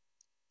we're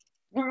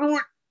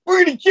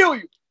going to kill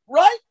you,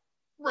 right?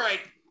 right.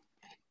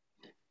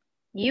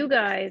 You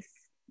guys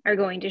are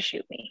going to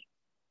shoot me.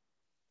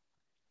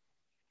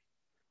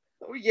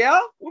 Oh, yeah?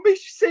 What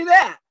makes you say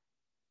that?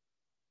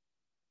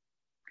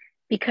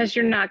 Because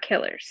you're not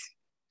killers.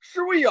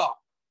 Sure we are.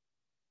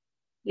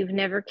 You've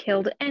never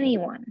killed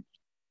anyone.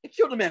 I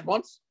killed a man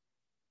once.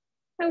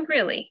 Oh,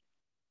 really?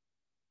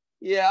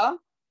 Yeah.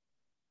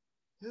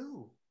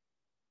 Who?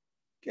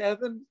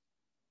 Kevin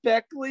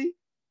Beckley.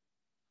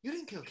 You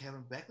didn't kill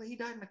Kevin Beckley. He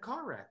died in a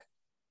car wreck.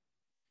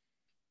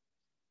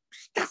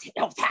 She doesn't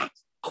know that.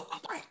 Oh,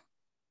 right.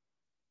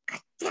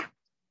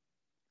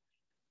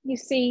 You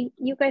see,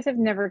 you guys have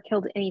never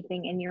killed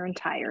anything in your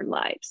entire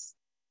lives.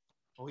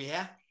 Oh,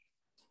 yeah?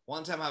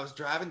 One time I was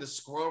driving, the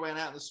squirrel ran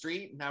out in the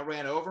street, and I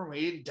ran over him.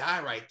 He didn't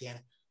die right then,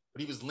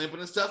 but he was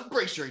limping and stuff. I'm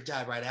pretty sure he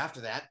died right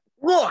after that.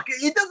 Look,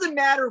 it doesn't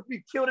matter if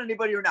we killed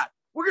anybody or not.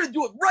 We're going to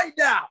do it right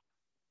now.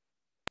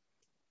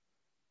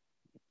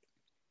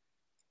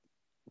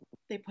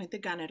 They point the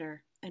gun at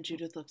her, and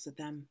Judith looks at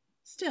them,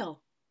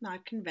 still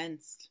not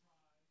convinced.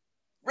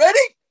 Ready?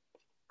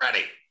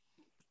 Ready.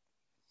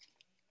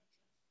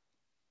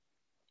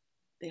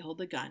 They hold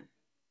the gun.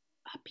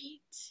 A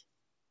beat.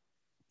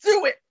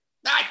 Do it.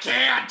 I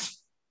can't.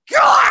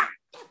 God!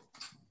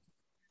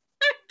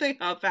 They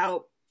huff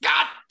out.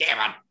 God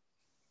damn it.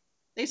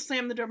 They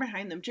slam the door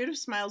behind them. Judith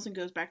smiles and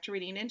goes back to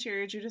reading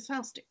interior Judith's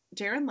house.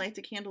 Darren lights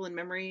a candle in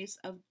memory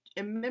of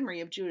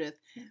Judith.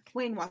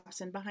 Wayne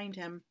walks in behind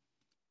him.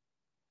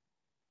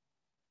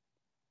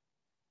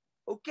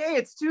 Okay,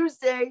 it's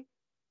Tuesday.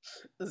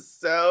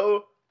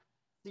 So,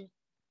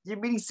 You're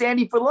meeting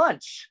Sandy for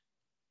lunch.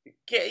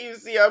 can't you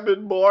see I've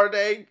been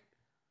mourning?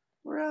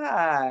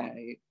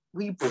 Right.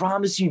 We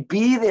promised you'd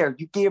be there.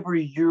 You gave her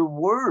your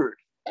word.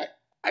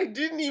 I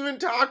didn't even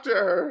talk to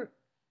her.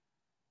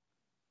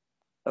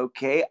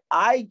 Okay,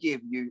 I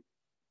gave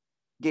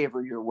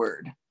her your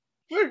word.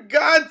 For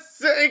God's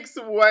sakes,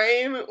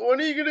 Wayne,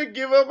 when are you going to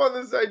give up on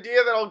this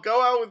idea that I'll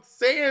go out with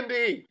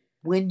Sandy?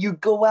 When you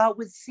go out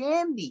with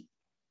Sandy.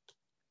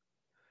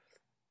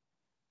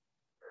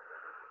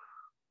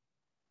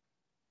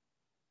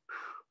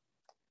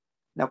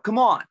 Now, come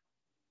on.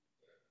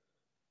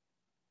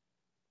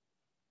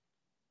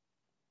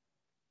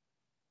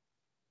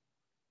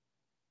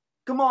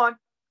 Come on.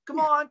 Come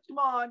on. Come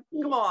on.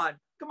 Come on.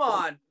 Come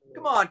on.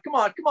 Come on. Come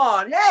on. Come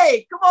on.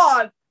 Hey, come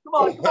on. Come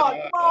on. Come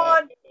on. Come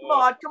on. Come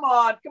on. Come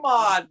on. Come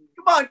on.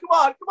 Come on. Come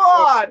on. Come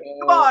on.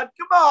 Come on.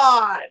 Come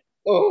on.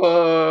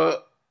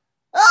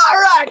 All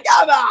right.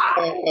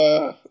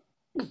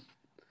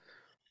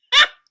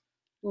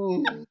 Come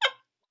on.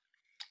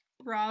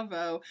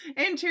 Bravo.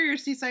 Interior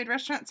seaside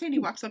restaurant. Sandy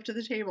walks up to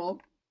the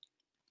table.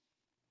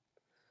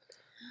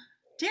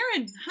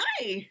 Darren,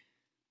 hi.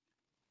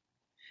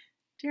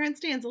 Darren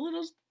stands a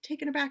little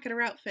taken aback at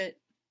her outfit.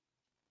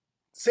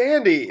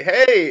 Sandy,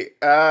 hey,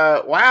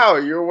 wow,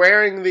 you're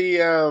wearing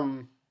the,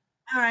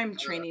 I'm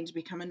training to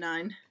become a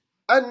nun.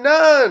 a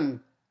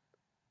nun!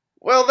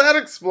 Well, that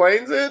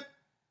explains it.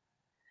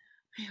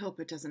 I hope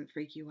it doesn't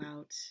freak you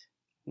out.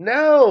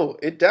 No,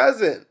 it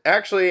doesn't.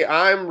 Actually,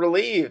 I'm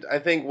relieved. I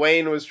think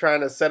Wayne was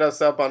trying to set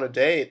us up on a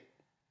date.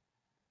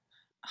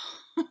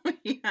 Oh,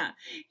 yeah.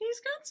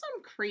 He's got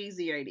some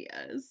crazy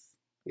ideas.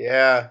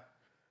 Yeah.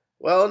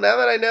 Well, now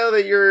that I know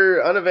that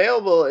you're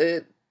unavailable,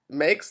 it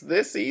makes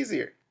this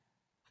easier.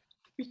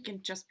 We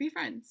can just be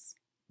friends.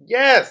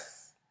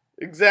 Yes,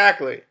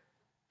 exactly.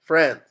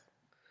 Friends.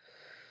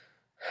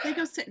 They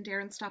go sit and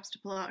Darren stops to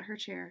pull out her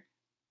chair.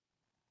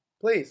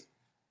 Please.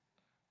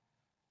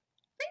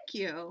 Thank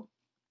you.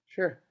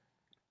 Sure.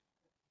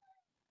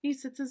 He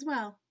sits as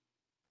well.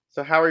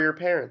 So how are your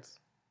parents?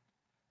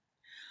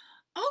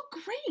 Oh,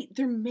 great.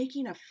 They're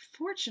making a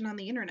fortune on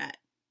the internet.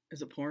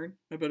 Is it porn?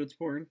 I bet it's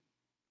porn.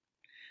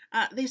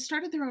 They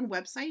started their own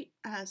website,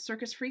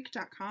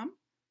 circusfreak.com.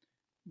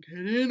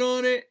 Get in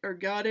on it, or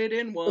got it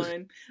in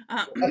one.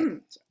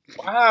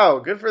 Wow,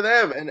 good for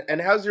them.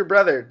 And how's your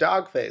brother,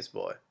 Dogface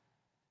Boy?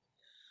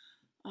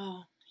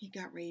 Oh, he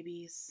got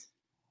rabies.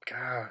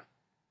 God,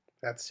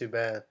 that's too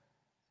bad.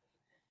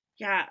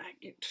 Yeah,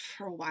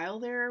 for a while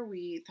there,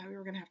 we thought we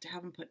were going to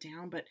have him put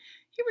down, but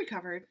he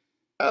recovered.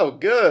 Oh,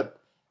 good.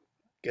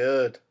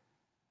 Good.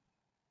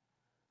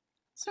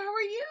 So how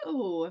are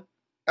you?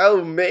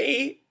 Oh,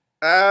 me?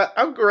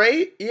 I'm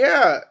great.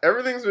 Yeah,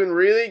 everything's been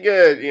really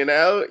good, you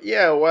know?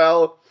 Yeah,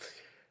 well,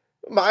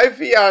 my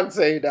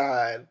fiance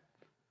died.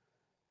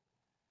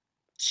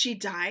 She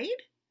died?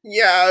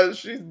 Yeah,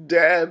 she's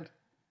dead.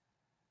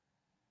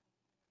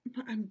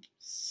 I'm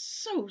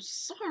so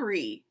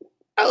sorry.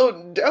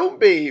 Oh, don't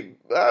be.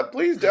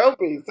 Please don't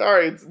be.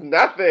 Sorry, it's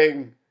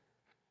nothing.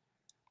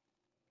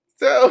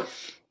 So,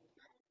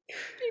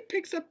 He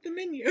picks up the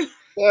menu.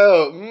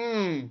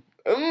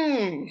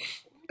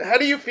 how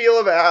do you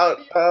feel about,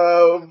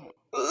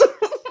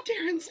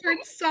 Darren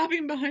starts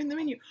sobbing behind the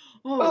menu.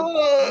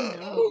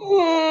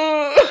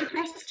 Oh no. She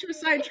crosses to his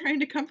side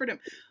trying to comfort him.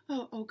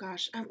 Oh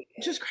gosh.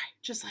 Just cry.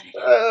 Just let it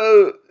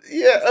out.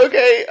 Yeah,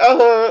 okay,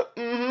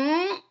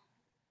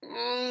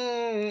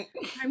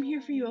 I'm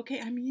here for you, okay?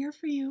 I'm here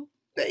for you.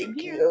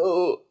 Thank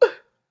you.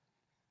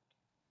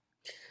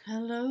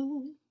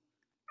 Hello,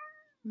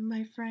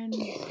 my friend.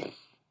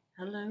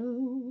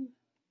 Hello.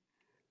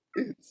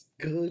 It's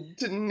good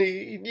to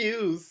need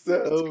you so.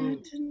 It's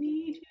good to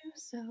need you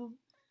so.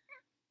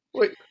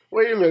 Wait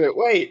a minute.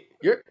 Wait,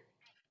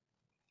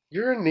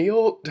 you're a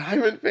Neil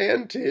Diamond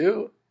fan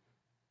too?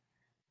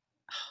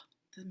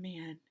 The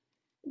man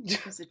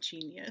is a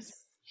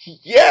genius.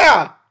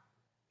 Yeah!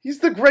 He's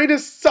the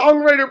greatest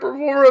songwriter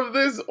performer of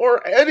this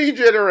or any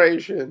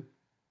generation.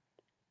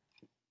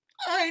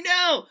 I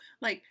know!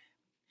 Like,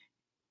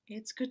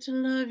 it's good to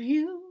love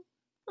you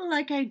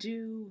like I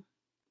do.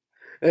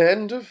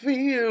 And to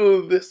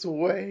feel this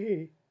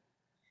way.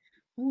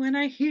 When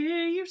I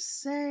hear you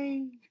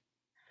say,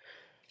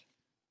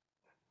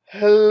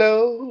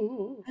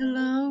 hello.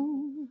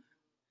 hello.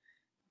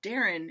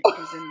 Darren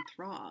is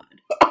enthralled.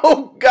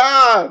 Oh,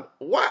 God!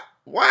 What?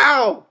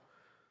 Wow!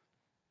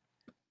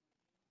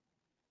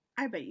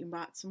 I bet you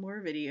bought some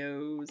more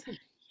videos.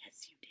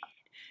 Yes, you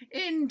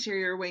did.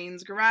 Interior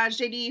Wayne's garage.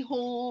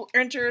 JD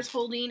enters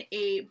holding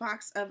a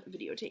box of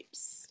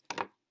videotapes.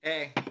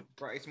 Hey,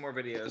 brought you some more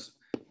videos.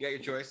 You got your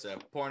choice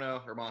of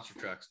porno or monster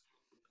trucks.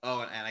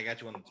 Oh, and I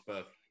got you one that's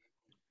both.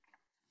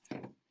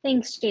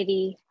 Thanks,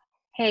 JD.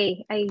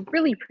 Hey, I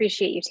really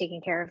appreciate you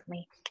taking care of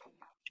me.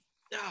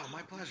 Oh,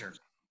 my pleasure.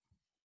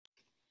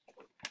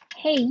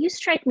 Hey, you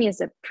strike me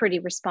as a pretty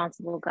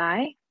responsible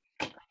guy.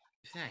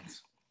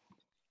 Thanks.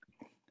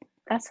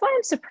 That's why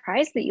I'm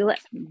surprised that you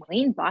let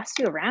Wayne boss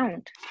you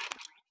around.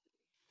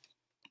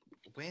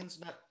 Wayne's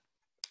not...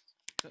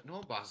 No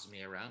one bosses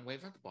me around.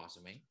 Wayne's not the boss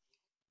of me.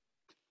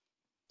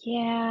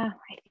 Yeah,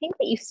 I think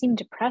that you seem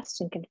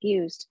depressed and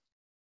confused.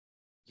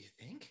 You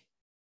think?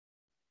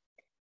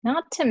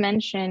 Not to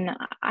mention,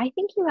 I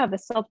think you have a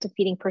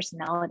self-defeating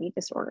personality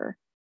disorder.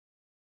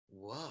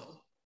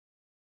 Whoa.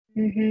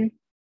 Mm-hmm.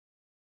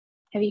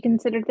 Have you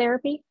considered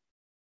therapy?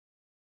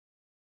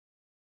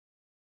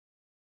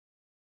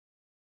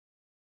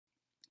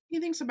 He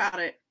thinks about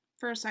it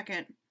for a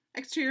second.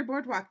 Exterior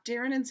boardwalk.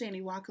 Darren and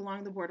Sandy walk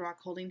along the boardwalk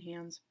holding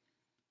hands.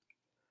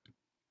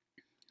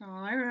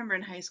 Oh, I remember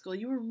in high school,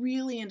 you were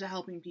really into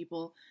helping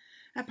people.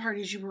 At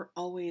parties, you were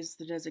always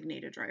the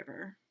designated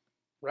driver.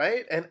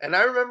 Right? And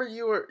I remember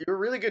you were a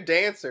really good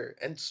dancer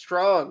and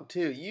strong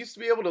too. You used to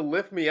be able to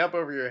lift me up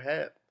over your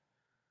head.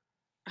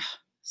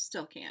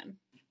 Still can.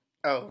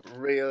 Oh,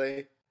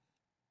 really?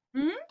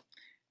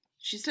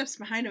 She steps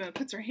behind him and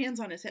puts her hands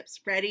on his hips.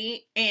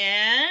 Ready?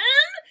 And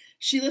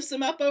she lifts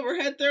him up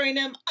overhead, throwing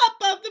him up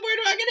off the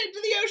boardwalk and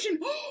into the ocean.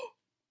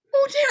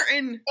 Oh,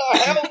 Darren! Oh,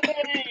 help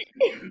me!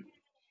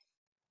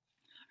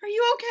 Are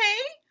you okay?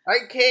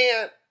 I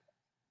can't.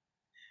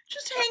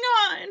 Just hang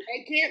on.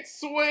 I can't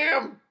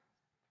swim.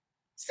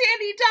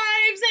 Sandy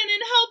dives in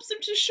and helps him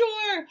to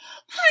shore.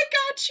 I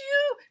got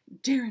you.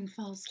 Darren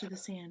falls to the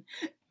sand.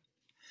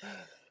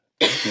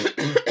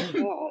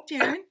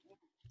 Darren,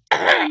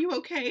 are you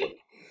okay?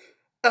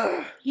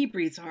 He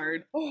breathes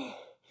hard.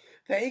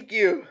 Thank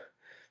you.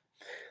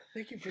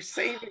 Thank you for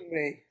saving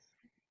me.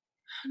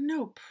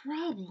 No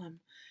problem.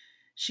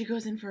 She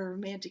goes in for a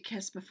romantic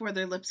kiss before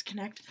their lips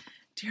connect.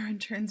 Darren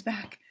turns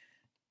back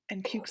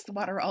and pukes the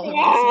water all over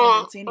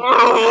the sand, and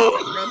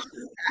Sandy rubs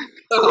his back.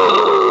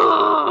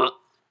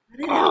 Let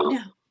it out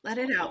now. Let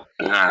it out.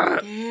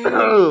 There you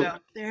go.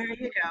 There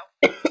you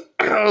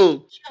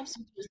go. She helps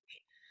him to his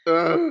feet.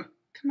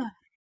 Come on.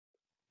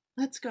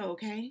 Let's go,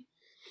 okay?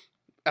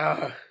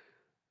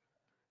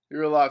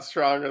 You're a lot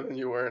stronger than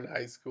you were in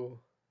high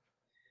school.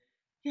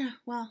 Yeah,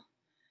 well,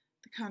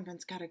 the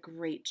convent's got a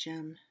great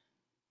gym.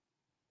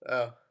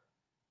 Oh.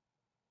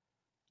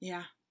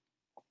 Yeah.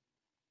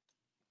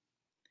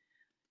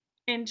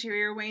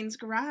 Interior Wayne's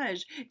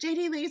garage.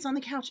 JD lays on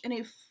the couch in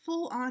a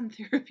full-on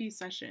therapy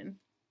session.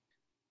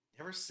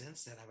 Ever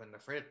since then, I've been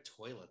afraid of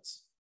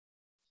toilets.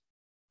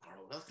 I don't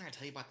know. What else can I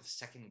tell you about the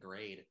second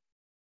grade?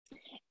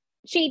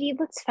 JD,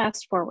 let's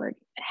fast forward.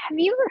 Have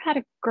you ever had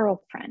a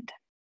girlfriend?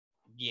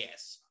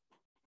 Yes.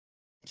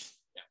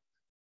 Yeah.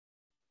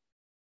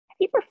 Have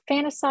you ever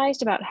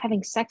fantasized about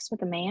having sex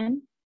with a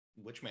man?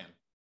 Which man?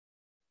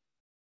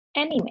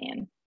 Any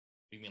man.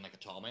 You mean like a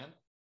tall man?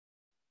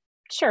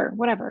 Sure,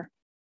 whatever.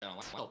 I don't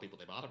like tall people.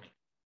 They bother me.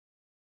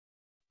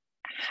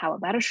 How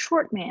about a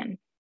short man?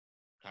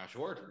 How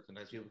short?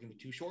 Sometimes people can be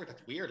too short.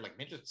 That's weird, like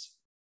midgets.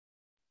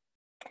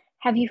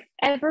 Have you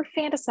ever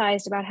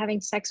fantasized about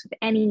having sex with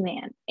any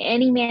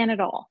man at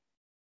all?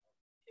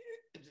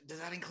 Does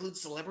that include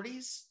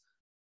celebrities?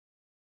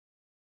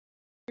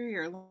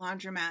 Interior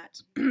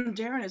laundromat.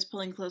 Darren is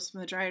pulling clothes from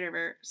the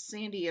dryer.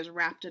 Sandy is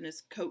wrapped in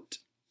his coat.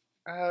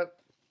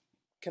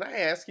 Can I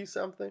ask you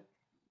something?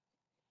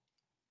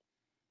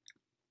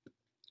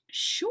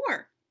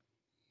 Sure.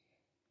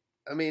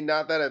 I mean,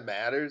 not that it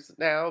matters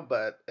now,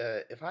 but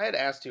if I had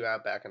asked you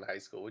out back in high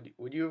school,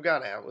 would you have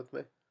gone out with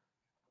me?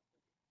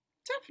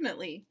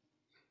 Definitely.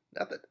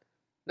 Not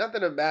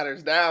that it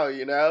matters now,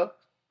 you know?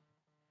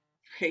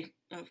 Right,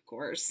 of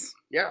course.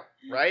 Yeah,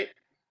 right?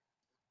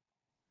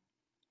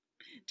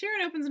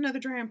 Darren opens another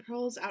drawer and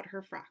pulls out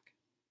her frock.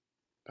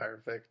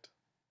 Perfect.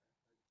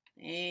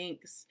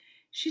 Thanks.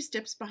 She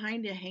steps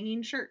behind a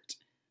hanging shirt.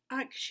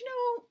 Could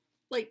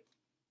you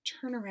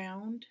turn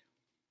around?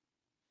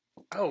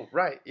 Oh,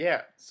 right.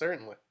 Yeah,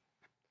 certainly.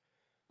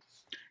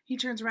 He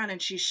turns around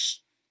and she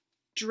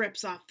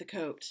strips off the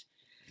coat.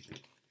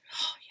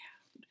 Oh,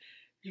 yeah.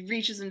 He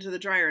reaches into the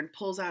dryer and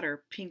pulls out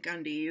her pink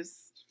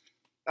undies.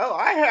 Oh,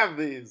 I have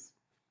these.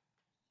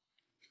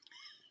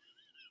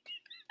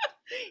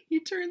 He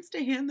turns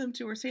to hand them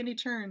to her. Sandy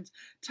turns,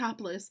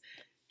 topless.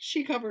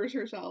 She covers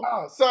herself.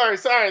 Oh,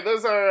 sorry.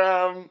 Those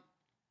are,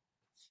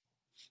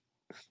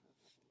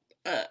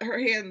 Her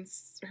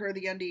hands,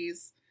 the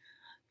undies.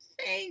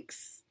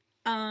 Thanks.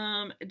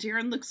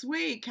 Darren looks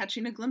away,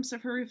 catching a glimpse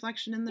of her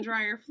reflection in the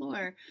dryer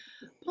floor,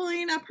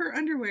 pulling up her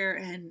underwear,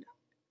 and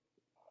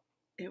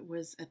it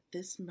was at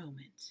this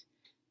moment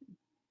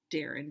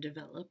Darren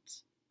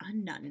developed a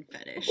nun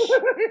fetish.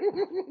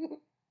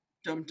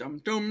 Dum dum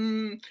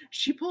dum.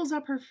 She pulls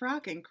up her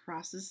frock and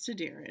crosses to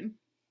Darren.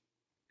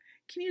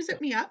 Can you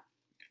zip me up?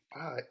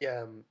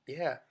 Yeah.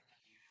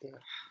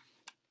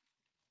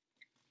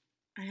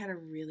 I had a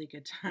really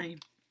good time.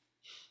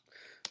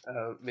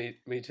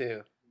 Me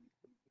too.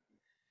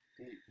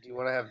 Do you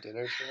want to have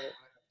dinner tonight?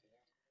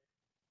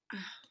 Oh,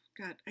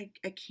 God, I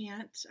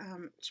can't.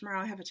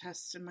 Tomorrow I have a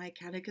test in my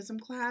catechism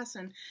class,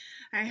 and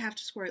I have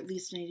to score at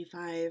least an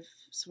 85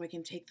 so I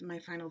can take my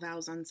final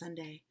vows on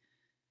Sunday.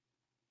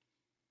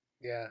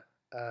 Yeah.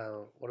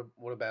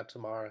 What about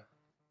tomorrow?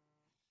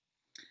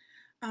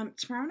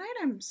 Tomorrow night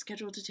I'm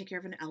scheduled to take care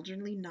of an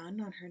elderly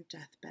nun on her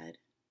deathbed.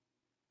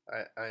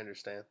 I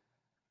understand.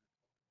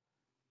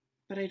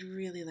 But I'd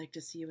really like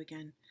to see you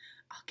again.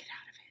 I'll get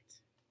out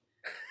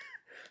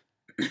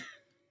of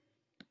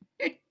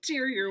it.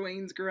 Interior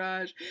Wayne's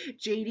garage.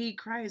 JD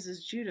cries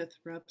as Judith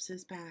rubs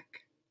his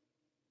back.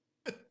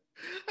 I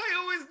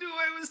always knew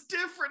I was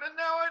different, and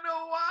now I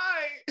know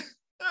why.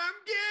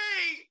 I'm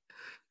gay.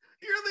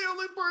 You're the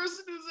only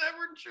person who's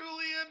ever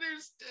truly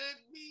understood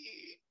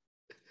me.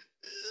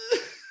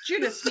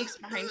 Judith sneaks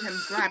behind him,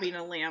 grabbing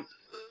a lamp.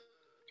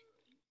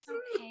 It's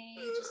okay,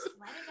 just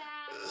let it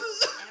out.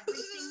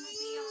 Everything will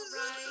be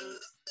alright.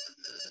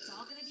 It's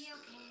all gonna be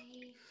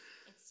okay.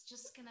 It's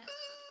just gonna...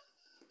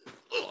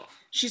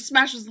 She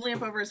smashes the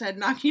lamp over his head,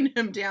 knocking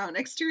him down.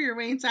 Exterior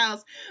Wayne's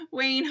house.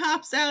 Wayne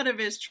hops out of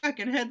his truck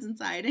and heads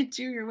inside.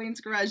 Interior Wayne's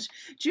garage.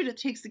 Judith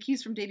takes the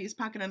keys from Daisy's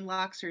pocket and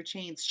locks her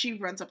chains. She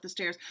runs up the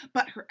stairs,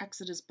 but her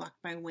exit is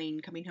blocked by Wayne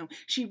coming home.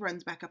 She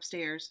runs back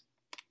upstairs.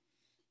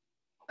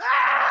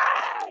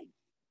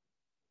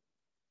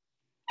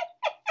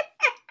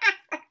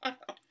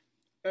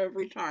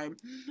 Every time.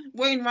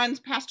 Wayne runs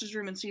past his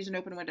room and sees an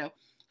open window.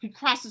 He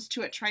crosses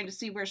to it, trying to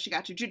see where she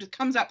got to. Judith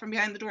comes out from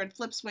behind the door and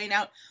flips Wayne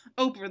out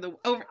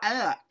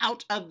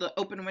out of the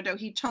open window.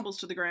 He tumbles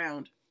to the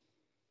ground.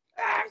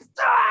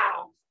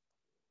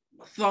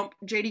 Thump.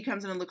 JD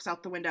comes in and looks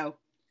out the window.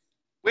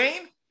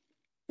 Wayne?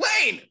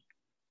 Wayne!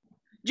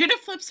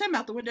 Judith flips him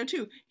out the window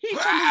too. He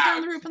tumbles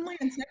down the roof and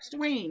lands next to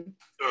Wayne.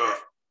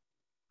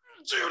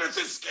 Judith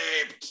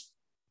escaped!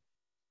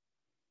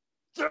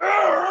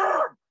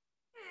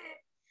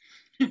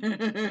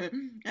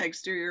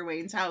 Exterior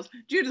Wayne's house.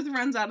 Judith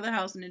runs out of the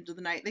house and into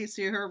the night. They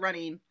see her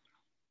running.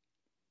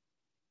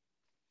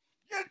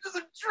 Get to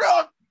the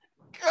truck!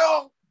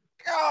 Go!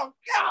 Go!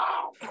 Go!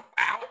 Ow!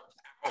 Ow!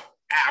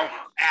 Ow!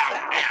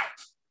 Ow!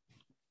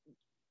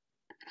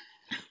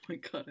 Oh my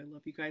God, I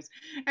love you guys.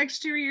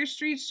 Exterior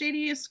streets.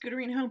 JD is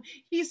scootering home.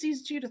 He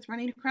sees Judith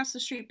running across the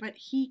street, but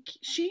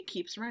she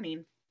keeps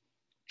running.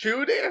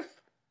 Judith?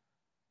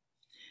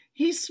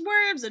 He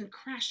swerves and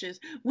crashes.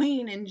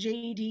 Wayne and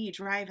JD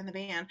drive in the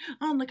van.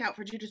 On lookout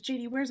for Judith.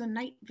 JD wears a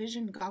night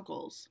vision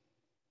goggles.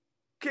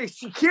 Okay,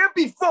 she can't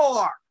be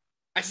far.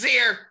 I see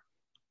her!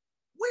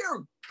 Where?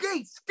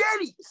 Okay,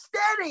 steady!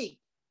 Steady!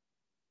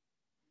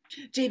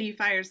 JD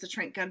fires the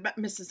trank gun, but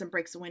misses and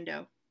breaks a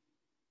window.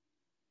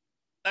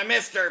 I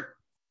missed her.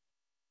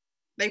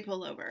 They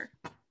pull over.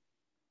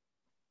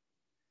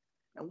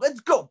 Now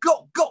let's go!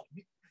 Go! Go!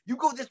 You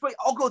go this way,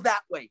 I'll go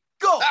that way.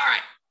 Go! All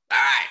right! All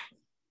right!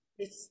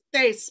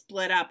 They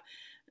split up.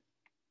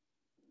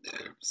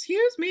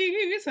 Excuse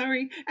me,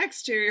 sorry.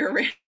 Exterior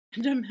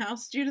random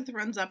house. Judith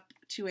runs up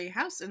to a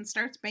house and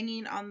starts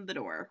banging on the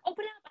door.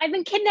 Open up, I've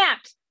been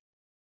kidnapped.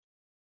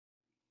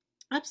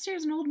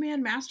 Upstairs, an old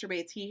man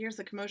masturbates. He hears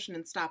the commotion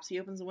and stops. He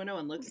opens the window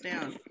and looks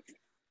down.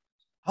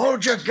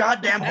 Hold your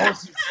goddamn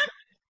horses.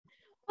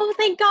 Oh,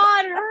 thank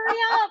God, hurry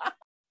up.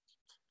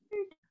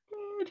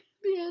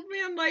 The old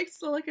man likes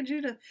to look at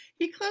Judith.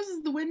 He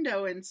closes the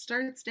window and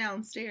starts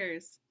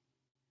downstairs.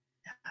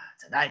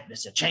 Tonight,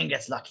 Mr. Chang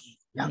gets lucky.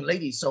 Young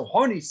lady, so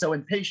horny, so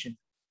impatient.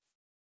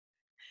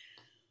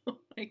 Oh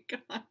my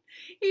God.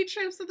 He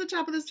trips at the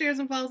top of the stairs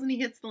and falls, and he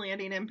hits the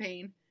landing in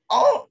pain.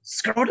 Oh,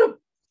 scrotum.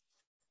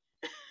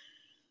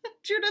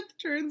 Judith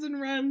turns and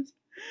runs.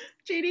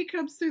 JD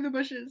comes through the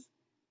bushes.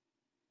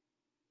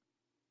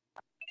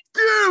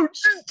 Dude,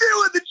 she's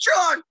doing the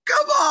truck!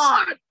 Come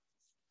on!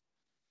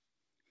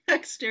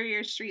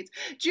 Exterior streets.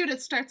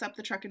 Judith starts up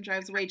the truck and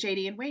drives away.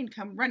 JD and Wayne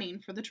come running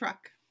for the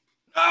truck.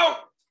 No!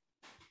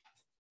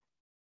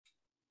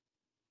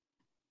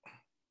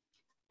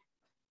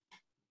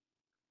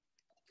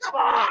 Come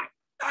on!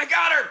 I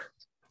got her!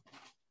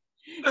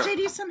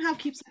 JD somehow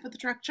keeps up with the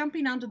truck,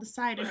 jumping onto the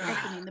side and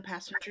opening the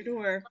passenger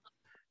door.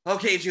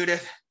 Okay,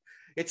 Judith,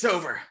 it's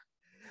over.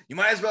 You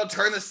might as well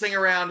turn this thing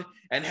around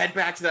and head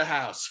back to the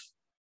house.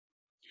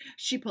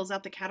 She pulls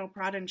out the cattle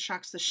prod and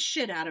shocks the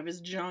shit out of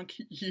his junk.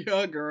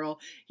 Yeah, girl.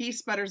 He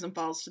sputters and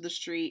falls to the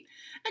street.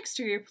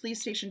 Exterior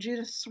police station.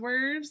 Judith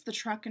swerves the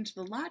truck into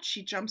the lot.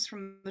 She jumps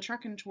from the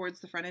truck and towards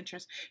the front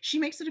entrance. She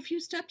makes it a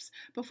few steps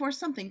before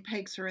something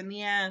pegs her in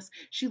the ass.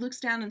 She looks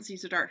down and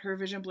sees a dart. Her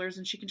vision blurs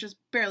and she can just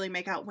barely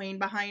make out Wayne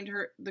behind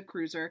her, the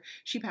cruiser.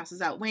 She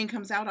passes out. Wayne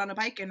comes out on a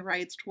bike and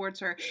rides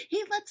towards her.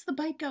 He lets the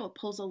bike go,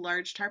 pulls a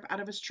large tarp out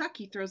of his truck.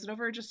 He throws it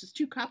over her just as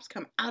two cops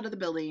come out of the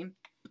building.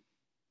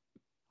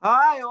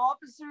 Hi,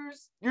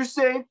 officers. You're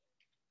safe.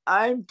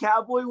 I'm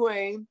Cowboy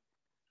Wayne.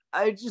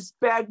 I just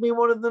bagged me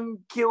one of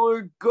them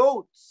killer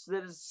goats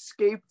that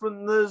escaped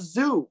from the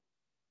zoo.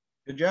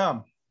 Good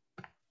job.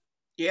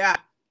 Yeah.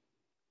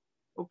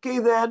 Okay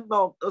then,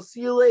 I'll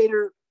see you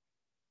later.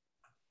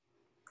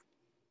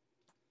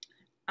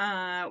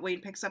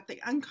 Wade picks up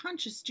the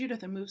unconscious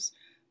Judith and moves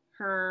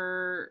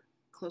her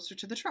closer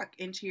to the truck.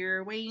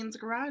 Interior Wayne's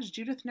garage,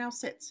 Judith now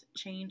sits,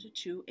 chained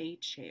to a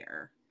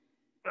chair.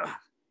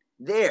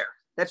 There,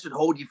 that should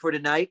hold you for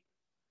tonight.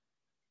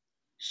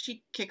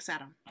 She kicks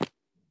at him.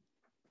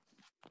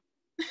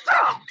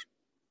 Ah!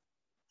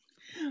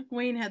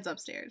 Wayne heads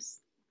upstairs.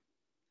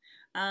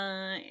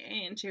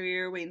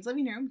 Interior Wayne's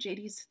living room,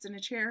 JD sits in a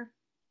chair.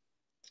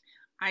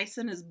 Ice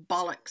in his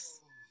bollocks.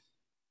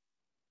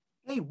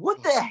 Hey,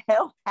 what the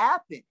hell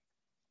happened?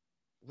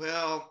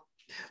 Well,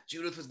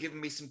 Judith was giving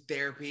me some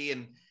therapy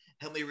and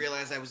helped me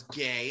realize I was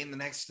gay, and the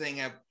next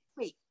thing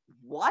Wait,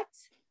 what?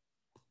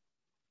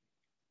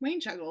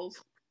 Wayne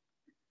chuckles.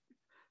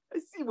 I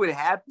see what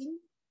happened.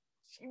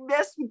 She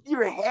messed with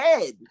your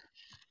head.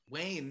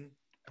 Wayne,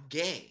 I'm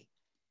gay.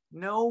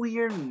 No,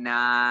 you're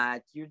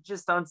not. You're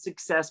just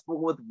unsuccessful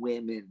with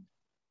women.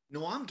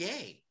 No, I'm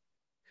gay.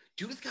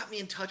 Judith got me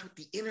in touch with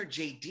the inner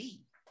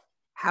JD.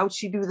 How'd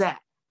she do that?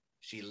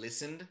 She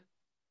listened.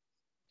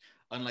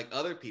 Unlike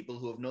other people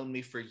who have known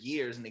me for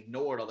years and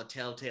ignored all the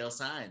telltale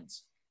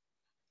signs.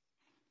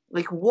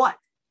 Like what?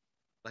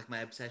 Like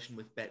my obsession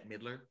with Bette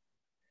Midler,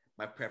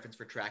 my preference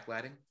for track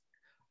lighting.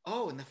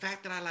 Oh, and the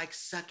fact that I like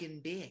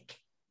sucking dick.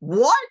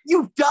 What?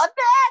 You've done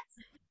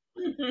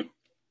that?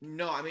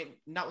 No, I mean,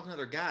 not with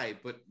another guy,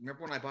 but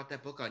remember when I bought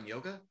that book on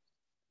yoga?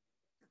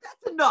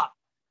 That's enough.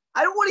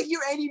 I don't want to hear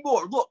any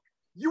more. Look,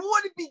 you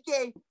want to be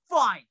gay?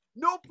 Fine.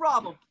 No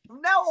problem.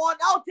 From now on,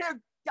 I'll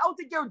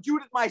take care of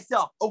Judith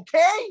myself,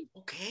 okay?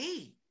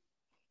 Okay.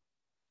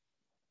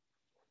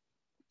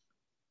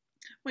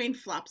 Wayne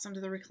flops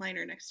onto the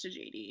recliner next to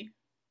JD.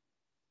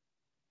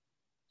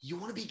 You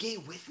want to be gay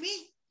with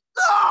me?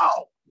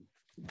 No!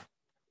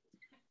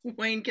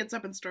 Wayne gets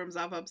up and storms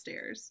off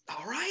upstairs.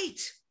 All right.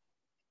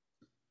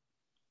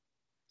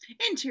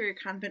 Interior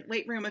convent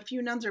weight room. A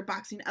few nuns are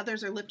boxing,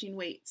 others are lifting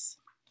weights.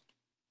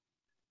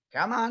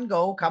 Come on,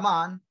 go. Come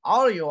on.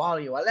 All of you.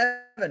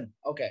 11.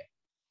 Okay.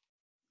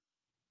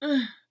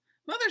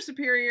 Mother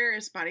Superior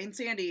is spotting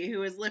Sandy,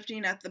 who is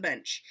lifting at the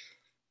bench.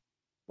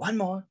 One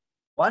more.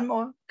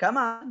 Come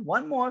on.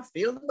 One more.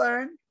 Feel the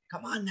burn.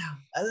 Come on now.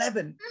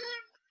 11.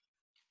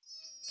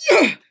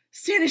 Yeah!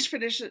 Sandy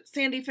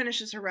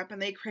finishes her rep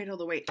and they cradle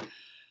the weight.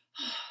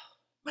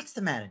 What's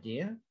the matter,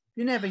 dear?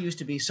 You never used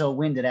to be so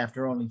winded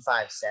after only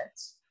 5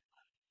 sets.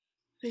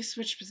 They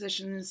switch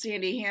positions and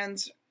Sandy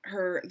hands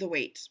her the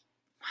weight.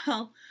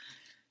 Well,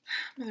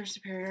 Mother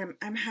Superior,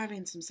 I'm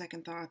having some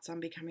second thoughts on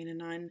becoming a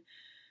nun.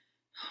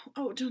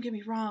 Oh, don't get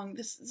me wrong.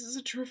 This is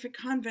a terrific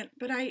convent,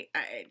 but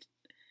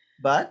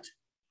But?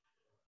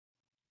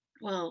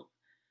 Well,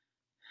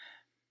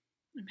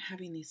 I'm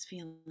having these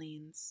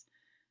feelings.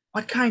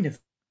 What kind of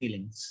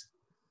feelings?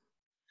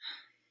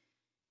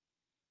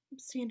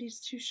 Sandy's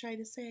too shy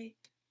to say.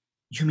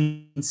 You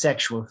mean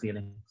sexual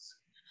feelings?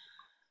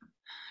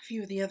 A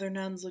few of the other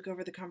nuns look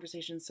over the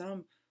conversation.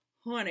 Some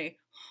honey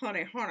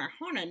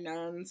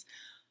nuns.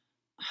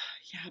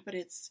 Yeah, but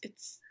it's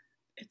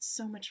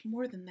so much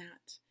more than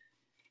that.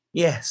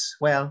 Yes,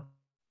 well.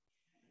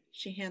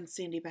 She hands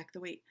Sandy back the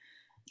weight.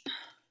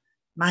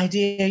 My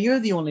dear, you're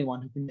the only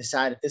one who can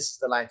decide if this is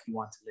the life you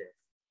want to live.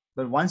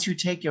 But once you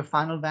take your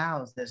final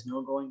vows, there's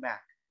no going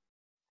back.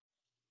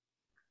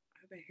 I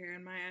have a hair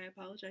in my eye. I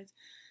apologize.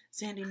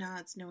 Sandy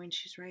nods, knowing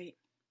she's right.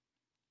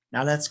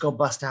 Now let's go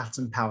bust out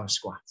some power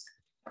squats.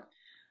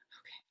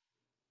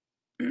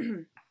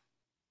 Okay.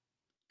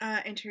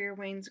 Interior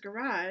Wayne's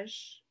garage.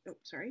 Oh,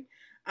 sorry.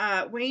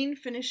 Wayne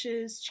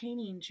finishes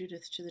chaining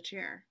Judith to the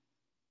chair.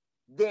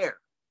 There.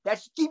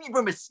 That should keep you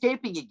from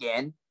escaping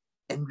again.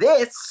 And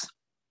this.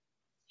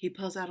 He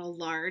pulls out a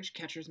large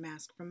catcher's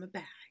mask from a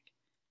bag.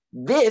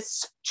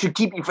 This should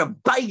keep you from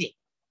biting.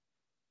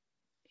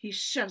 He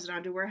shoves it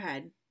onto her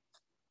head.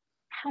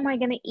 How am I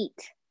going to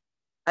eat?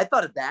 I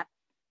thought of that.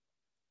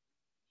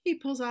 He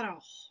pulls out a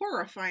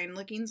horrifying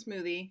looking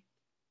smoothie.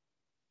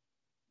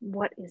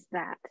 What is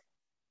that?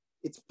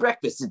 It's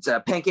breakfast. It's a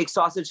pancake,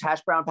 sausage,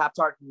 hash brown,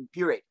 Pop-Tart, and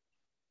puree.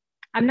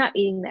 I'm not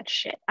eating that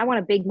shit. I want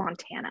a Big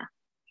Montana.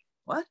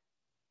 What?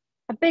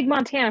 A Big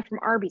Montana from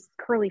Arby's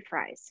with curly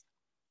fries.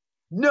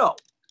 No,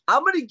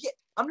 I'm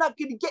not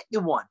gonna get you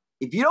one.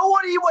 If you don't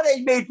want to eat what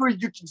I made for you,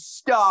 you can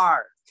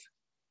starve.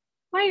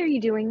 Why are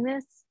you doing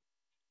this?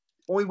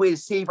 Only way to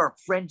save our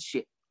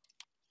friendship.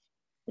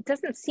 It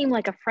doesn't seem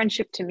like a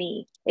friendship to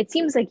me. It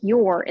seems like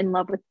you're in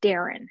love with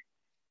Darren.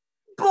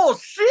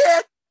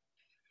 Bullshit!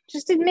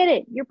 Just admit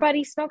it. Your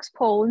buddy smokes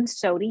pole and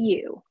so do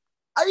you.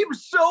 I am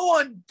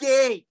so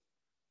ungay.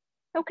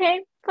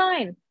 Okay,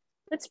 fine.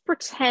 Let's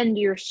pretend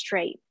you're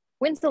straight.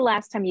 When's the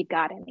last time you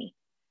got any?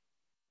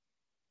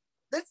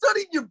 That's not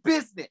even your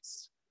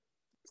business.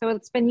 So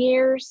it's been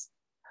years.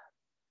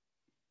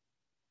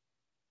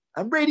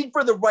 I'm waiting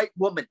for the right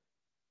woman.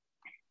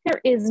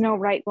 There is no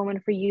right woman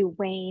for you,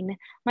 Wayne.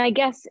 My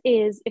guess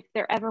is if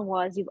there ever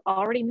was, you've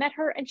already met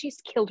her and she's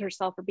killed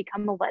herself or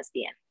become a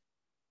lesbian.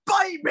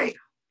 Bite me!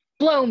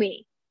 Blow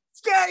me.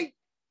 Skate!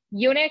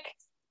 eunuch.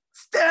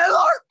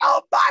 Stealer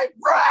of my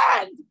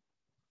friend!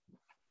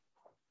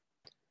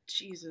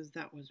 Jesus,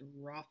 that was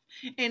rough.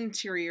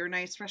 Interior,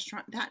 nice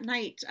restaurant. That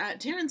night,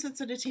 Darren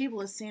sits at a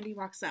table as Sandy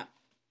walks up.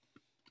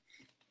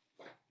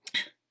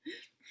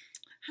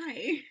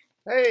 Hi.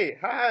 Hey,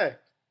 hi.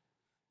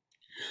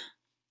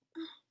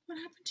 Oh, what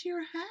happened to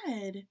your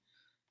head?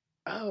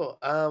 Oh,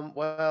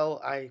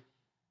 well, I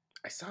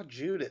saw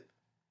Judith.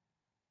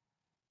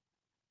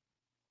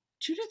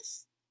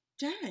 Judith's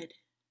dead.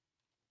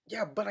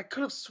 Yeah, but I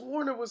could have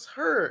sworn it was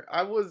her.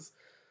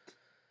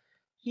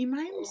 He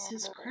mimes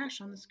his crash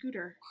on the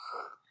scooter.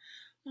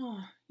 Oh,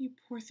 you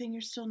poor thing,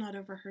 you're still not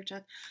over her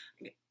death.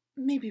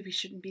 Maybe we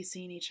shouldn't be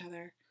seeing each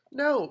other.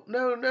 No.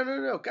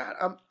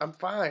 God, I'm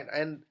fine.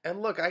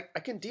 And look, I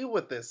can deal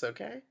with this,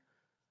 okay?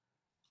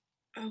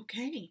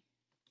 Okay.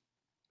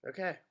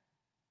 Okay.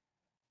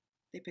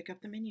 They pick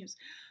up the menus.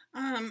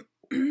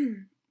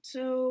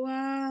 So,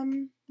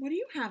 what are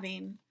you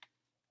having?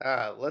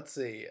 Let's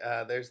see.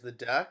 There's the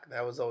duck.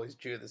 That was always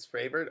Judith's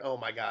favorite. Oh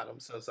my God, I'm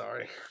so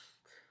sorry.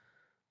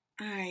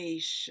 I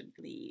should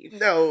leave.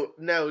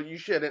 No, you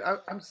shouldn't.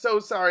 I'm so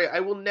sorry. I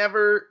will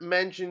never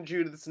mention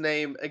Judith's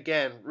name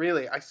again.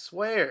 Really, I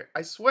swear.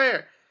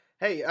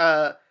 Hey,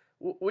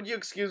 would you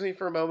excuse me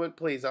for a moment,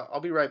 please? I'll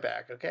be right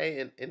back.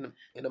 Okay, in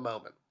a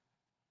moment.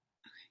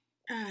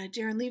 Okay.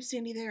 Darren, leave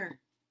Sandy there.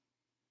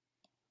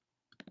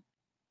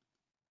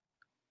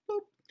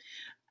 Boop.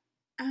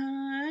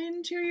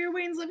 Interior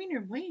Wayne's living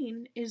room.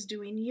 Wayne is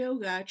doing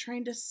yoga,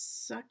 trying to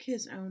suck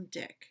his own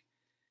dick.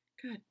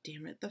 God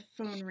damn it! The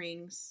phone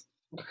rings.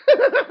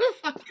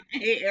 Fucking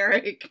hey,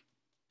 Erik.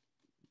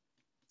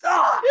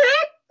 Ah!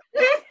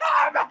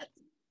 Damn it!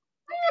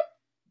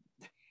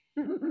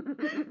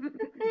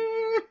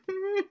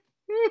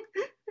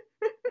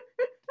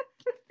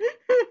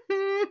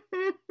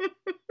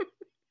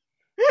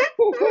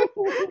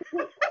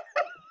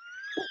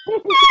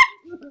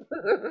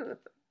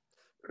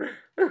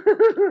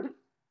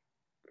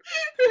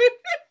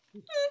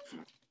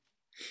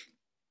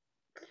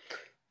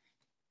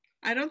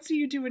 I don't see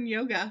you doing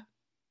yoga.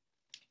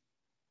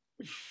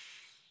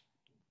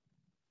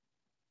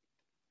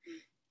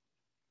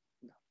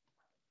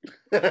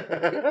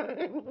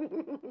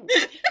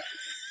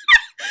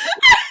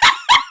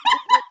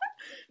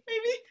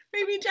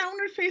 Maybe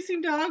downward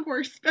facing dog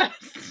works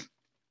best.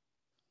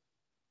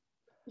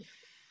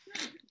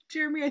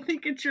 Jeremy, I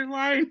think it's your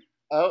line.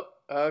 Oh,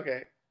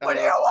 okay. What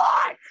do you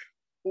want?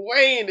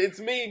 Wayne, it's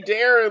me,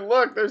 Darren.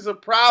 Look, there's a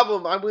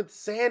problem. I'm with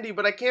Sandy,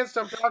 but I can't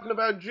stop talking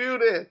about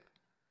Judith.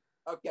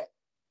 Okay,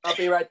 I'll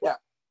be right there.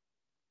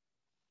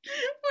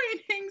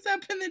 Wayne hangs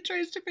up and then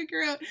tries to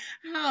figure out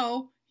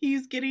how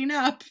he's getting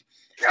up.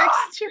 God!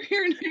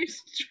 Exterior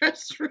nice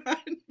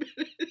restaurant.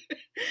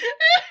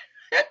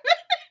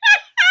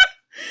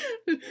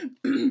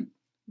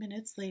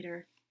 Minutes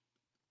later,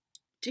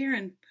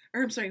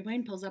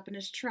 Wayne pulls up in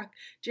his truck.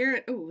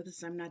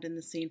 I'm not in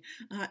the scene.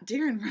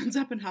 Darren runs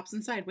up and hops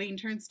inside. Wayne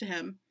turns to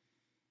him.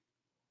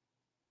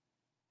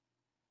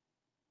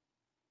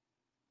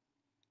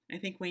 I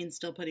think Wayne's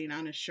still putting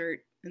on his shirt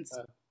and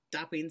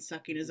stopping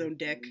sucking his own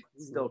dick.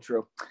 Still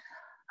true.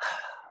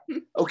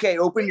 Okay,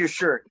 open your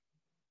shirt.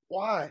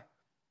 Why?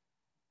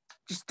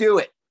 Just do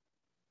it.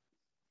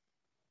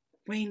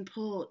 Wayne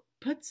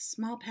puts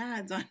small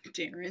pads on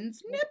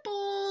Darren's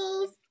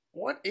nipples.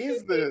 What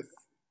is this?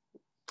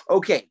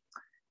 Okay,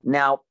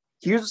 now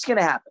here's what's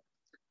gonna happen.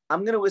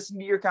 I'm gonna listen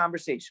to your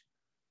conversation.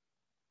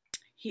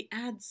 He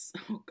adds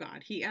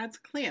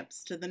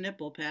clamps to the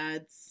nipple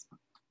pads.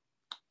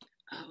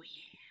 Oh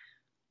yeah.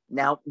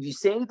 Now, if you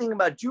say anything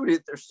about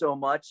Judith or so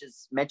much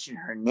as mention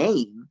her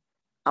name,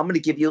 I'm gonna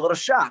give you a little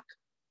shock.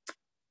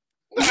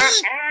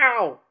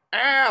 Ow!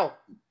 Ow!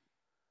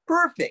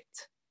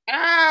 Perfect.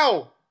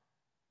 Ow!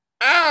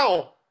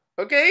 Ow!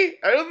 Okay?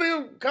 I don't think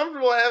I'm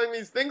comfortable having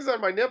these things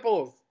on my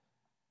nipples.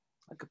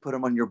 I could put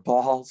them on your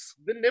balls.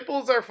 The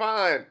nipples are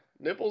fine.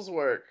 Nipples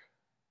work.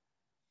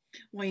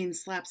 Wayne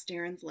slaps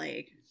Darren's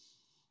leg.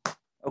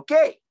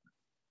 Okay.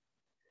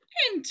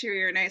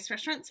 Interior nice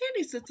restaurant.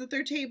 Sandy sits at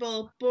their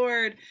table,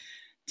 bored.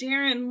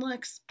 Darren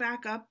hurries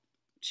back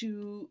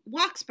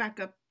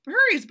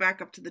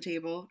up to the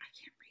table. I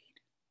can't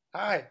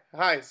read.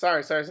 Hi.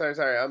 Sorry.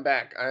 I'm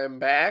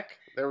back.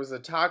 There was a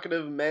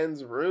talkative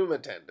men's room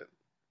attendant.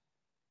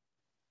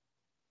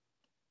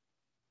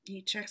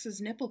 He checks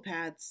his nipple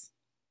pads.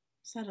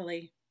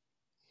 Subtly.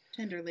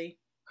 Tenderly.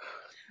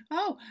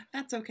 Oh,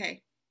 that's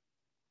okay.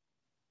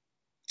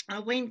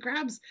 Wayne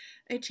grabs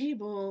a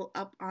table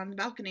up on the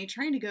balcony,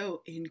 trying to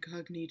go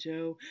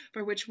incognito,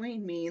 for which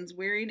Wayne means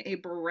wearing a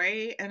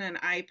beret and an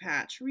eye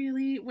patch.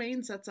 Really?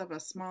 Wayne sets up a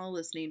small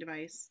listening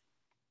device.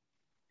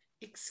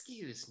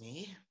 Excuse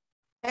me.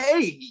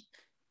 Hey,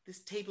 This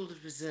table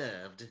is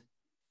reserved.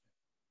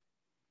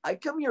 I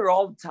come here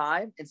all the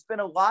time and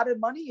spend a lot of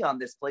money on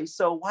this place,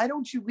 so why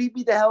don't you leave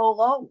me the hell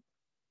alone?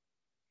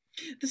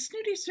 The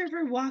snooty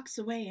server walks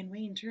away and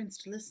Wayne turns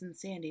to listen.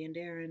 Sandy and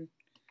Darren.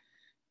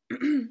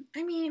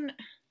 I mean,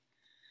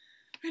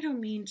 I don't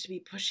mean to be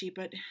pushy,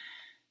 but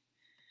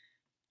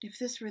If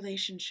this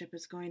relationship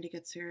is going to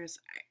get serious,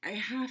 I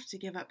have to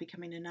give up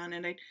becoming a nun,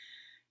 and I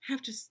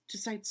have to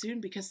decide soon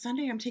because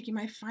Sunday I'm taking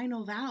my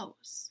final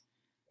vows.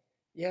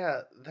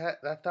 Yeah,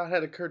 that thought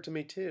had occurred to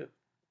me too.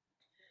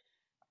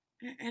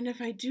 And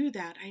if I do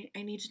that,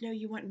 I need to know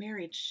you want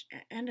marriage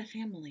and a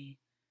family.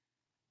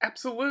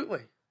 Absolutely.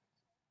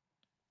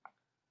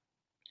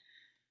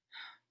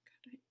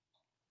 God,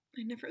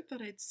 I never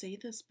thought I'd say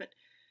this, but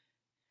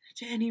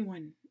to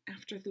anyone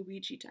after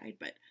Luigi died,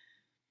 but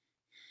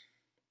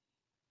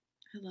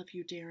I love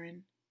you,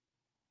 Darren.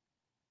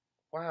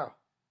 Wow.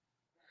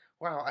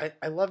 Wow,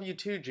 I love you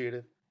too,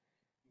 Judith.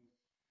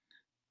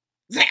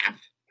 Zap!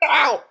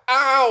 Ow!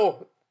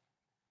 Ow!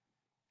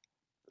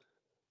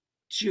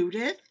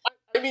 Judith?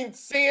 I mean,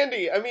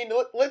 Sandy. I mean,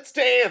 let's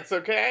dance,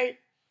 okay?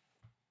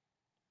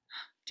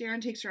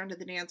 Darren takes her onto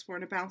the dance floor,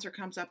 and a bouncer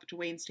comes up to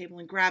Wayne's table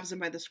and grabs him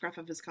by the scruff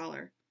of his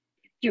collar.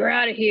 You're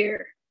out of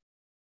here.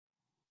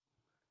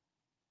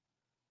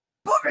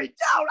 Put me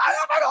down! I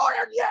haven't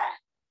ordered yet!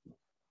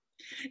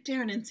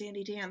 Darren and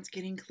Sandy dance,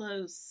 getting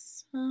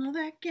close. Oh,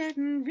 they're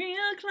getting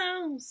real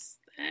close.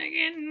 They're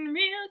getting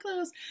real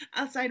close.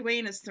 Outside,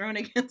 Wayne is thrown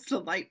against a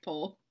light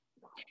pole.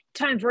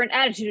 Time for an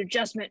attitude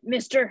adjustment,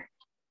 mister.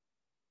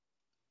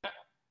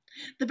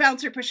 The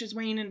bouncer punches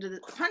Wayne in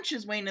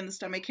the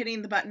stomach,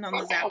 hitting the button on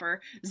the zapper.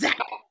 Zap!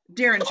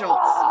 Darren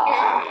jolts.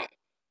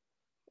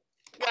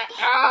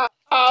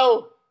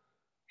 Oh!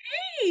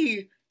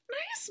 Hey!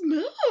 Nice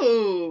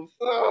move!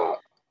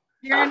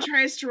 Darren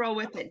tries to roll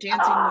with it,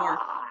 dancing more.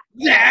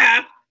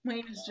 Zap!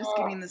 Wayne is just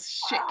getting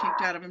this shit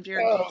kicked out of him.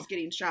 Darren keeps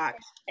getting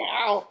shocked.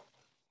 Ow!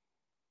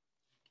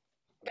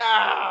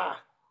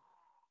 Ah!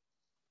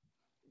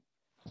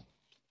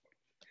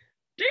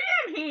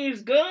 Damn,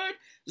 he's good!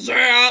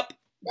 Zap!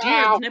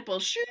 Darren's nipple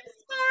shoots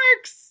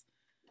sparks!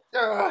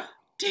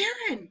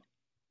 Darren!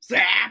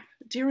 Zap!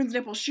 Darren's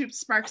nipple shoots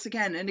sparks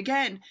again and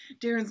again.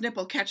 Darren's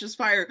nipple catches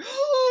fire.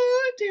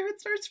 Darren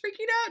starts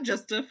freaking out,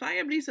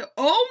 justifiably so.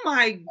 Oh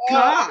my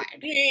god!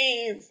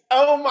 Jeez!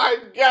 Oh my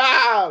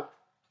god!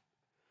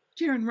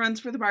 Darren runs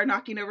for the bar,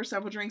 knocking over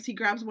several drinks. He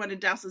grabs one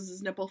and douses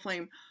his nipple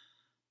flame.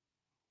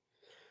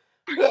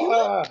 Are you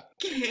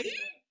okay?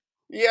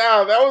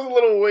 Yeah, that was a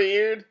little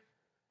weird.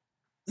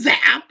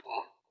 Zap!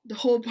 The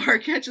whole bar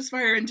catches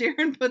fire, and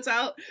Darren puts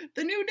out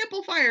the new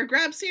nipple fire,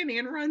 grabs Sandy,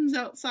 and runs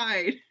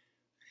outside.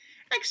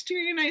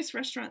 Exterior nice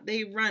restaurant.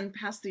 They run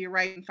past the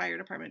arriving fire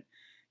department.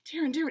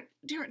 Darren.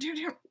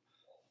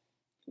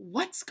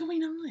 What's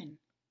going on?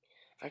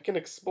 I can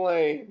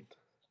explain.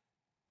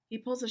 He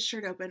pulls his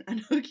shirt open,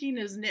 unhooking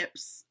his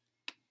nips.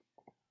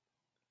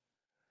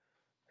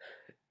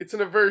 It's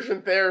an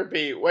aversion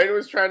therapy. Wayne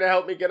was trying to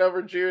help me get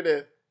over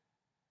Judith.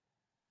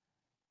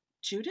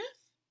 Judith?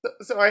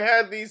 So I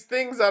had these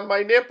things on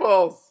my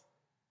nipples.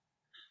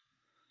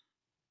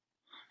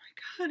 Oh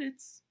my god,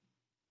 it's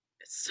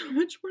so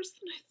much worse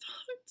than I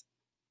thought.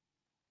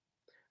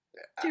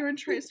 Darren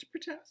tries to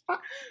protest.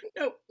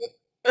 No,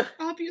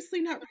 obviously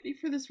not ready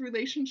for this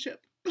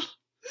relationship.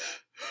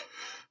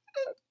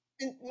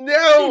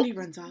 No! Sandy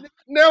runs off.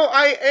 No,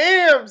 I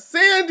am!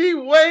 Sandy,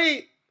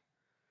 wait!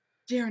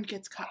 Darren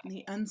gets caught in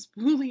the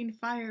unspooling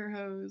fire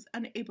hose,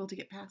 unable to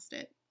get past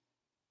it.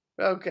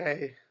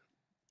 Okay.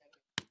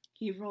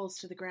 He rolls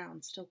to the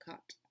ground, still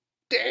caught.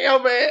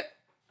 Damn it!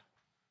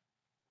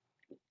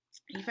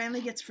 He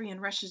finally gets free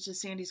and rushes to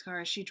Sandy's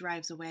car as she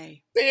drives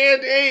away.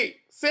 Sandy!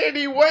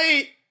 Sandy,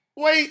 wait!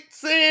 Wait,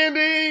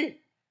 Sandy!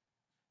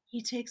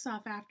 He takes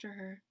off after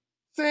her.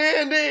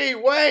 Sandy,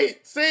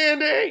 wait!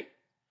 Sandy!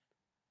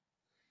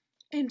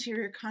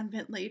 Interior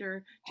convent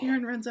later.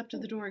 Darren runs up to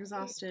the door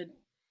exhausted.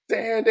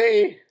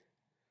 Sandy!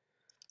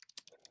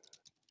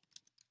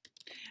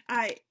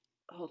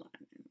 Hold on.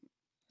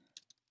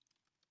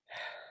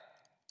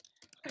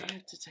 I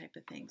have to type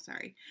a thing,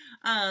 sorry.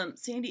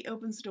 Sandy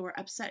opens the door,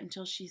 upset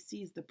until she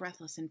sees the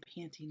breathless and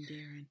panting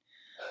Darren.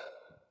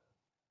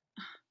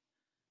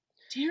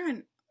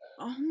 Darren,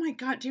 oh my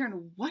god,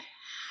 Darren, what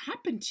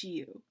happened to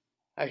you?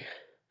 I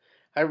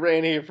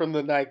ran here from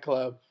the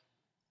nightclub.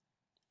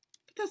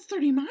 But that's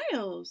 30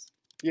 miles.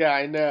 Yeah,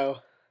 I know.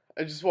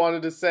 I just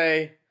wanted to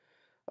say,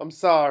 I'm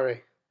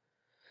sorry.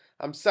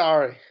 I'm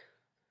sorry.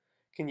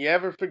 Can you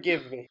ever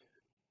forgive me?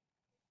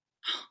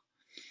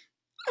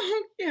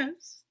 Oh,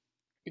 yes.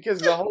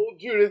 Because the whole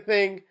Judith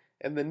thing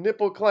and the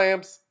nipple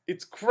clamps,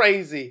 it's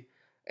crazy.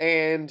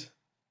 And...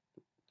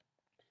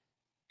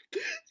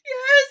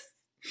 Yes!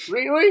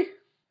 Really?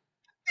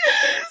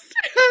 Yes!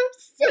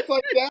 Just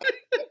like that?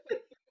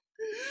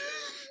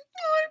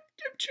 Oh,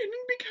 I'm trying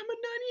to become a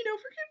nun,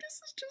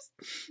 forgiveness is just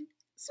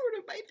sort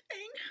of my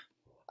thing.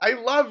 I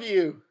love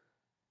you.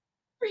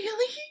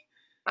 Really?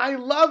 I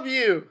love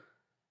you.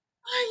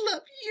 I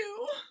love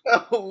you.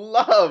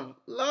 Oh,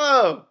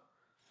 love.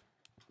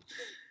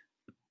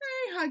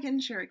 They hug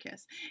and share a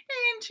kiss.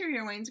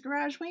 Interior Wayne's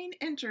garage. Wayne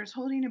enters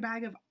holding a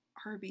bag of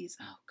Arby's.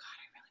 Oh, God,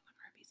 I really want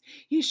Arby's.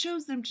 He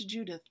shows them to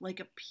Judith like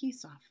a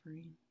peace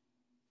offering.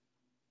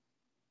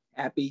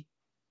 Happy?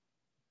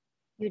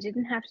 You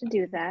didn't have to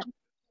do that.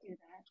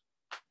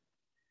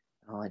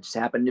 Oh, I just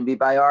happened to be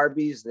by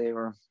Arby's. They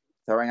were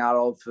throwing out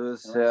old food.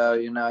 So,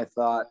 I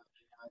thought,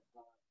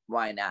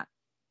 why not?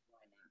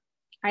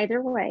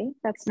 Either way,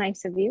 that's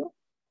nice of you.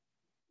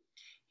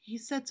 He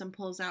sits and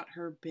pulls out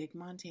her big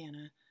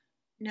Montana.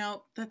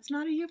 No, that's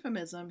not a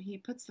euphemism. He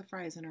puts the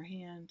fries in her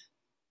hand.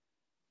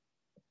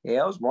 Hey,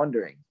 I was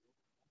wondering,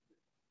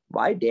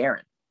 why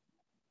Darren?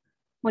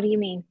 What do you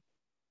mean?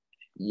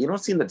 You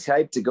don't seem the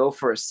type to go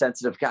for a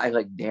sensitive guy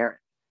like Darren.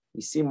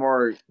 You seem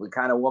more the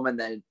kind of woman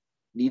that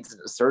needs an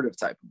assertive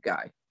type of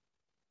guy.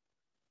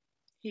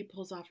 He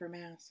pulls off her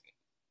mask.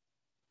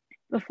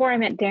 Before I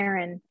met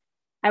Darren,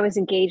 I was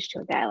engaged to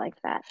a guy like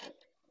that.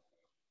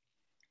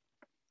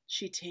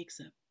 She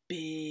takes a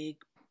big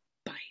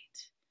bite.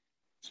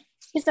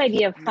 His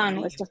idea of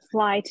fun was to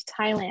fly to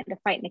Thailand to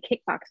fight in a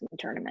kickboxing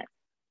tournament.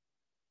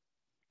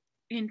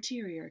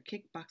 Interior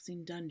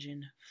kickboxing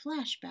dungeon.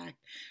 Flashback.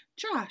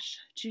 Josh,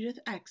 Judith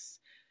X,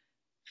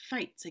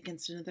 fights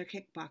against another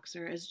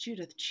kickboxer as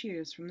Judith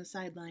cheers from the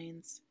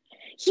sidelines.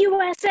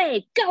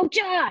 USA! Go,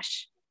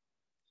 Josh!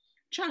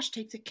 Josh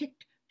takes a kick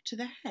to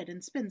the head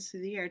and spins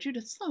through the air.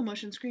 Judith slow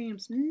motion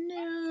screams,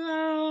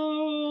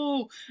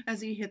 "No!"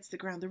 as he hits the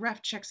ground. The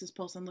ref checks his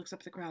pulse and looks up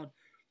at the crowd.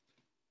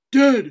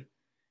 Dead!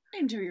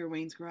 Interior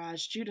Wayne's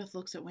garage. Judith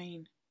looks at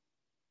Wayne.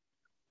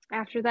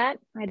 After that,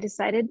 I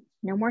decided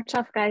no more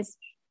tough guys.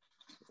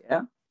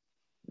 Yeah.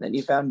 Then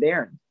you found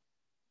Darren.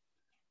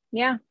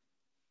 Yeah.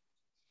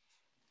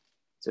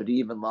 So do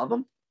you even love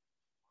him?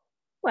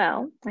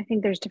 Well, I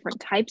think there's different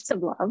types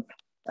of love.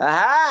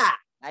 Aha!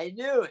 I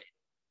knew it.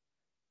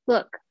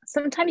 Look,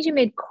 sometimes you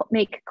make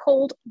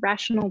cold,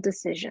 rational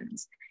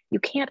decisions. You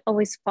can't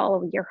always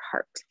follow your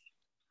heart.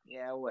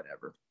 Yeah,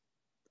 whatever.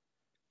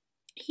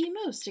 He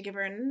moves to give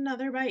her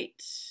another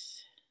bite.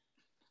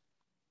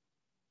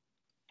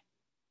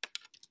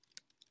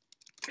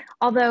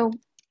 Although,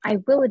 I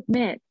will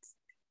admit,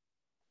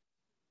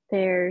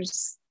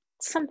 there's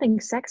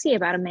something sexy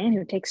about a man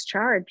who takes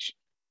charge.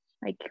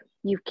 Like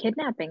you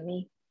kidnapping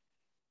me.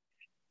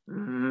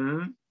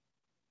 Mm-hmm.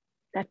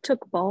 That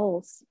took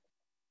balls.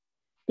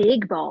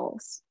 Big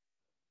balls.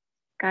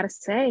 Gotta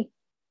say,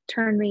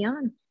 turned me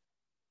on.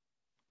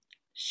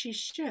 She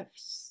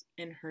shifts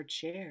in her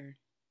chair.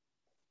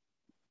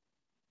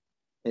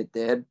 It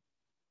did?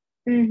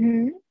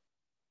 Mm-hmm.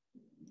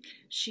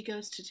 She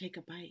goes to take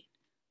a bite.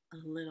 A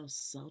little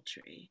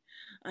sultry.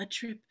 A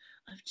drip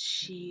of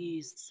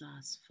cheese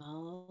sauce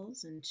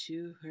falls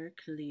into her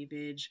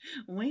cleavage.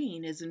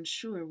 Wayne isn't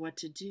sure what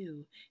to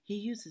do. He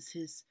uses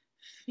his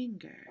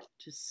finger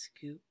to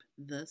scoop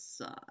the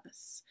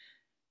sauce.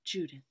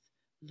 Judith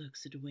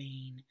looks at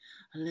Wayne,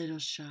 a little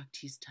shocked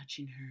he's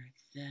touching her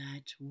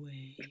that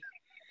way.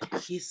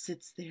 He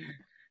sits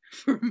there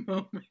for a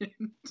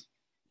moment,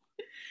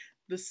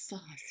 the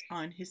sauce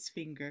on his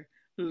finger,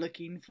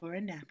 looking for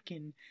a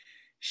napkin.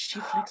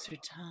 She flicks her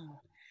tongue,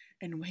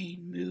 and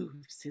Wayne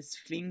moves his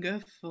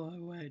finger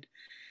forward.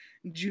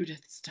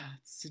 Judith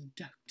starts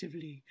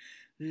seductively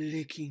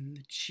licking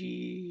the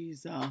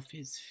cheese off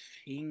his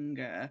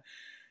finger.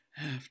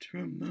 After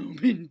a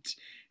moment,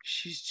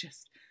 she's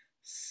just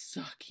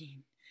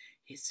sucking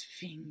his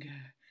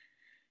finger.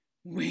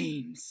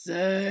 Wayne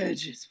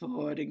surges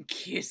forward and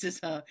kisses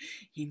her.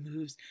 He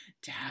moves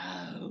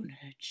down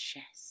her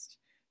chest,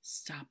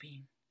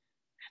 stopping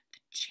at the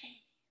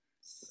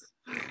chains.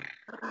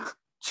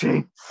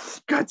 Chain.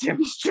 God damn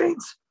these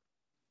chains.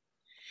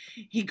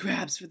 He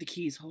grabs for the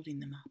keys, holding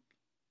them up.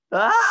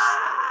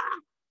 Ah!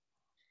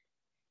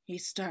 He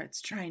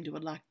starts trying to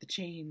unlock the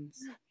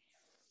chains.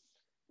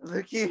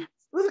 The key.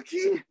 The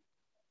key.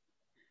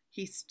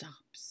 He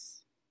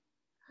stops.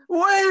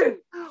 Wait!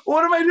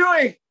 What am I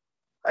doing?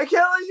 I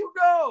can't let you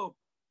go.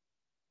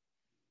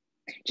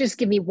 Just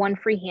give me one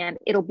free hand.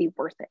 It'll be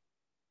worth it.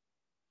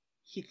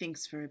 He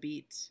thinks for a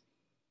beat.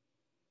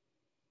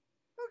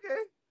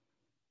 Okay.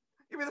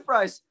 Give me the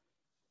prize.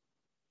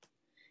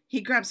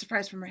 He grabs the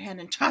fries from her hand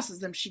and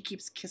tosses them. She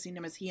keeps kissing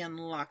him as he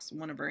unlocks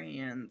one of her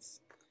hands.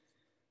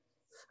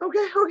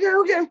 Okay.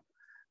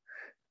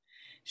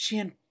 She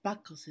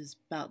unbuckles his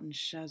belt and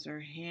shoves her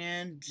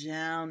hand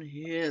down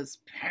his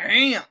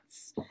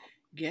pants.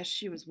 Guess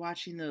she was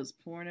watching those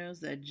pornos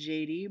that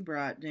JD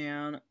brought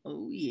down.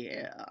 Oh,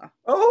 yeah.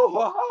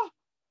 Oh,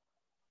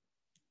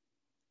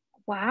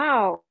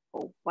 Wow.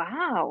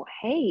 Wow.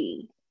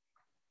 Hey.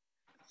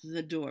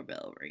 The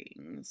doorbell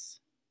rings.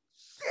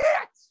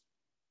 shit!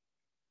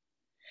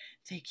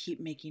 They keep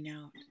making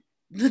out.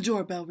 The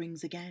doorbell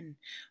rings again.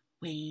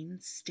 Wayne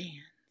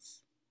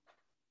stands.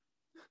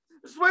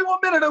 Just wait 1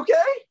 minute, okay?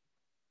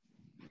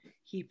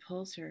 He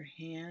pulls her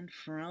hand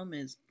from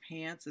his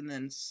pants and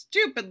then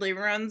stupidly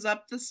runs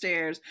up the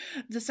stairs.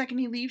 The second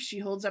he leaves, she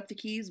holds up the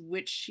keys,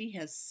 which she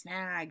has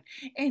snagged.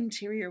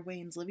 Interior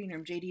Wayne's living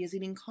room. JD is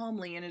eating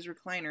calmly in his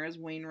recliner as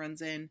Wayne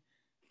runs in.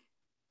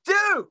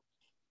 Dude!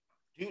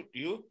 Do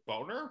you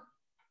boner?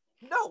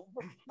 No,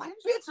 why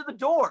didn't you answer the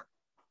door?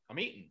 I'm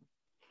eating.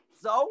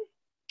 So?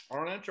 I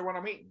don't answer when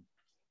I'm eating.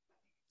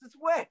 Since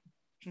when?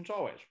 Since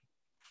always.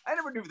 I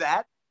never knew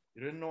that.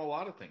 You didn't know a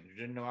lot of things. You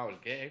didn't know I was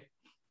gay.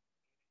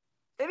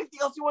 Anything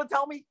else you want to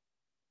tell me?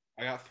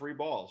 I got 3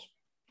 balls.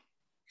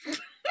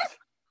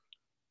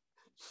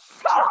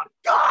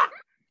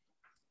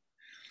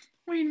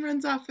 Wayne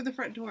runs off for the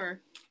front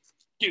door.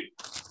 Dude.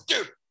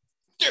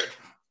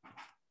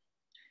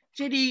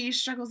 JD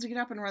struggles to get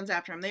up and runs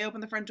after him. They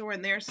open the front door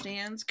and there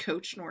stands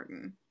Coach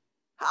Norton.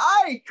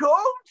 Hi,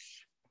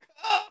 Coach.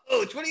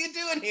 Coach, what are you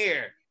doing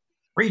here?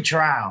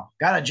 Retrial.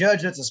 Got a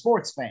judge that's a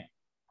sports fan.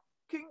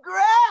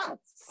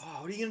 Congrats.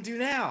 Oh, what are you going to do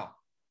now?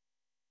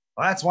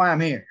 Well, that's why I'm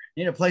here.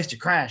 Need a place to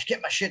crash,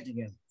 get my shit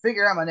together,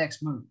 figure out my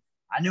next move.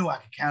 I knew I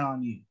could count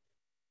on you.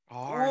 Oh,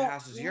 our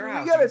house is your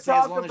house. We gotta You can stay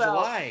as talk long as you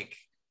about- like.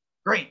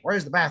 Great.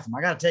 Where's the bathroom?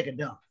 I got to take a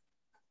dump.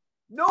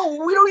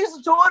 No, we don't use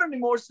the toilet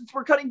anymore since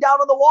we're cutting down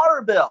on the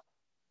water bill.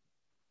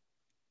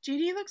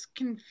 JD looks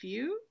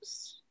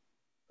confused.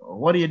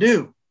 What do you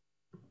do?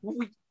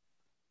 We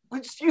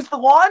just use the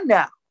lawn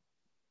now.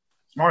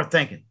 Smart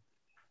thinking.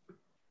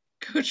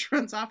 Coach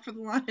runs off for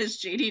the lawn as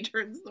JD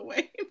turns the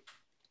way.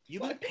 You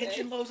got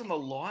pitching lows on the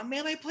lawn,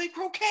 man? I play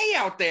croquet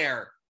out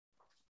there.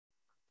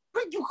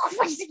 Are you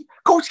crazy?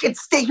 Coach can't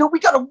stay here. We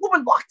got a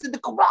woman locked in the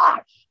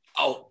garage.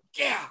 Oh,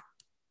 yeah.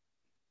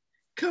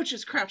 Coach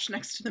is crouched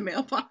next to the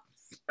mailbox.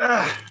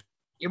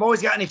 You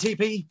boys got any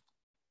TP?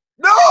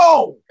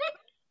 No!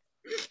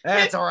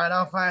 That's all right.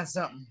 I'll find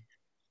something.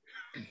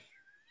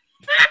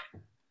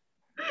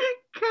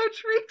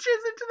 Coach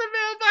reaches into the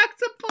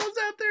mailbox and pulls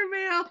out their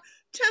mail,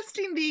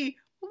 testing the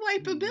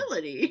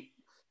wipeability.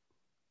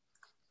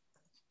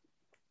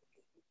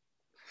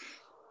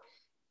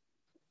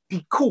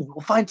 Be cool.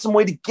 We'll find some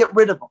way to get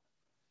rid of him.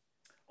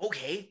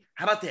 Okay,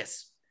 how about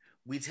this?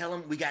 We tell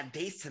him we got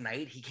dates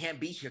tonight. He can't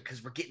be here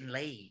because we're getting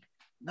laid.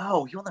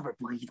 No, you'll never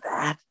believe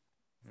that.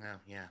 Oh,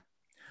 yeah.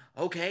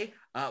 Okay,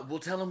 we'll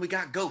tell him we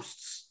got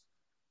ghosts.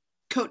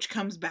 Coach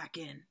comes back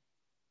in.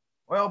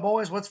 Well,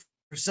 boys, what's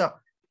for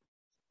supper?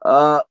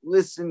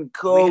 Listen, We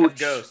Coach. have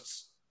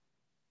ghosts.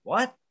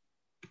 What?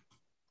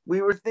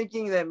 We were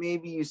thinking that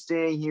maybe you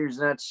staying here is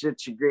not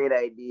such a great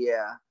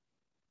idea.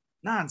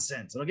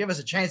 Nonsense. It'll give us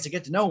a chance to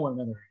get to know one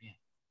another again.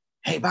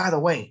 Hey, by the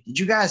way, did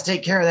you guys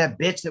take care of that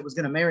bitch that was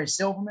going to marry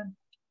Silverman?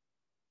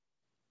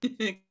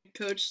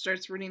 Coach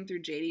starts reading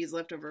through JD's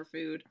leftover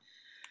food.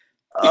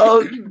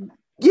 Oh,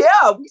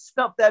 yeah, we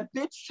stuffed that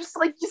bitch just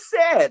like you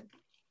said.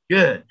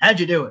 Good. How'd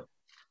you do it?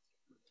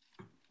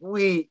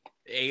 We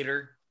Ate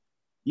her.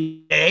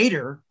 You ate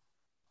her?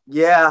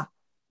 Yeah,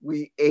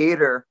 we ate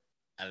her.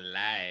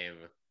 Alive.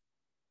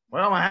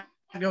 Well, my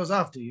hat goes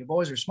off to you.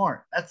 Boys are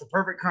smart. That's the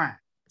perfect crime.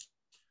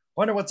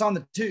 Wonder what's on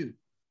the tube.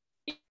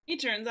 He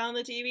turns on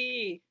the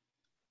TV.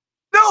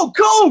 No,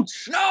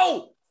 Coach!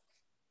 No!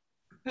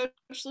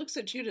 Coach looks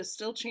at Judith,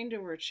 still chained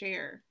to her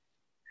chair.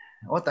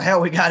 What the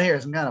hell we got here?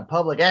 Some kind of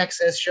public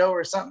access show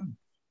or something?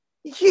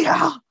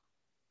 Yeah.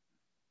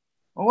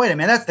 Well, wait a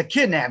minute. That's the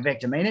kidnap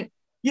victim, ain't it?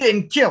 You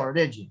didn't kill her,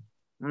 did you?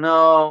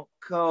 No,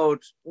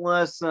 Coach,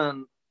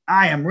 listen.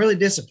 I am really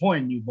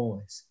disappointed in you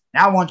boys.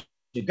 Now I want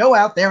you to go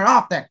out there and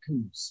off that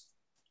coos.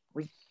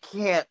 We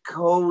can't,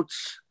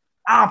 Coach.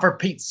 Ah, for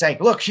Pete's sake.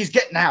 Look, she's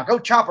getting out. Go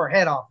chop her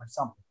head off or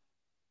something.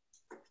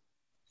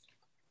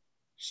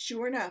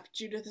 Sure enough,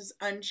 Judith is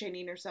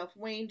unchaining herself.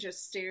 Wayne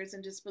just stares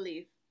in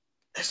disbelief.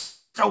 There's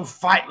no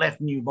fight left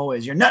in you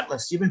boys. You're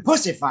nutless. You've been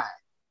pussified.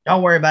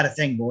 Don't worry about a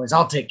thing, boys.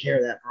 I'll take care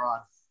of that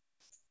broad.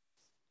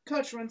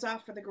 Coach runs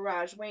off for the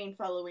garage, Wayne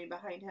following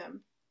behind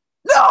him.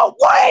 No,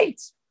 wait!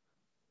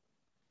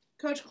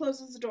 Coach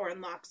closes the door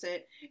and locks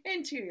it.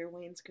 Interior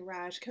Wayne's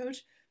garage.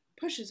 Coach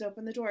pushes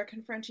open the door,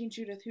 confronting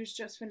Judith, who's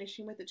just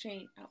finishing with the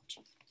chain. Ouch.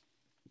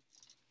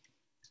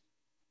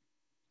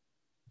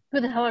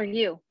 Who the hell are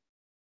you?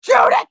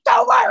 Judith,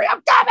 don't worry,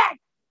 I'm coming!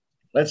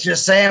 Let's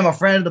just say I'm a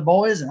friend of the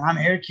boys and I'm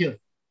here to kill you.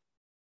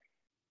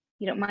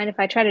 You don't mind if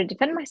I try to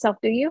defend myself,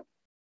 do you?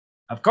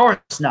 Of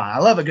course not. I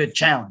love a good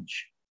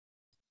challenge.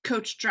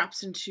 Coach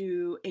drops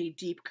into a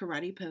deep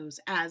karate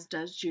pose, as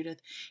does Judith.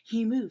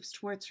 He moves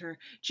towards her.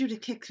 Judith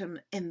kicks him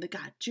in the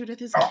gut.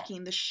 Judith is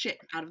kicking the shit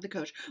out of the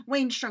coach.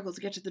 Wayne struggles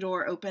to get to the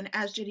door open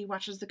as JD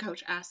watches the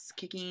coach ass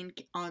kicking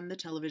on the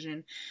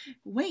television.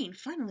 Wayne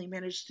finally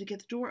manages to get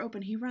the door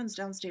open. He runs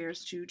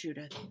downstairs to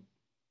Judith.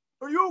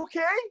 Are you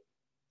okay?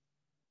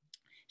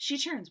 She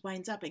turns,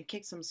 winds up, and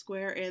kicks him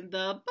square in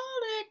the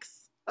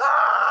buttocks.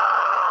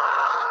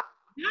 Ah!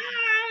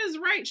 That is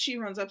right. She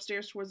runs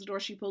upstairs towards the door.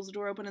 She pulls the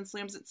door open and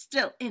slams it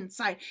still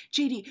inside.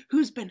 JD,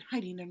 who's been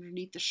hiding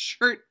underneath the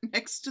shirt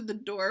next to the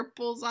door,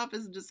 pulls off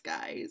his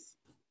disguise.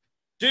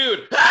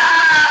 Dude!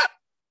 Ah!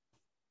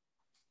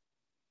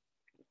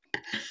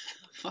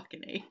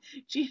 Fucking A.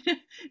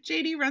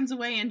 JD runs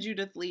away and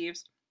Judith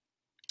leaves.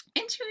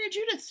 Interior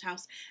Judith's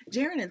house.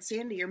 Darren and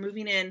Sandy are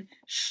moving in.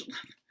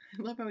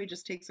 I love how he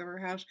just takes over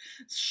her house.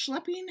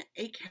 Schlepping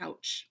a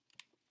couch.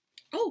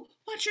 Oh,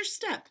 watch your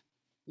step.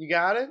 You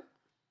got it?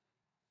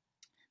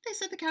 They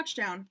set the couch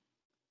down.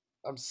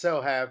 I'm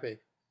so happy.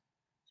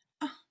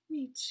 Oh,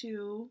 me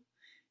too.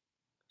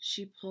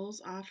 She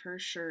pulls off her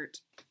shirt.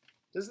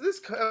 Does this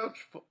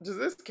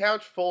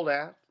couch fold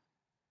out?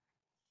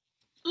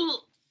 Ugh,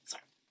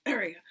 sorry. There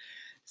we go.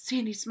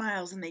 Sandy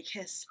smiles and they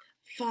kiss,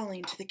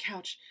 falling to the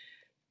couch,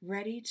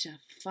 ready to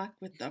fuck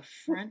with the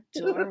front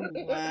door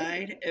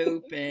wide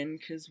open,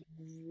 because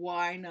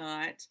why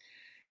not?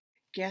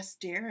 Guess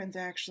Darren's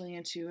actually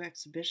into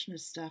exhibitionist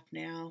stuff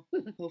now.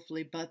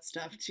 Hopefully butt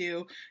stuff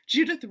too.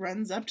 Judith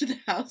runs up to the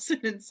house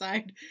and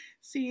inside,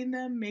 seeing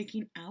them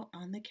making out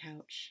on the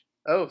couch.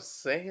 Oh,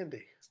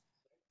 Sandy.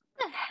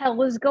 What the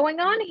hell is going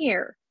on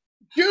here?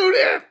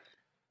 Judith!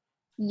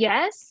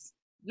 Yes?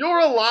 You're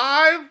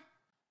alive?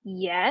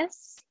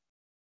 Yes?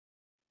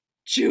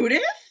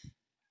 Judith?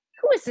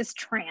 Who is this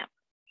tramp?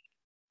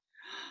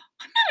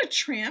 I'm not a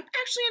tramp.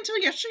 Actually, until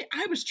yesterday,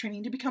 I was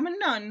training to become a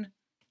nun.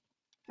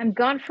 I'm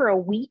gone for a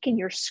week and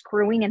you're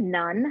screwing a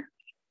nun?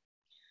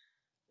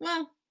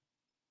 Well,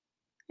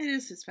 it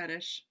is his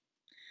fetish.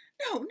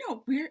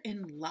 No, we're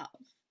in love.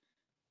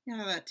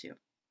 Yeah, that too.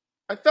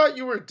 I thought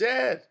you were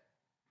dead.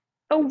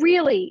 Oh,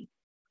 really?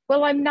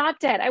 Well, I'm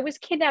not dead. I was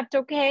kidnapped,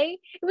 okay?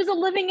 It was a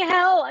living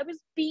hell. I was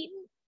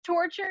beaten,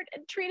 tortured,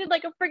 and treated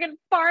like a friggin'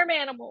 farm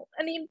animal.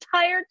 And the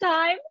entire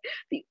time,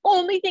 the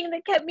only thing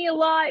that kept me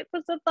alive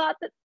was the thought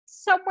that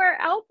somewhere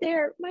out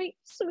there, my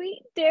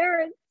sweet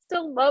Darren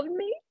still loved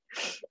me.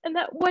 And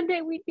that one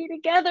day we'd be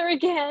together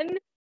again.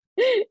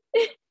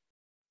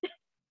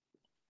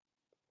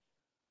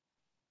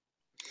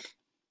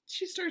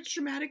 She starts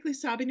dramatically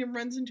sobbing and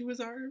runs into his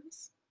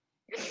arms.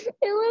 It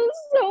was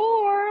so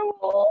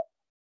horrible.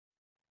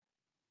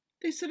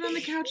 They sit on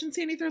the couch and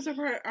Sandy throws up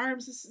her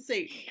arms and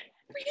say,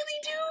 "Really,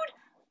 dude?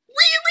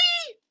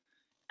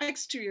 Really?"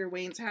 Exterior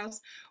Wayne's house.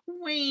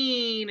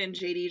 Wayne and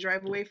JD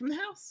drive away from the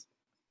house.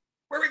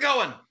 Where are we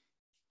going?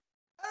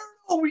 I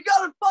don't know. We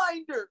gotta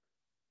find her.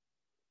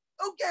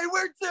 Okay,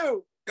 where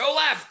to? Go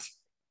left.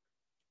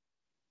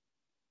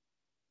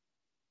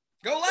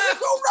 Go Let's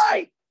left. go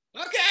right.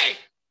 Okay.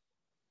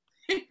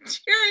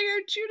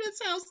 Interior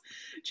Judith's house.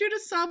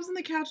 Judith sobs on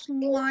the couch,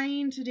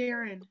 lying to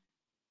Darren.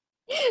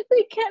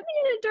 They kept me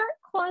in a dark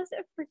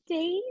closet for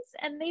days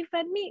and they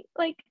fed me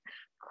like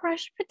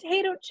crushed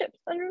potato chips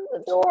under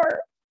the door.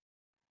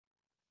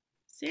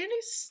 Sandy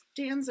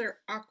stands there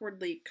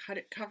awkwardly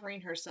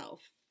covering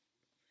herself.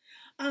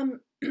 Maybe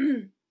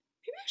I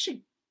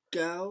should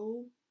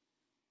go.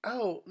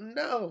 Oh,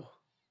 no.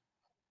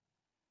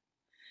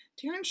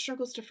 Darren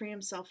struggles to free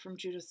himself from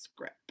Judith's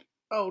grip.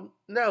 Oh,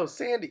 no,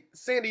 Sandy.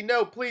 Sandy,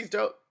 no, please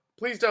don't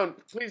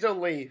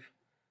leave.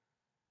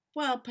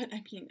 Well, but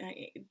I mean,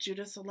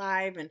 Judith's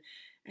alive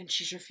and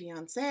she's your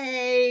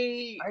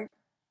fiancé.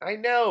 I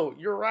know,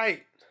 you're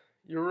right.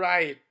 You're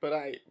right,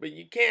 but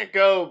you can't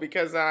go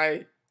because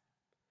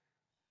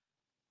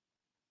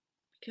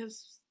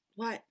Because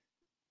what?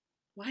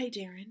 Why,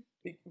 Darren?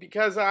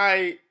 because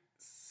I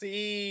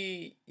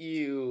see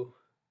you.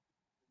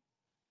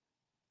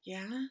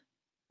 Yeah?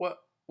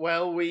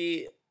 Well,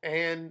 we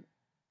and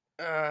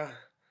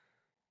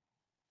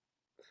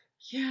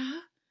Yeah?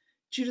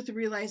 Judith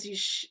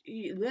realizes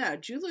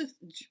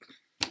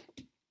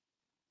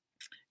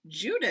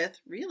Judith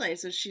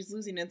realizes she's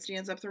losing and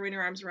stands up, throwing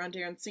her arms around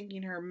Darren,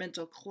 sinking her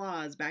mental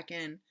claws back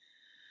in.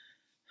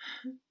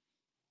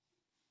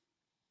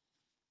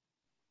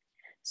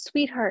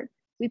 Sweetheart,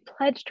 we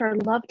pledged our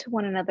love to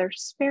one another.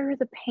 Spare her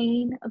the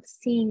pain of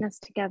seeing us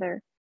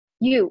together.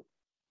 You.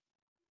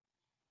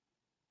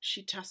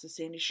 She tosses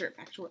Sandy's shirt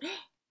back to her.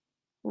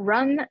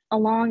 Run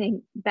along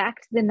and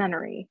back to the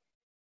nunnery.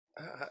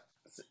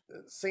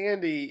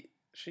 Sandy,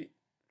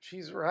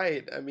 she's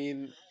right. I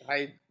mean,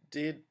 I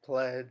did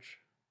pledge.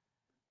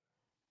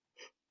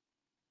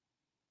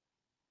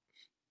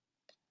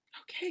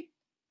 Okay.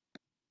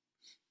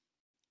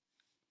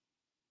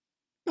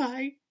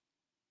 Bye.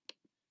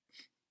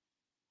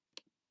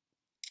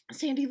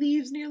 Sandy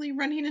leaves, nearly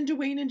running into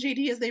Wayne and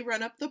JD as they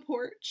run up the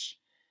porch.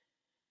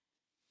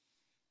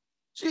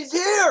 She's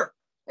here.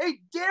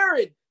 Hey,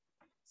 Darren.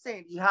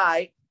 Sandy,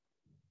 hi.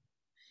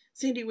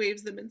 Sandy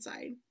waves them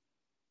inside.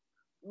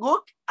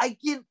 Look, I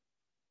can...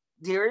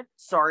 Darren,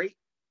 sorry.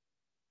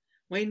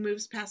 Wayne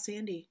moves past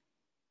Sandy.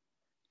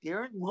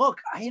 Darren, look,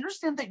 I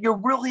understand that you're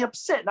really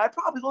upset, and I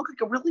probably look like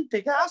a really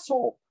big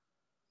asshole.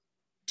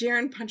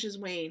 Darren punches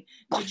Wayne.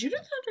 Did Judith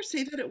ever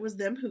say that it was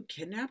them who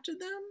kidnapped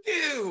them?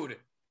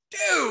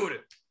 Dude.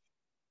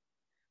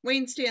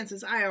 Wayne stands,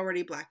 his eye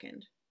already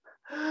blackened.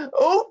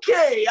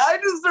 Okay, I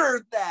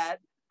deserve that,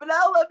 but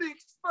now let me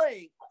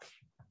explain.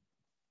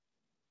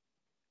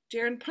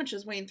 Darren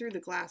punches Wayne through the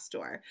glass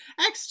door.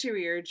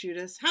 Exterior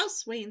Judith's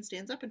house. Wayne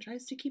stands up and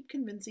tries to keep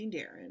convincing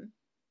Darren.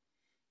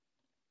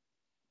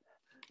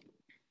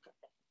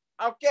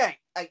 Okay,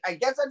 I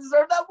guess I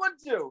deserve that one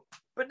too,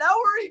 but now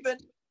we're even.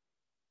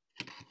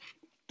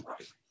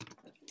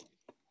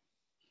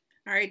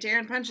 All right,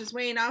 Darren punches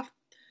Wayne off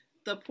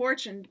the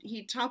porch and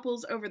he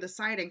topples over the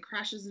side and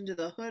crashes into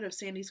the hood of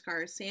Sandy's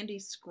car. Sandy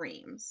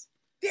screams.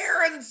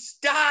 Darren,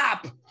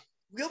 stop.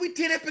 We only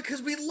did it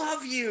because we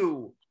love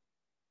you.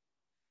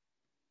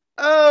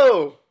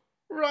 Oh,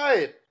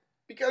 right.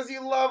 Because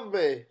you love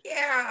me.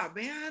 Yeah,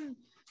 man.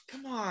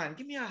 Come on,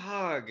 give me a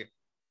hug.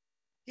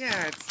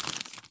 Yeah,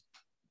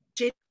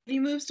 JD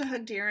moves to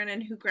hug Darren,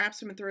 and who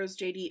grabs him and throws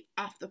JD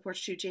off the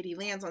porch too. JD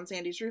lands on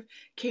Sandy's roof,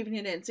 caving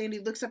it in. Sandy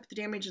looks up at the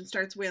damage and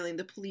starts wailing.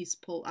 The police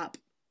pull up.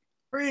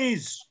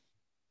 Freeze!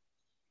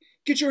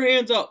 Get your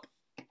hands up.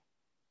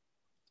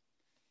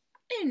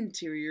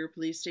 Interior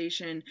police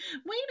station.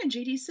 Wayne and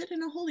JD sit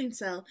in a holding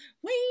cell.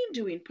 Wayne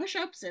doing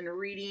push-ups and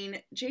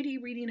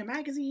JD reading a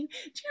magazine.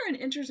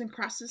 Darren enters and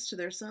crosses to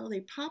their cell.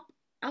 They pop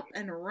up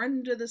and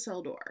run to the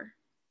cell door.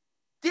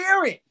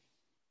 Darren!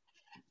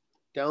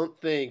 Don't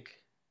think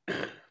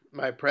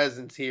my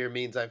presence here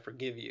means I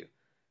forgive you.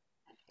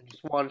 I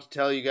just wanted to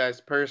tell you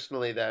guys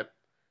personally that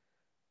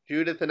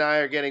Judith and I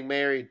are getting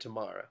married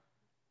tomorrow.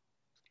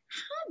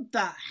 How the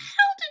hell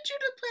did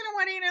Judith plan a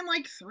wedding in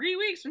like 3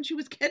 weeks when she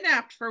was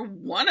kidnapped for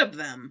one of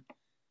them?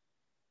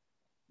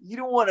 You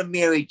don't want to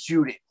marry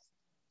Judith.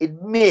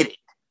 Admit it.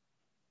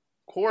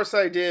 Of course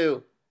I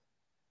do.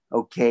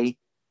 Okay,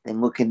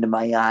 then look into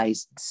my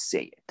eyes and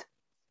say it.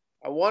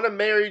 I want to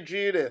marry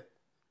Judith.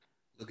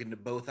 Look into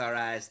both our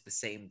eyes at the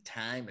same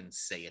time and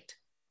say it.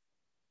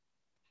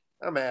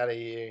 I'm out of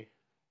here.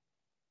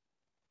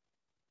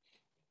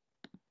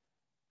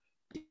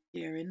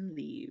 Darren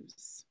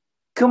leaves.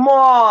 Come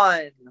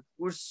on!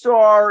 We're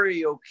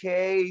sorry,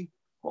 okay?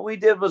 What we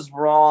did was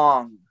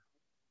wrong.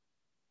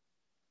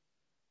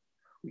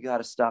 We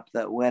gotta stop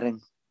that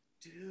wedding.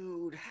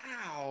 Dude,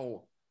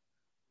 how?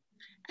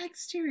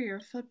 Exterior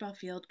football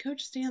field.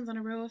 Coach stands on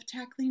a row of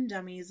tackling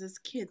dummies as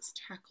kids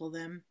tackle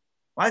them.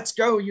 Let's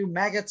go, you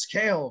maggots.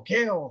 Kill,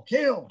 kill,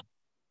 kill.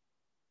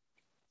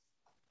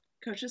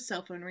 Coach's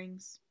cell phone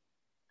rings.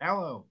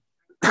 Hello.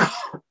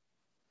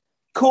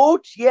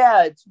 Coach,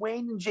 yeah, it's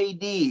Wayne and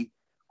JD.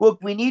 Look,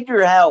 we need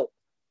your help.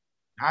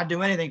 I'd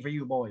do anything for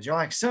you boys. You're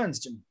like sons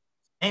to me.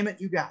 Name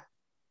it, you got it.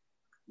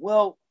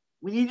 Well,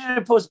 we need you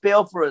to post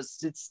bail for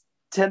us. It's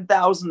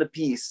 $10,000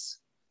 apiece.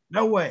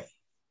 No way.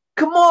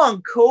 Come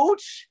on,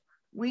 Coach.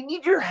 We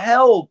need your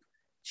help.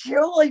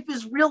 Jail life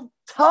is real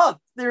tough.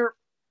 They're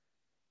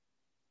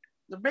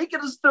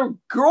making us their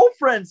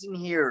girlfriends in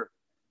here.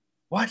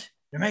 What?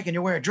 They're making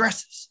you wear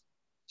dresses.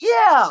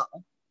 Yeah.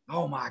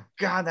 Oh my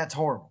God, that's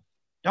horrible.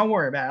 Don't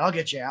worry about it. I'll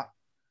get you out.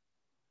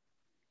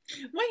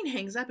 Wayne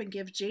hangs up and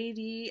gives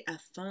JD a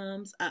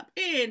thumbs up.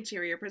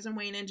 Interior prison.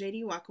 Wayne and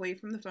JD walk away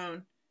from the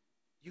phone.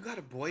 You got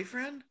a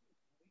boyfriend?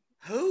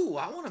 Who?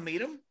 I want to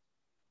meet him.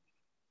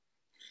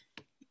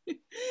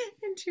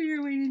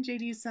 Interior Wayne and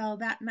JD's cell.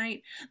 That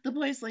night, the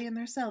boys lay in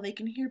their cell. They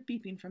can hear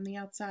beeping from the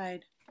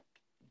outside.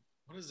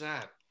 What is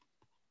that?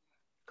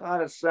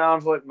 God, it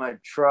sounds like my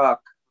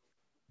truck.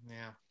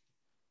 Yeah.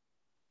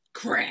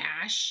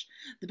 Crash!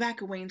 The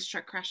back of Wayne's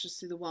truck crashes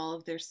through the wall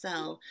of their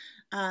cell.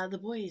 The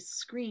boys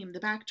scream. The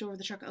back door of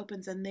the truck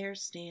opens and there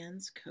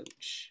stands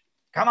Coach.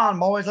 Come on,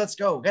 boys. Let's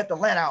go. Get the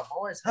lead out,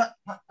 boys. Hut,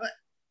 hut, hut.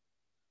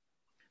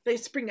 They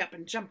spring up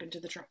and jump into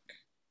the truck.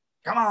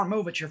 Come on,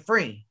 move it. You're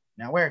free.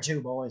 Now where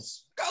to,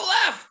 boys? Go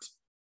left!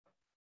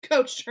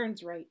 Coach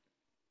turns right.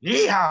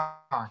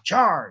 Yeehaw!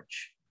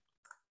 Charge!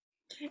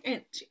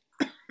 And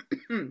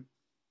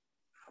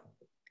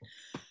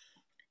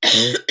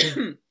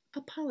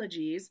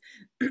apologies.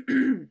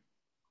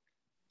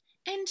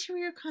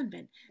 Interior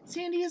convent.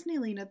 Sandy is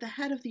kneeling at the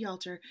head of the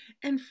altar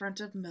in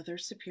front of Mother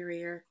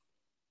Superior.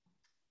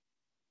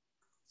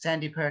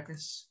 Sandy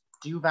Perkis,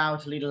 do you vow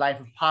to lead a life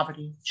of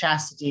poverty,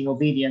 chastity,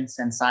 obedience,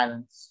 and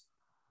silence?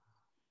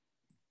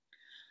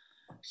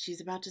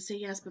 She's about to say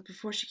yes, but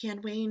before she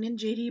can, Wayne and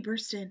JD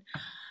burst in.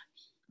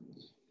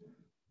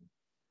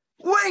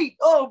 Wait!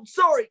 Oh,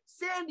 sorry.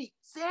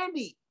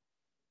 Sandy!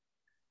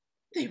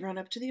 They run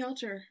up to the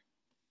altar.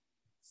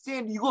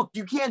 Sandy, look,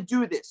 you can't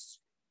do this.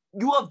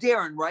 You love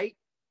Darren, right?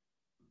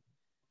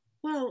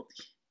 Well,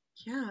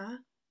 yeah.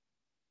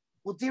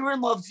 Well,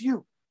 Darren loves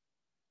you.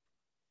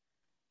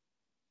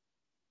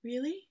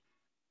 Really?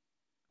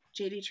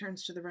 JD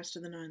turns to the rest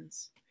of the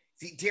nuns.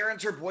 See,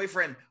 Darren's her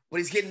boyfriend, but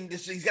he's got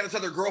this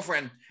other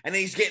girlfriend, and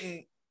then he's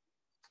getting...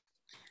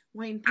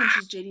 Wayne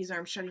punches JD's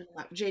arm, shutting him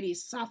up. JD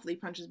softly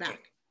punches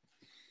back.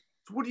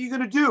 So what are you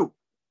going to do?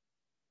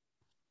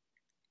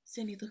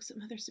 Sandy looks at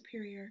Mother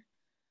Superior.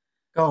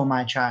 Go,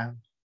 my child.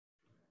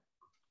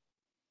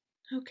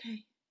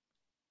 Okay.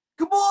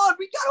 Come on,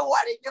 we got a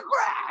wedding to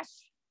crash.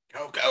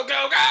 Go, go,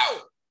 go, go!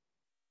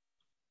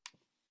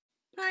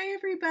 Bye,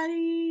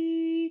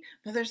 everybody.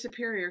 Mother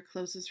Superior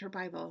closes her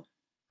Bible.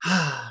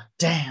 Ah,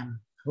 damn.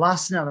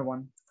 Lost another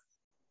one.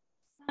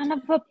 Son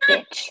of a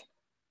bitch.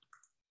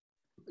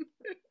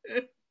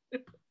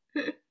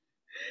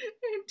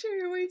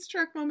 Interior Wayne's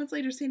truck. Moments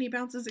later, Sandy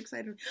bounces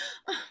excitedly.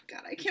 Oh,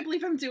 God, I can't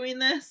believe I'm doing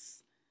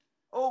this.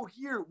 Oh,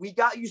 here, we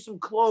got you some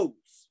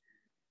clothes.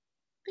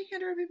 They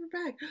hand her a paper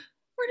bag.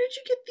 Where did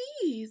you get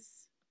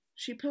these?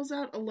 She pulls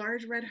out a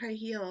large red high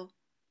heel.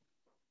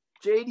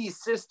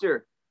 JD's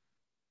sister.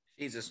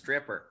 She's a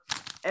stripper.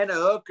 And a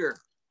hooker.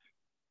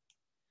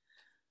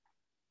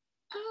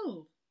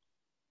 Oh.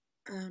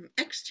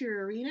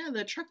 Exterior arena.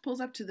 The truck pulls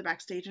up to the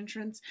backstage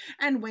entrance,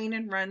 and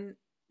Wayne runs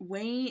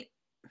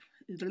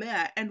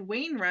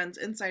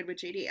inside with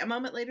JD. A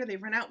moment later, they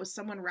run out with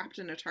someone wrapped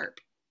in a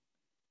tarp.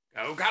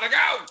 Go, gotta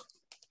go!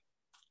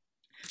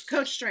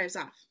 Coach drives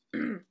off.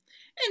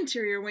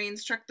 Interior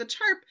Wayne's truck. The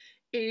tarp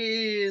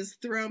is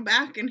thrown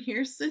back, and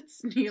here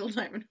sits Neil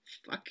Diamond.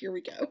 Fuck, here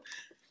we go.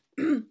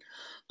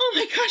 Oh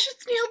my gosh,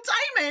 it's Neil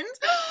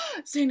Diamond!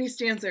 Sandy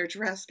stands there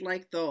dressed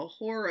like the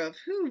whore of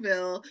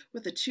Whoville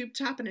with a tube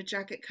top and a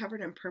jacket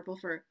covered in purple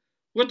fur.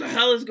 What the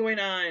hell is going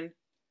on?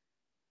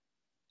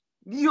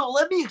 Neil,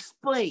 let me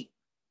explain.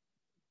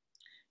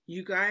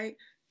 You're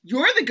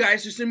the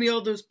guys who send me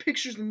all those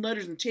pictures and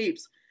letters and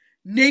tapes.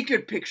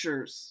 Naked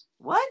pictures.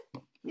 What?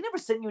 We never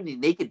sent you any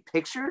naked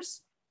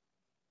pictures?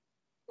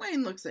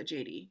 Wayne looks at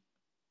JD.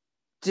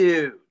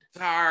 Dude.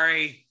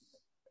 Sorry.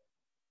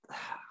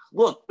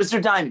 Look,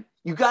 Mr. Diamond,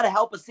 you gotta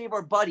help us save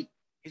our buddy.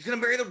 He's gonna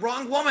marry the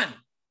wrong woman.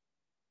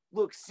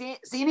 Look,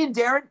 Sandy and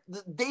Darren,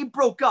 they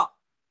broke up.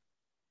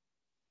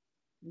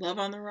 Love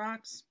on the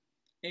rocks?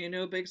 Ain't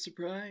no big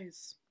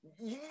surprise.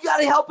 You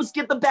gotta help us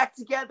get them back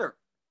together.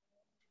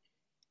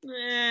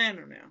 I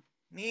don't know.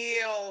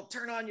 Neil,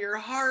 turn on your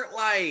heart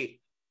light.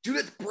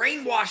 Judith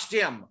brainwashed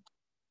him.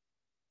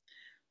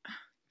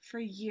 For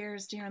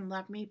years, Darren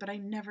loved me, but I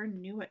never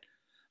knew it.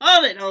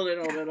 Hold it.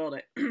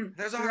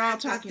 There's They're all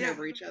talking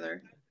over each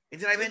other. And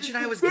did I mention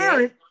I was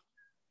Darren. gay?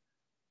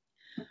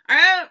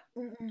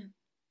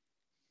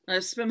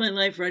 I've spent my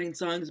life writing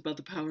songs about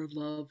the power of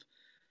love,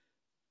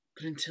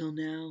 but until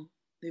now,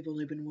 they've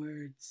only been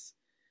words.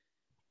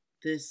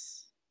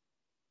 This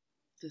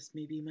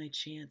may be my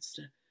chance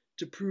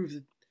to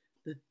prove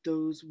that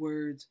those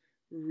words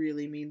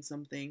really mean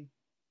something.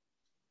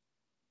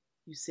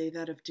 You say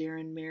that if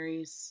Darren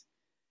marries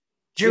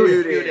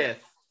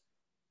Judith.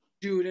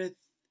 Judith,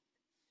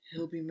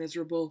 he'll be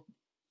miserable.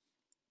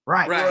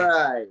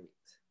 Right.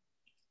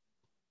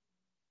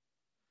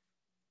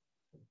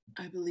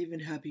 I believe in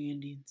happy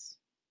endings.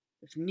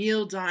 If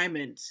Neil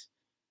Diamond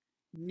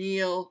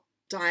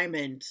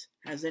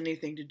has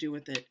anything to do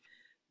with it,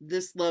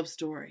 this love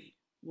story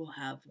will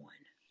have one.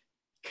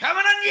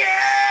 Coming on,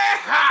 yeah!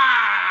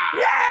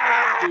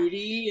 Yeah!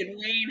 Judy and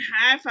Wayne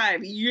high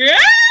five.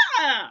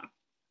 Yeah!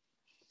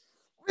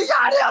 We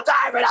got Neil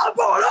Diamond on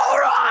board, all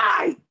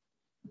right!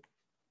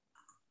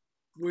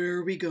 Where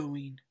are we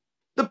going?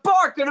 The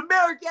park on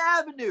America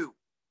Avenue.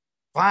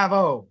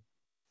 5-0.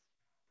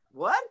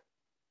 What?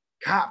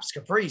 Cops,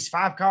 Caprice,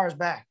 5 cars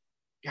back.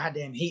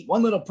 Goddamn heat.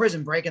 One little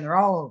prison break and they're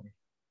all over.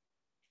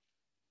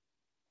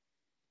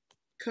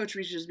 Coach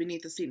reaches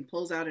beneath the seat and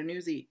pulls out a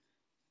newsie.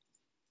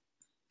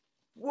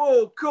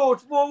 Whoa,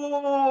 Coach,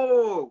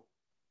 whoa.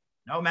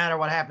 No matter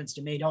what happens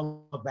to me,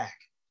 don't look back.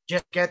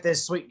 Just get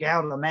this sweet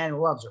gal to the man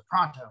who loves her,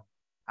 pronto.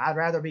 I'd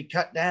rather be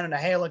cut down in a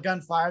hail of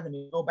gunfire than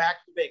to go back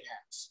to the big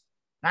house.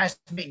 Nice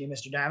meeting you,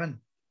 Mr. Diamond.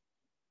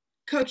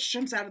 Coach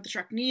jumps out of the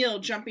truck. Neil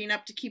jumping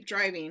up to keep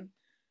driving.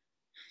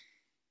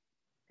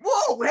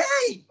 Whoa,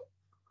 hey!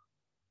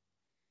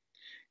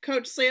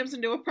 Coach slams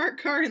into a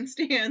parked car and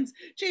stands.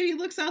 JD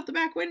looks out the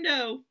back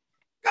window.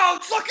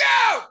 Coach, look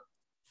out!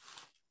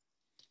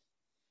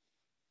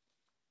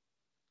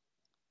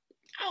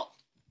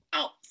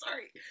 Oh,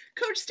 sorry.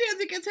 Coach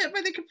stands and gets hit by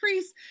the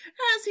Caprice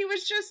as he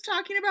was just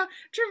talking about,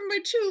 driven by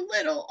 2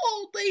 little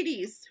old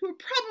ladies who are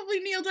probably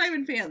Neil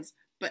Diamond fans,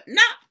 but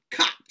not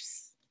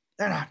cops.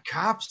 They're not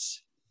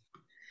cops.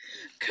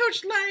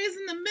 Coach lies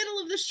in the middle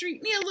of the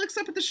street. Neil looks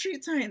up at the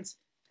street signs.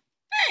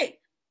 Hey!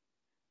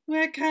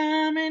 We're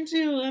coming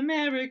to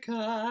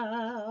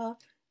America.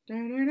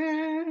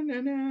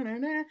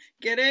 Da-da-da-da-da-da-da.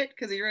 Get it?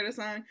 Because he wrote a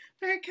song.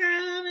 We're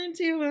coming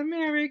to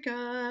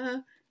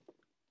America.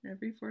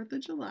 Every 4th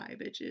of July,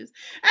 bitches.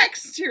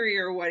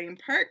 Exterior wedding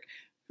park.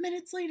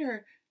 Minutes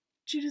later,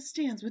 Judith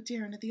stands with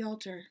Darren at the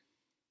altar.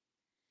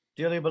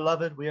 Dearly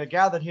beloved, we are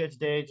gathered here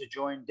today to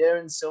join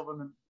Darren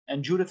Silverman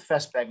and Judith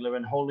Festbegler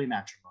in holy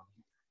matrimony.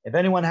 If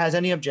anyone has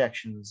any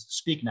objections,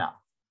 speak now.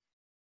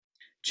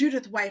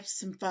 Judith wipes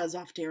some fuzz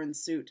off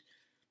Darren's suit.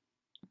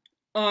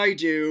 I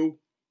do.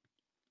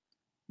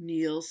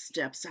 Neil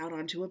steps out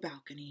onto a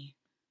balcony.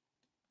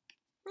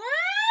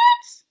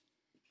 What?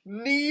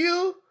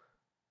 Neil?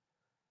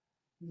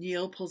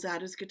 Neil pulls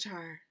out his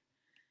guitar.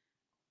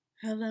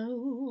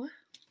 Hello.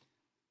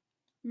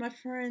 My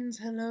friends,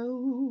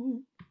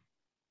 hello.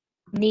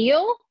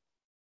 Neil?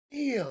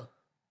 Neil.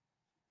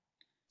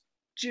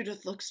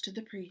 Judith looks to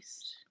the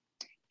priest.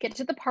 Get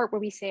to the part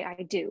where we say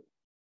I do.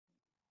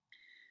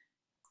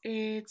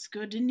 It's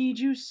good to need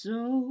you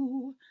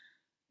so.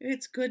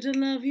 It's good to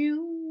love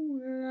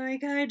you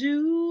like I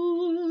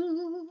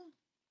do.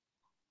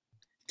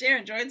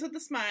 Darren joins with a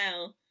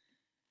smile.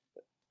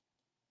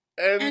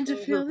 And to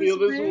feel this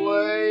this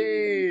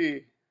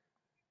way.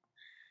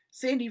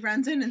 Sandy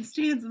runs in and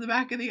stands in the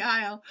back of the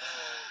aisle.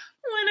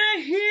 When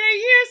I hear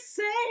you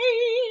say...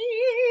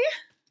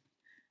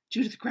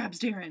 Judith grabs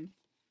Darren.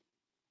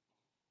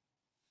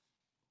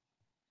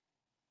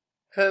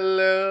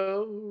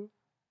 Hello.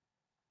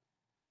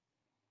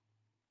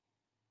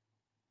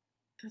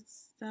 The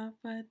stop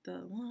at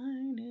the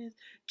line is...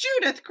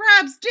 Judith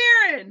grabs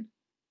Darren!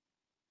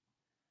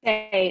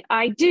 Say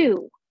I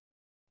do.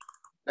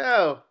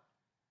 No.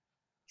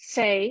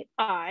 Say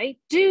I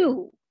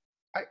do.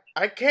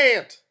 I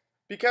can't.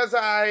 Because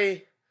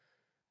I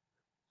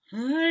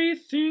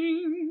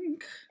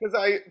think...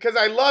 Because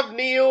I love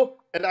Neil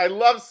and I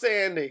love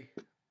Sandy.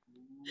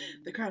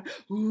 The crowd,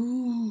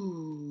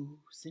 ooh,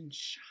 is in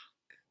shock.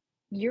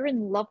 You're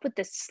in love with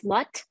this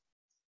slut?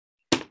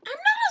 I'm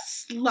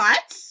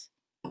slut!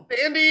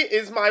 Sandy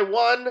is my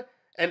one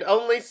and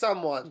only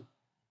someone.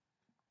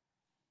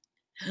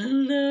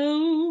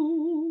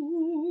 Hello.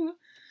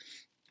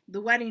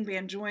 The wedding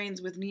band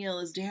joins with Neil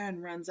as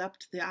Darren runs up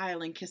to the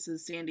aisle and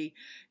kisses Sandy.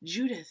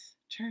 Judith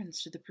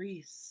turns to the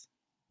priests.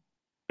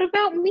 What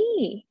about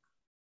me?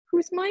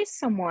 Who's my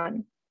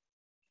someone?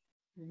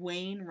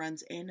 Wayne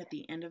runs in at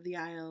the end of the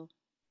aisle.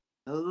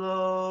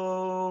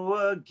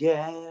 Hello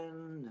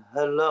again.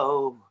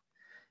 Hello.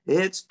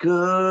 It's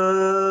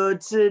good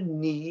to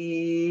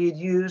need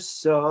you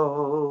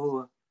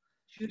so.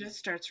 Judith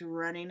starts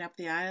running up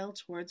the aisle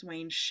towards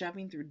Wayne,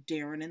 shoving through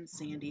Darren and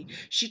Sandy.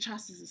 She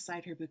tosses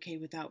aside her bouquet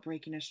without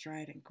breaking a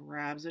stride and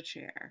grabs a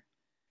chair.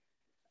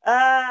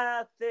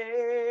 I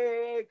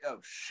think... Oh,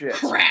 shit.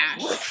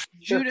 Crash!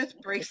 Judith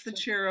breaks the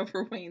chair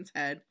over Wayne's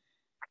head.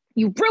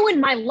 You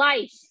ruined my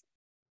life!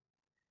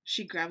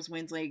 She grabs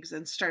Wayne's legs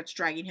and starts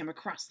dragging him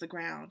across the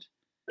ground.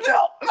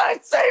 No, I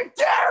saved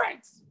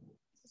Darren!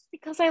 Just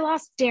because I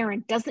lost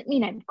Darren doesn't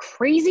mean I'm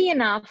crazy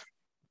enough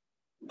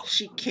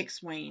She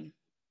kicks Wayne.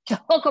 to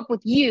hook up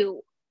with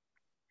you.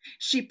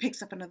 She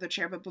picks up another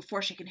chair, but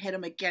before she can hit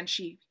him again,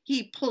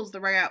 he pulls the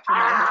rug out from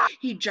under her.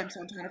 He jumps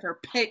on top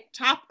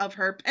of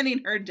her,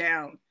 pinning her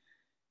down.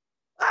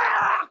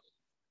 Ah!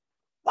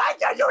 Why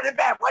did you do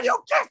that? When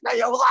you kissed me,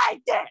 you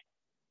liked it!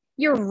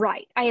 You're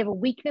right. I have a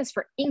weakness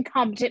for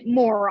incompetent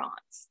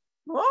morons.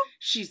 Huh?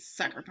 She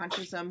sucker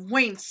punches him.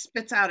 Wayne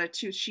spits out a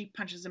tooth. She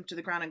punches him to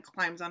the ground and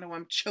climbs onto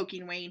him,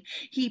 choking Wayne.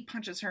 He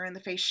punches her in the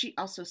face. She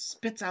also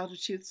spits out a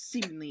tooth,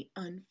 seemingly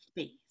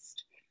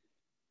unfazed.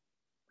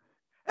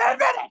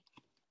 Admit it!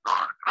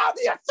 I'm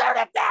the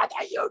assertive man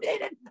that you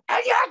needed,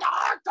 and you're the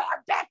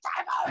hardcore bitch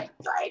I've always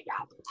dreamed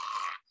of!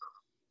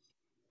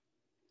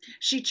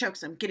 She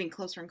chokes him, getting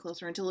closer and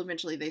closer until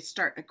eventually they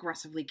start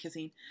aggressively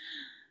kissing.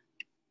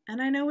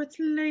 And I know it's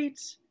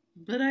late,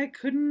 but I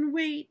couldn't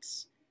wait.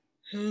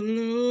 Hello.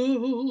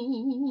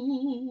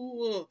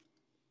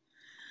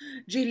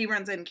 JD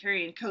runs in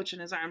carrying Coach in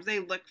his arms. They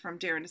look from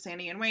Darren to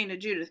Sandy and Wayne to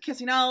Judith,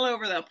 kissing all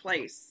over the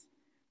place.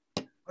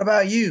 What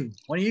about you?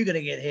 When are you going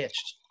to get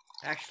hitched?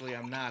 Actually,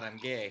 I'm not. I'm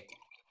gay.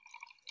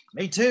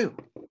 Me too.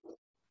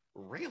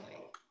 Really?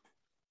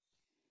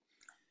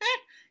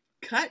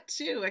 Cut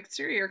to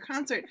exterior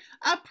concert.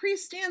 A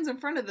priest stands in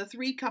front of the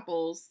three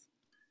couples.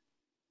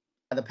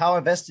 By the power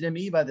vested in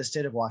me by the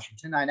state of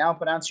Washington, I now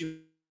pronounce you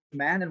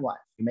man and wife.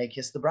 You may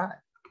kiss the bride.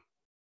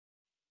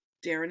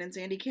 Darren and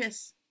Sandy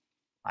kiss.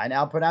 I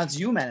now pronounce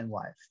you man and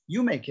wife.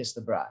 You may kiss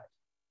the bride.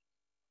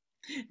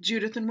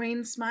 Judith and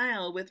Wayne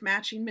smile with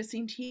matching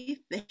missing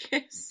teeth. They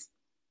kiss.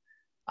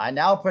 I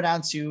now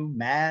pronounce you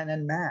man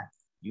and man.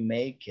 You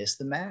may kiss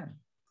the man.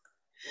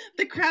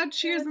 The crowd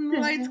cheers and the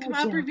lights come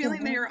up,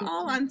 revealing they are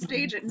all on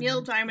stage at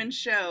Neil Diamond's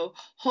show.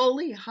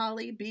 Holy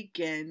Holly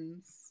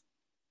begins.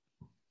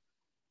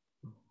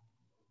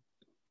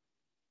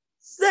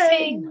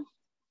 Sing!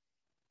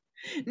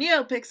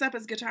 Neil picks up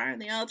his guitar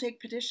and they all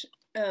take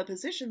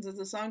positions as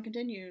the song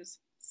continues.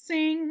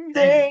 Sing.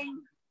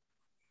 Sing!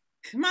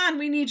 Come on,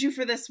 we need you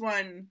for this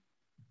one.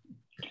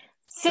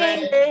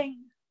 Sing!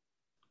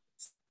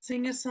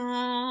 Sing a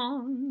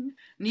song.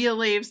 Neil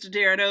waves to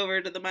Darren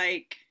over to the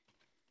mic.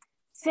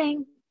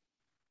 Sing.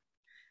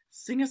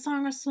 Sing a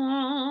song of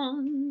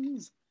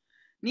songs.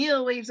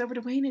 Neil waves over to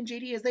Wayne and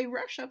JD as they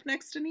rush up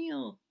next to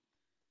Neil.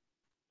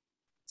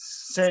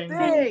 Sing.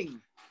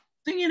 Sing!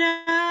 Sing it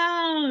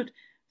out.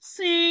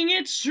 Sing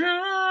it strong.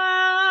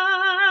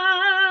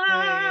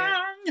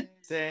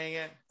 Sing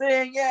it.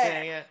 Sing it!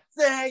 Sing it.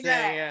 Sing Sing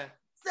it! it.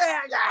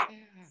 Sing it!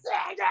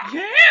 Sing it!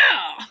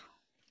 Yeah.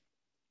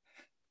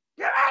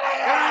 Get out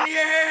of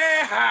here!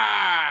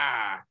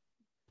 Yeah!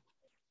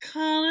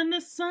 Calling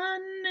the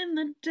sun in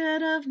the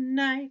dead of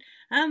night,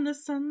 and the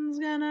sun's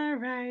gonna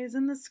rise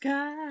in the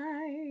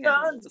sky.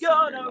 Sun's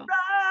gonna rise!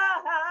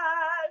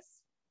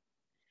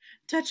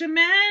 Touch a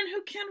man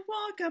who can't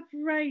walk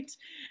upright,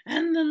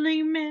 and the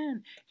lame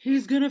man,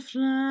 he's gonna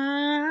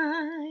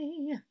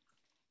fly.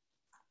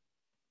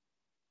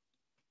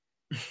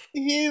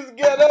 He's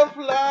gonna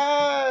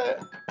fly.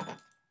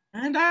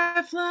 And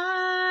I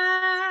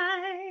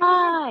fly.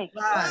 Hi. And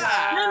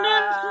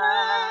I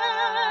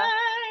fly.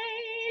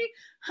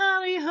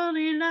 Holly,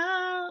 holy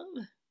love.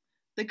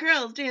 The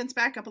girls dance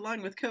back up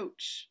along with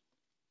Coach.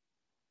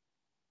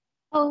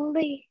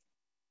 Holy,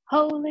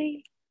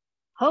 holy,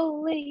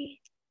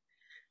 holy.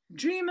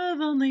 Dream of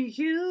only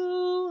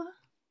you.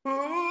 Ooh,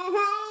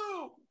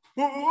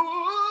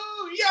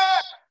 ooh,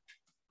 yeah!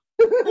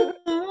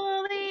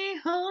 Holy,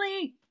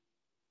 holy.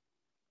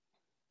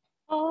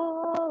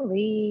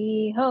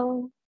 Holy,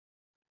 ho.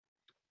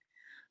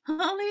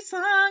 Holy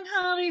song,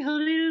 holy,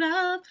 holy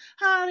love,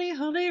 holy,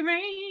 holy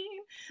rain.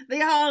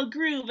 They all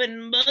groove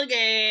and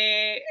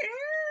boogie.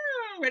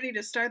 Ready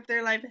to start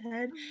their life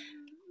ahead.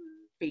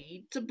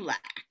 Fade to black.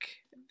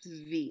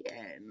 The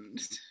end.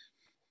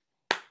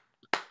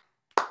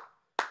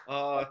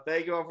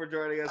 Thank you all for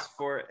joining us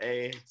for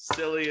a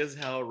silly as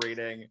hell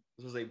reading.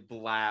 This was a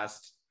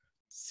blast.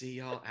 See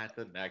y'all at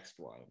the next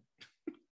one.